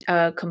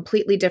a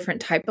completely different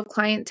type of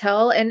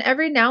clientele. And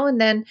every now and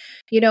then,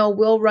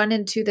 we'll run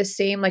into the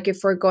same, like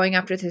if we're going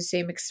after the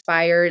same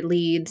expired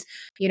leads,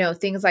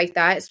 things like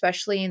that,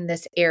 especially in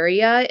this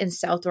area in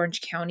South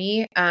Orange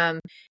County.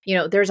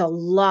 There's a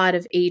lot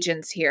of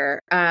agents here.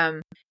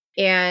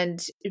 And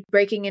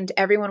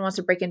everyone wants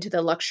to break into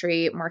the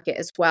luxury market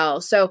as well.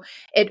 So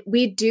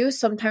we do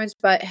sometimes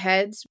butt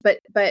heads, but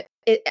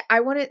I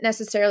wouldn't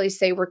necessarily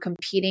say we're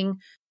competing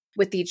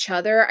with each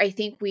other. I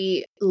think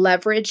we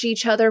leverage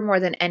each other more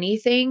than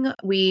anything.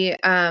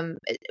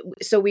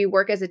 So we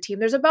work as a team.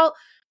 There's about,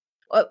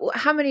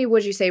 how many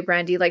would you say,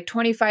 Brandi? Like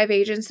 25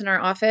 agents in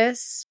our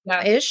office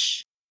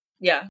ish?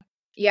 Yeah.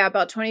 Yeah.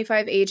 About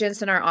 25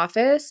 agents in our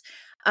office.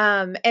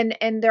 And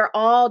they're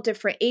all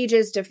different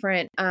ages,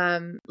 different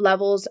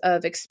levels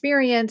of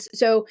experience.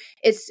 So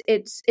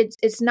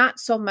it's not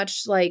so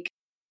much like,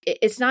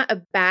 it's not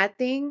a bad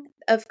thing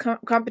of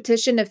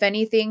competition. If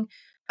anything,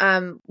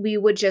 we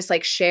would just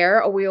like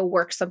share, or we'll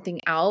work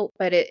something out,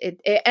 but it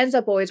ends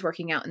up always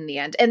working out in the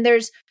end. And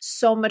there's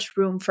so much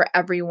room for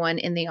everyone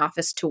in the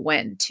office to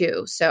win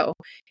too. So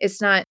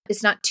it's not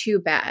too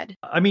bad.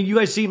 I mean, you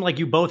guys seem like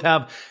you both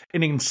have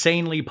an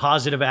insanely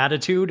positive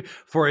attitude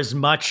for as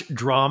much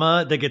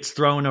drama that gets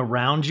thrown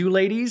around you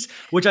ladies,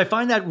 which I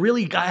find that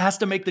really has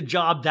to make the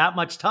job that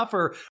much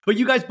tougher. But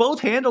you guys both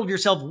handled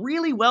yourself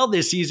really well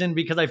this season,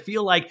 because I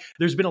feel like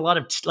there's been a lot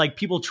of like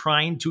people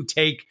trying to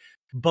take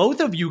both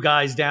of you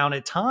guys down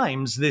at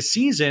times this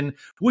season,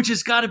 which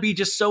has got to be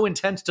just so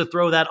intense to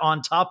throw that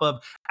on top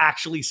of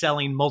actually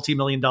selling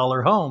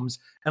multi-million-dollar homes.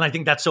 And I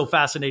think that's so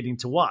fascinating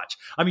to watch.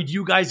 I mean, do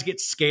you guys get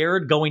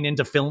scared going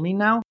into filming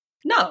now?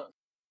 No,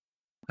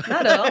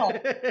 not at all.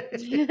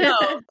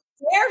 No.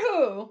 Scare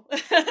who?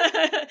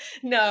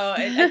 No,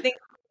 I think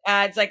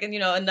adds like,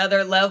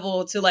 another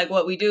level to like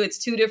what we do. It's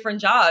two different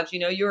jobs.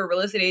 You're a real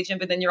estate agent,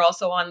 but then you're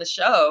also on the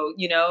show,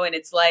 and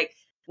it's like,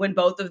 when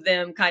both of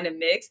them kind of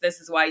mix, this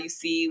is why you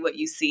see what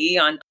you see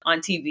on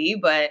TV.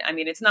 But I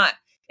mean, it's not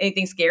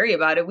anything scary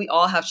about it. We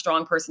all have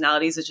strong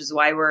personalities, which is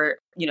why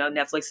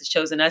Netflix has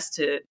chosen us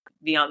to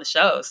be on the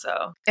show.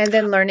 So, and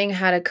then learning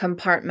how to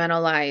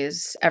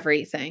compartmentalize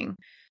everything.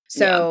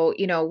 So,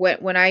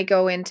 when I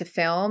go into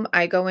film,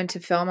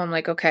 I'm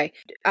like, okay,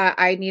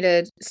 I need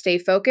to stay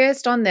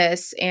focused on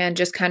this and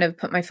just kind of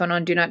put my phone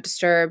on Do Not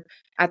Disturb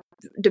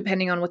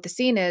depending on what the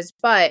scene is.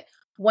 But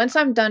once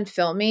I'm done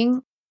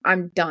filming,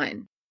 I'm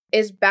done.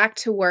 It's back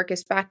to work.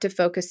 It's back to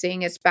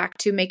focusing. It's back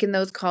to making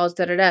those calls,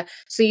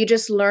 So you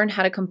just learn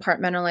how to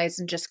compartmentalize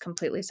and just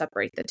completely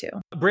separate the two.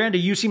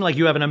 Brandi, you seem like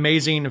you have an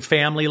amazing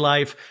family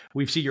life.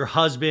 We've seen your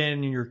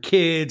husband and your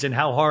kids and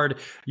how hard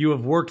you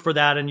have worked for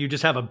that. And you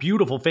just have a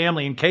beautiful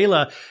family. And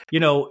Kayla,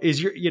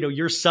 is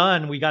your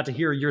son, we got to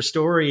hear your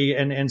story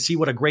and see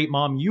what a great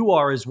mom you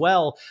are as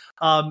well.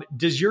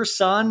 Does your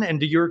son and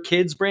do your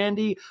kids,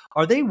 Brandi,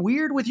 are they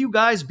weird with you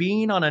guys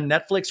being on a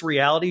Netflix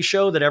reality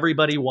show that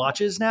everybody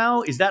watches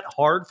now? Is that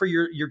hard for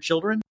your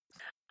children?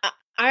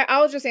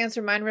 I'll just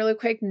answer mine really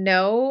quick.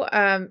 No,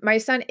 my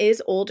son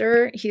is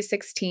older. He's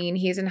 16.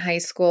 He's in high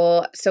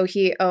school. So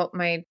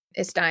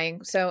it's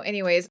dying. So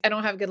anyways, I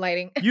don't have good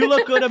lighting. You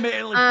look good.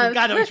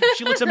 God,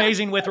 she looks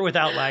amazing with or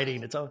without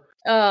lighting.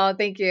 Oh,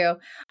 thank you.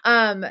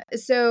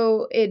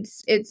 So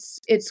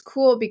it's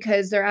cool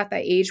because they're at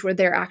that age where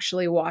they're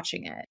actually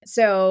watching it.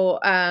 So,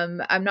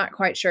 I'm not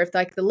quite sure if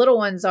like the little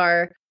ones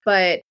are,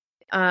 but,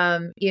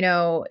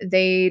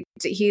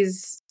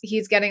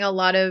 he's getting a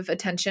lot of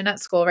attention at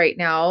school right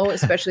now,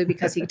 especially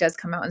because he does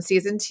come out in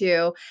season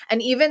 2.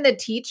 And even the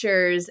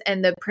teachers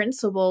and the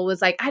principal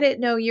was like, I didn't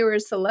know you were a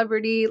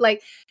celebrity.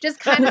 Like, just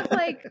kind of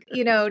like,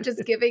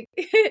 just giving,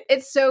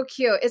 it's so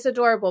cute. It's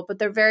adorable, but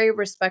they're very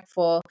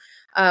respectful,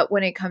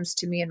 when it comes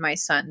to me and my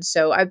son.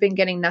 So I've been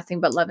getting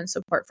nothing but love and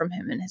support from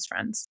him and his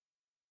friends.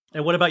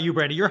 And what about you,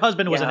 Brandi? Your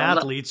husband was an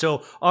athlete,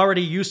 so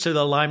already used to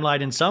the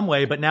limelight in some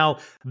way, but now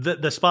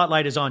the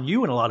spotlight is on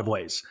you in a lot of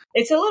ways.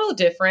 It's a little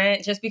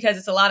different just because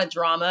it's a lot of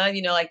drama,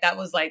 like that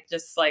was like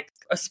just like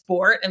a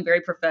sport and very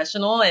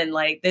professional. And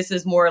like, this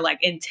is more like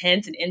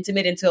intense and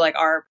intimate into like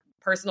our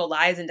personal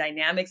lives and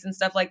dynamics and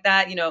stuff like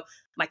that.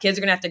 My kids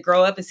are going to have to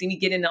grow up and see me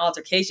get into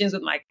altercations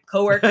with my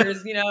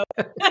coworkers,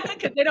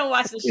 because they don't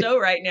watch the show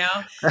right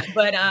now.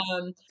 But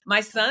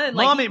my son,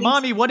 like,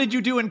 Mommy, what did you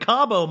do in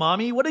Cabo?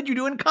 Mommy, what did you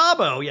do in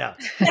Cabo? Yeah.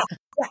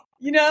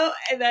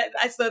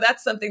 And so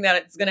that's something that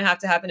it's going to have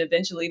to happen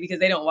eventually because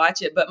they don't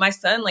watch it. But my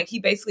son, like, he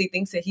basically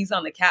thinks that he's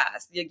on the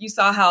cast. Like, you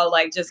saw how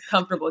like just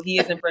comfortable he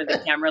is in front of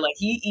the camera. Like,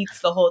 he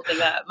eats the whole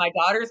thing up. My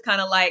daughter's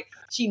kind of like,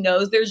 she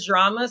knows there's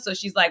drama, so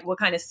she's like, "What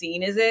kind of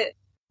scene is it?"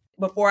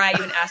 Before I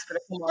even ask her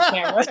to come on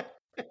camera.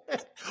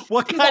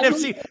 What kind of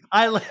scene?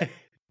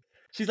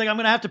 She's like, I'm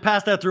going to have to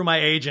pass that through my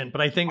agent,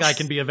 but I think I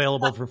can be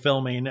available for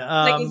filming.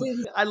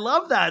 I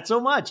love that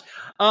so much.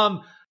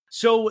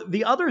 So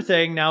the other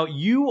thing, now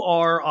you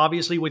are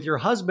obviously with your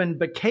husband,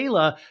 but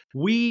Kayla,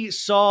 we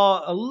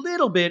saw a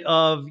little bit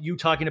of you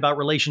talking about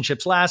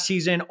relationships last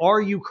season.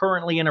 Are you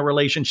currently in a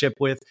relationship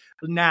with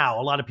now?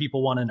 A lot of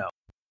people want to know.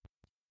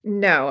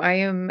 No, I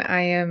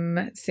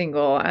am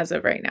single as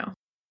of right now.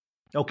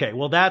 Okay.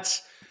 Well,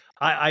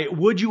 I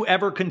would you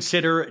ever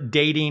consider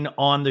dating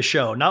on the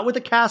show? Not with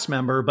a cast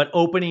member, but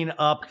opening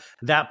up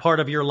that part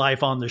of your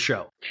life on the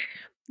show.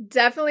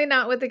 Definitely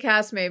not with the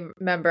cast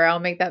member. I'll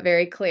make that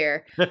very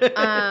clear.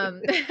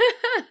 I'm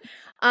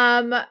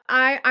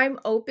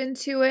open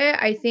to it.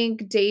 I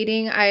think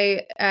dating,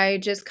 I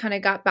just kind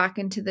of got back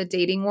into the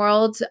dating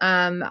world.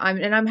 I'm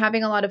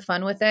having a lot of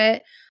fun with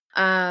it.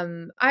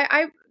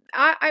 I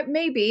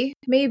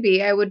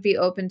maybe I would be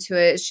open to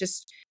it. It's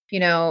just,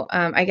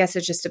 I guess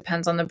it just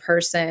depends on the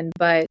person,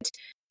 but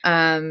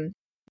I've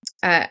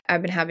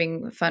been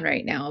having fun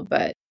right now.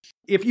 But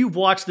if you've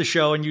watched the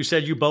show and you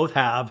said you both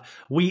have,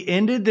 we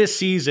ended this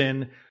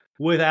season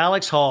with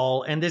Alex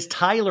Hall and this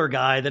Tyler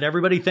guy that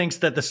everybody thinks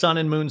that the sun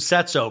and moon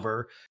sets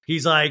over.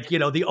 He's like,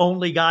 the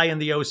only guy in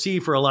the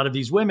OC for a lot of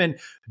these women.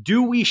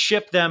 Do we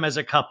ship them as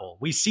a couple?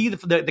 We see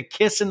the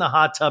kiss in the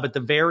hot tub at the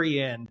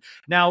very end.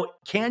 Now,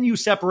 can you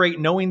separate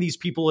knowing these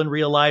people in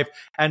real life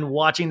and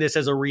watching this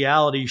as a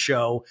reality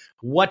show?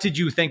 What did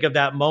you think of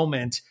that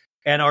moment?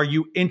 And are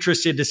you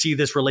interested to see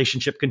this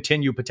relationship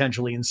continue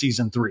potentially in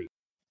season 3?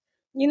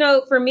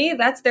 For me,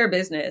 that's their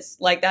business.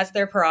 Like, that's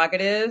their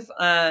prerogative.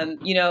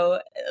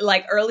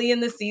 Like early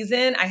in the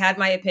season, I had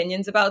my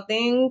opinions about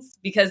things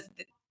because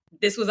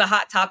this was a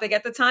hot topic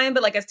at the time.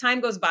 But like, as time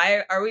goes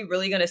by, are we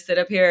really going to sit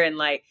up here and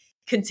like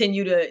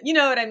continue to,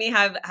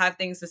 have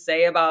things to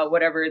say about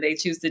whatever they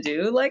choose to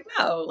do? Like,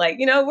 no, like,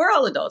 we're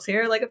all adults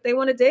here. Like, if they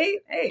want to date,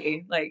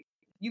 hey, like,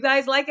 you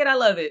guys like it, I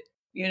love it,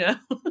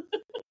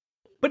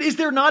 But is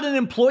there not an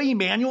employee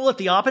manual at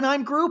the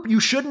Oppenheim Group? You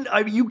shouldn't.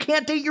 You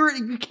can't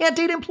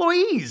date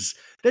employees.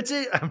 That's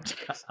it.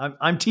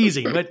 I'm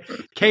teasing. But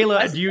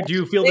Kayla, do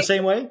you feel the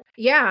same way?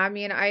 Yeah, I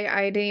mean,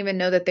 I didn't even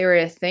know that they were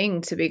a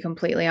thing, to be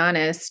completely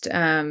honest. This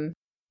whole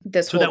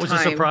time. So that was a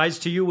surprise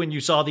to you when you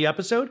saw the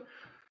episode?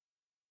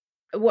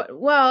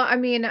 Well, I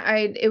mean,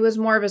 it was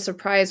more of a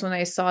surprise when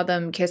I saw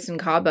them kiss in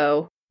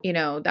Cabo.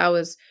 That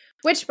was.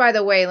 Which, by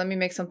the way, let me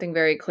make something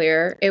very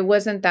clear. It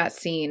wasn't that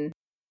scene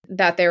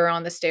that they were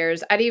on the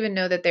stairs. I didn't even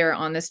know that they were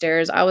on the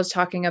stairs. I was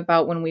talking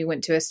about when we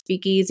went to a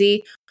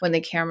speakeasy when the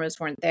cameras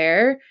weren't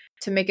there,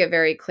 to make it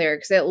very clear,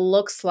 because it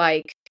looks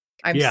like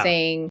I'm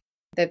saying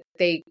that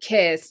they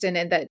kissed, and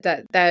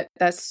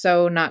that's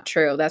so not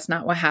true. That's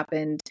not what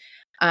happened.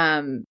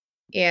 And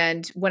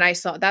when I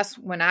saw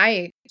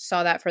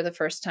that for the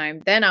first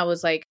time, then I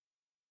was like,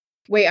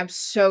 wait, I'm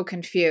so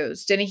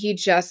confused. Didn't he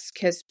just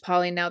kiss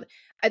Polly now?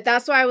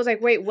 That's why I was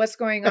like, wait, what's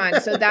going on?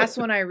 So that's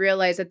when I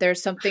realized that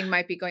there's something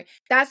might be going.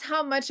 That's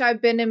how much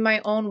I've been in my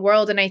own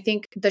world. And I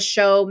think the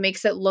show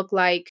makes it look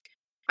like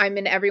I'm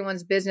in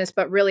everyone's business,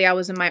 but really I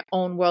was in my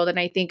own world. And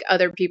I think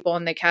other people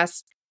in the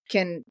cast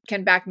can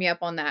back me up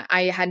on that.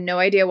 I had no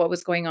idea what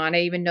was going on.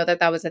 I even know that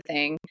was a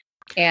thing.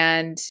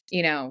 And,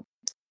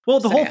 well,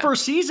 the whole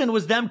first season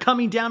was them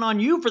coming down on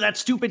you for that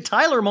stupid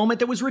Tyler moment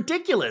that was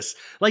ridiculous.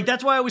 Like,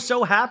 that's why I was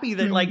so happy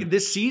that like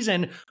this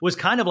season was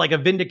kind of like a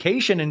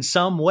vindication in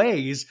some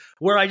ways,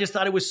 where I just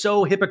thought it was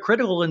so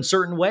hypocritical in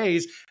certain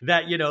ways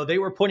that, they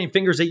were pointing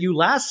fingers at you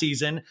last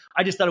season.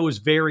 I just thought it was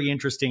very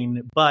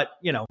interesting. But,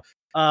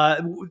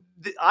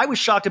 I was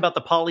shocked about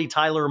the Polly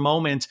Tyler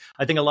moment.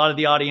 I think a lot of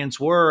the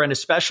audience were, and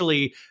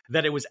especially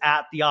that it was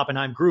at the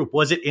Oppenheim Group.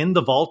 Was it in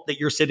the vault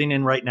that you're sitting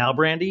in right now,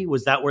 Brandi?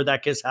 Was that where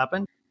that kiss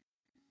happened?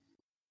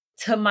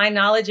 To my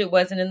knowledge, it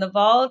wasn't in the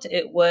vault.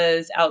 It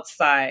was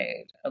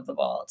outside of the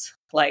vault,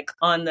 like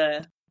on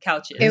the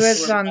couches. It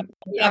was on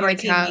my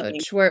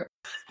couch where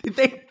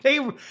they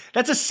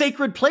that's a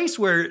sacred place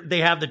where they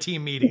have the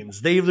team meetings.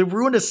 They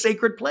ruined a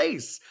sacred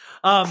place.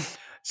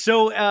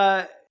 So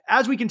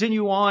as we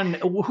continue on,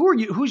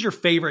 who's your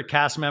favorite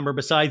cast member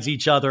besides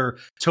each other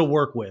to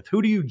work with?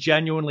 Who do you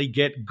genuinely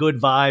get good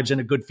vibes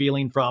and a good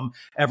feeling from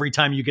every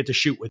time you get to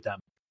shoot with them?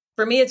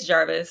 For me, it's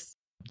Jarvis.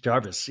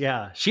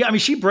 Yeah.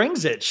 She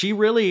brings it. She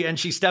really, and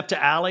she stepped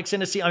to Alex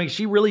in a scene.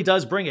 She really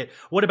does bring it.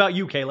 What about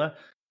you, Kayla?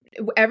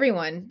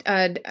 Everyone.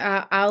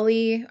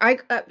 Ali.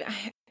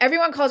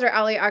 Everyone calls her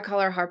Ali. I call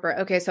her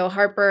Harper. Okay, so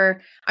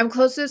Harper. I'm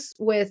closest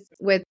with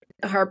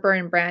Harper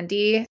and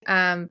Brandi.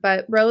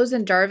 But Rose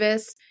and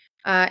Jarvis,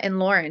 and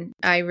Lauren.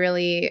 I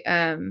really,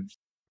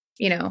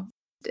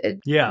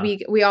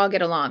 we all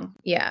get along.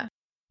 Yeah.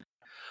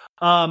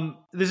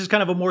 This is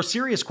kind of a more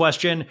serious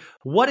question.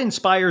 What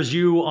inspires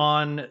you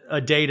on a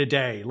day to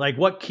day? Like,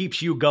 what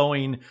keeps you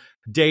going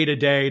day to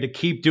day to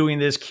keep doing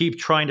this, keep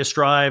trying to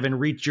strive and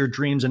reach your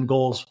dreams and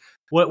goals?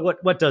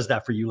 What does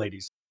that for you,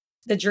 ladies?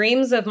 The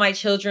dreams of my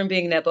children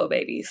being Nepo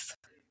babies.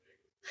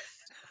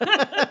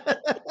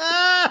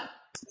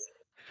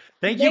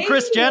 Thank you,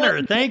 Kris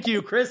Jenner. Thank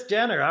you, Kris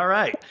Jenner. All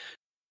right.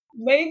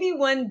 Maybe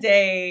one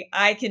day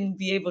I can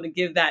be able to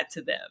give that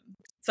to them.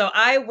 So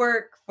I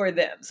work for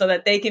them so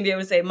that they can be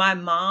able to say, my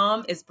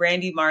mom is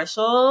Brandi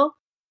Marshall.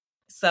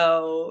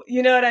 So,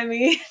 you know what I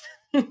mean?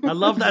 I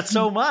love that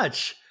so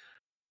much.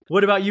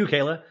 What about you,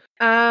 Kayla?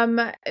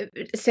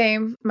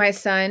 Same. My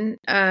son,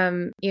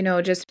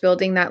 just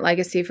building that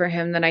legacy for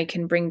him that I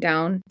can bring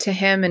down to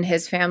him and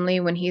his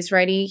family when he's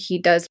ready. He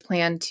does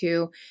plan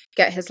to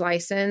get his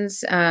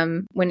license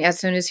as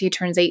soon as he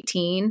turns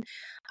 18.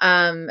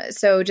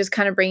 So just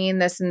kind of bringing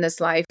this in this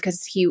life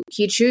because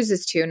he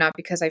chooses to, not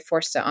because I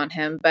forced it on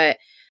him, but,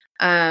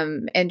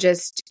 and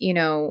just,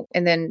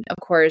 and then of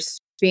course,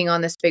 being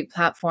on this big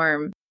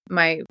platform,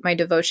 my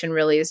devotion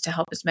really is to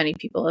help as many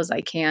people as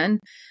I can.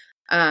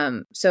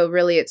 So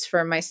really it's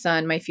for my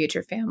son, my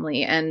future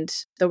family, and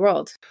the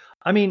world.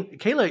 I mean,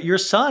 Kayla, your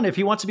son, if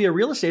he wants to be a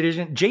real estate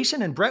agent,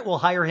 Jason and Brett will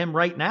hire him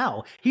right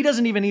now. He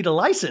doesn't even need a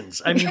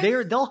license. I mean,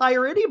 they'll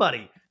hire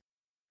anybody.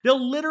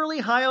 They'll literally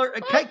hire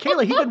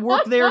Kayla. He could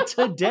work there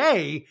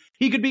today.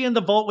 He could be in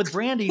the vault with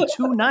Brandi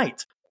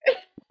tonight.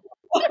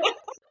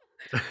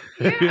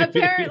 Yeah,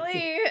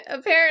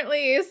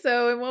 apparently.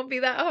 So it won't be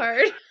that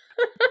hard.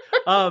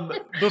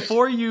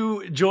 Before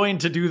you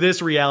joined to do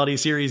this reality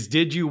series,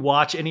 did you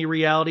watch any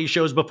reality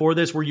shows before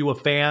this? Were you a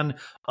fan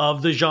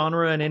of the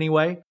genre in any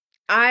way?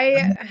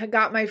 I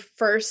got my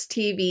first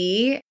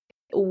TV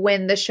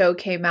when the show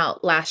came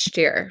out last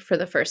year for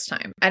the first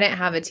time. I didn't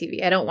have a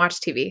TV. I don't watch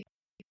TV.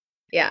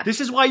 Yeah.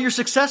 This is why you're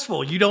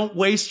successful. You don't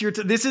waste your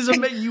time. This is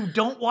you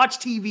don't watch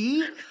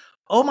TV?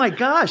 Oh my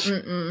gosh.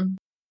 Mm-mm.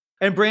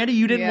 And Brandi,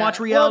 you didn't watch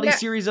reality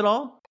series at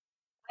all?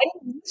 I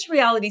don't watch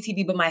reality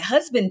TV, but my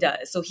husband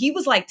does. So he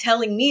was like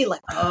telling me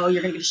like, oh,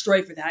 you're going to get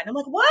destroyed for that. And I'm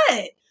like,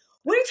 what?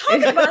 What are you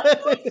talking about? I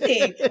don't do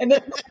anything. And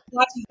then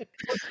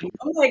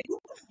I'm like,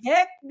 what the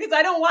heck? Because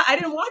I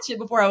didn't watch it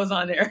before I was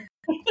on there.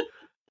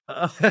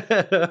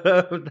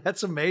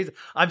 That's amazing.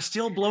 I'm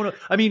still blown up.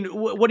 I mean,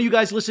 what do you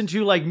guys listen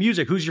to like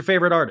music? Who's your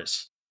favorite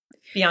artist?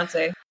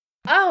 Beyonce.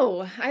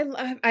 Oh,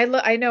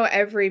 I know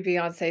every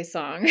Beyonce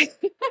song.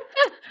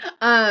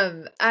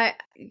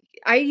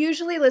 I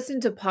usually listen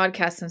to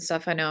podcasts and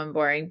stuff. I know I'm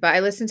boring, but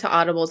I listen to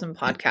audibles and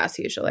podcasts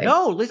usually.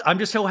 No, I'm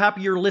just so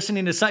happy you're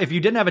listening to some. If you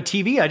didn't have a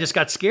TV, I just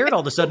got scared all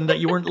of a sudden that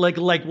you weren't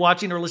like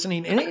watching or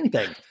listening to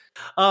anything.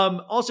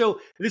 Also,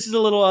 this is a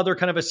little other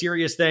kind of a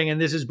serious thing, and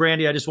this is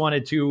Brandi. I just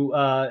wanted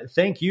to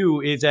thank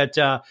you. Is that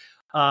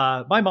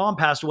my mom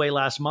passed away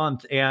last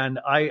month, and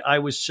I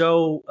was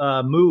so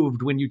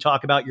moved when you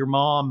talk about your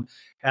mom,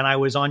 and I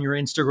was on your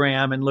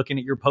Instagram and looking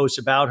at your posts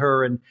about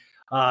her, and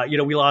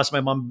we lost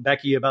my mom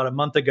Becky about a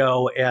month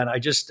ago, and it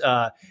just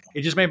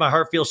made my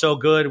heart feel so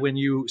good when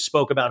you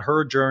spoke about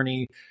her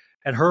journey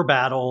and her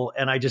battle.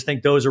 And I just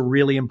think those are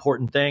really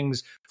important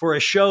things for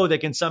a show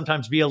that can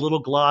sometimes be a little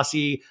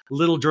glossy, a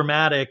little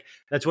dramatic.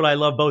 That's what I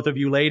love both of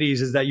you ladies,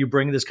 is that you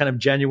bring this kind of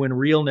genuine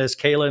realness.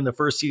 Kayla in the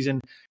first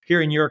season,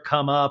 hearing your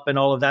come up and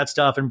all of that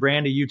stuff. And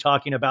Brandi, you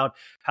talking about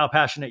how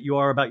passionate you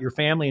are about your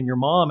family and your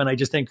mom. And I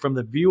just think from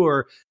the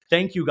viewer,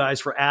 thank you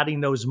guys for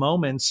adding those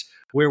moments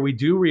where we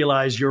do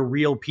realize you're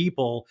real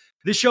people.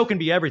 This show can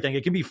be everything.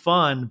 It can be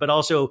fun, but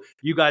also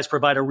you guys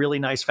provide a really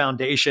nice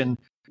foundation.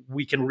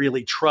 We can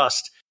really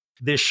trust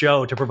this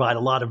show to provide a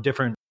lot of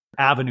different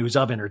avenues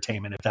of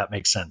entertainment, if that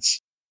makes sense.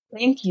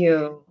 Thank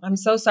you. I'm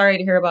so sorry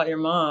to hear about your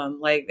mom.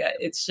 Like,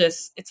 it's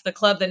the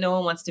club that no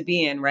one wants to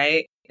be in,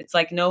 right? It's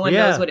like no one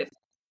knows what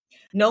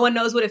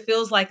it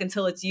feels like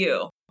until it's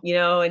you,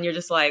 and you're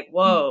just like,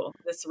 whoa,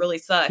 this really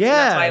sucks.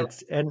 Yeah. And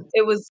that's why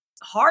it was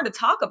hard to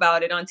talk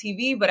about it on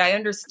TV, but I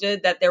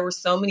understood that there were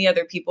so many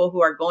other people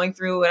who are going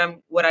through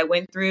what I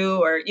went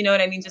through, or, you know what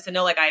I mean? Just to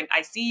know, like,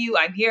 I see you,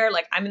 I'm here,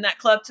 like, I'm in that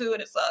club too,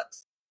 and it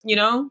sucks,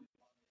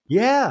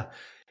 Yeah.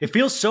 It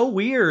feels so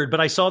weird, but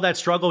I saw that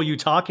struggle, you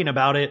talking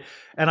about it,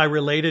 and I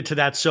related to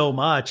that so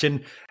much.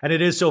 And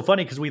it is so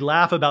funny because we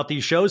laugh about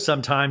these shows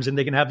sometimes and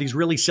they can have these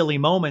really silly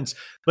moments,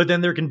 but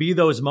then there can be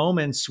those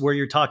moments where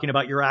you're talking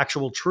about your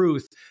actual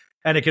truth.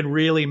 And it can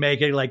really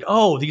make it like,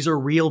 oh, these are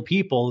real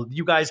people.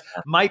 You guys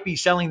might be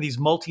selling these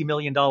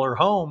multi-million-dollar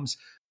homes,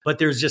 but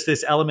there's just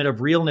this element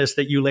of realness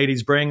that you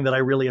ladies bring that I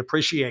really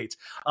appreciate.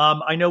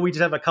 I know we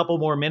just have a couple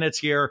more minutes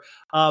here.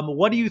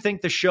 What do you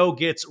think the show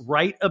gets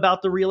right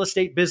about the real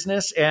estate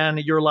business and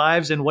your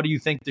lives? And what do you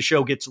think the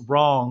show gets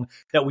wrong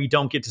that we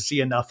don't get to see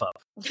enough of?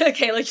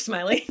 Kayla, you're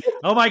smiling.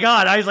 Oh my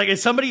God. I was like,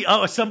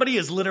 somebody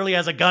is literally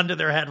has a gun to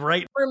their head,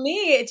 right? For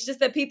me, it's just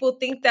that people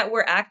think that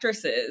we're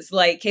actresses.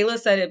 Like Kayla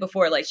said it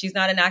before, like she's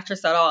not an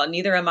actress at all.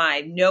 Neither am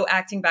I. No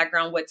acting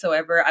background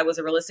whatsoever. I was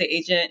a real estate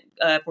agent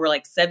for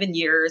like 7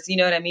 years. You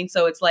know what I mean?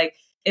 So it's like,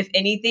 if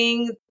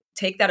anything,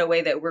 take that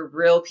away, that we're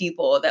real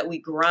people, that we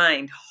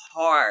grind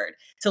hard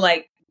to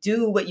like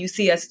do what you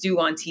see us do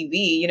on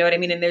TV. You know what I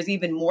mean? And there's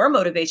even more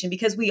motivation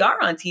because we are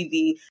on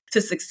TV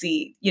to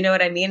succeed. You know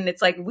what I mean? And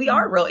it's like, we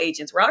are real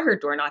agents. We're out here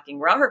door knocking.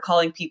 We're out here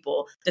calling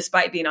people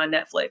despite being on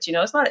Netflix.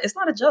 It's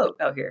not a joke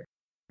out here.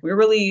 We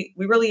really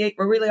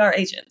are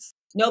agents.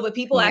 No, but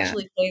people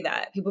actually say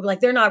that. People be like,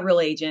 they're not real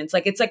agents.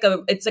 Like, it's like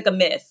a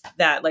myth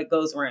that like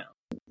goes around.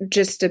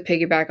 Just to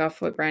piggyback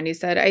off what Brandi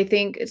said, I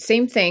think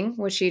same thing,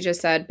 what she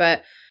just said,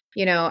 but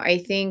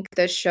I think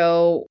the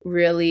show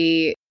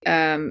really,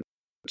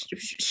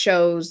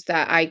 shows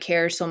that I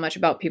care so much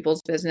about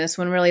people's business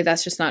when really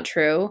that's just not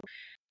true.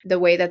 The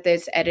way that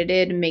it's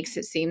edited makes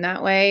it seem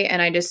that way.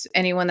 And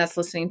anyone that's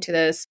listening to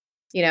this,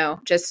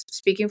 just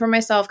speaking for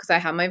myself, because I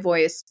have my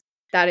voice,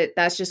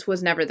 that just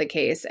was never the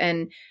case.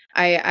 And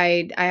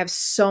I have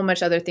so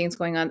much other things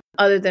going on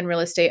other than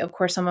real estate. Of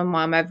course, I'm a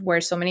mom. I wear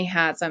so many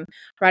hats. I'm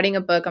writing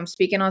a book. I'm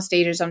speaking on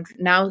stages. I'm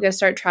now going to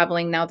start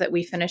traveling now that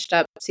we finished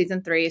up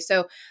season 3.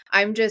 So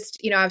I'm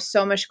just, I have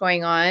so much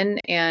going on.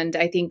 And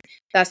I think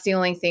that's the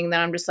only thing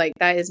that I'm just like,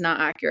 that is not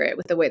accurate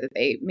with the way that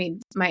they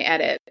made my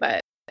edit. But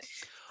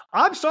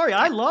I'm sorry.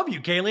 I love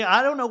you, Kayla.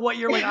 I don't know what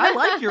you're like. I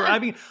liked your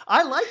edit.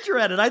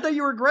 I thought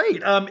you were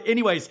great.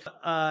 Anyways,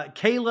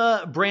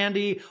 Kayla,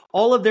 Brandi,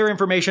 all of their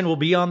information will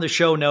be on the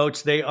show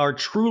notes. They are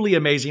truly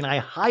amazing. I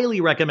highly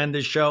recommend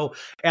this show,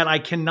 and I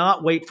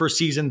cannot wait for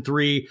season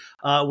 3.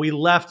 We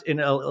left in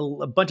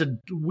a bunch of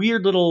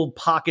weird little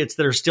pockets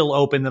that are still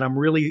open that I'm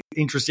really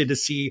interested to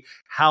see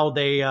how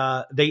they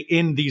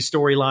end these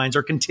storylines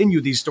or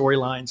continue these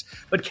storylines.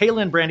 But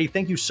Kayla and Brandi,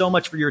 thank you so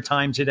much for your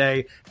time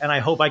today, and I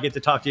hope I get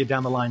to talk to you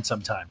down the line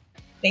sometime.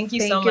 Thank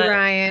you so much. Thank you,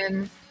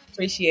 Ryan.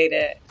 Appreciate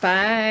it.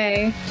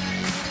 Bye.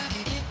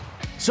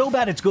 So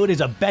Bad It's Good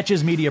is a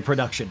Betches Media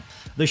production.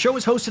 The show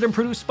is hosted and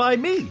produced by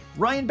me,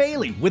 Ryan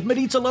Bailey, with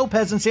Maritza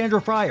Lopez and Sandra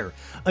Fryer.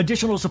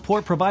 Additional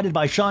support provided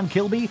by Sean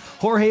Kilby,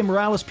 Jorge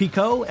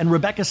Morales-Pico, and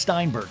Rebecca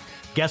Steinberg.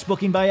 Guest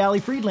booking by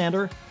Ali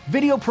Friedlander.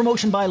 Video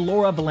promotion by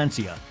Laura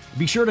Valencia.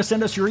 Be sure to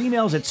send us your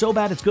emails at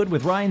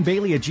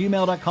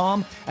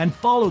sobaditsgoodwithryanbailey@gmail.com and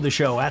follow the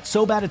show at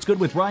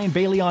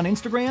sobaditsgoodwithryanbailey on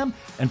Instagram.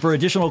 And for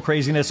additional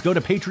craziness, go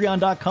to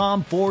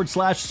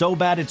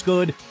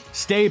patreon.com/sobaditsgood.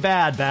 Stay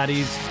bad,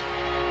 baddies.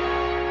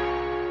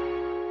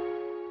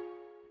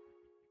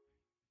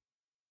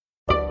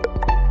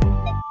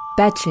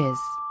 Betches.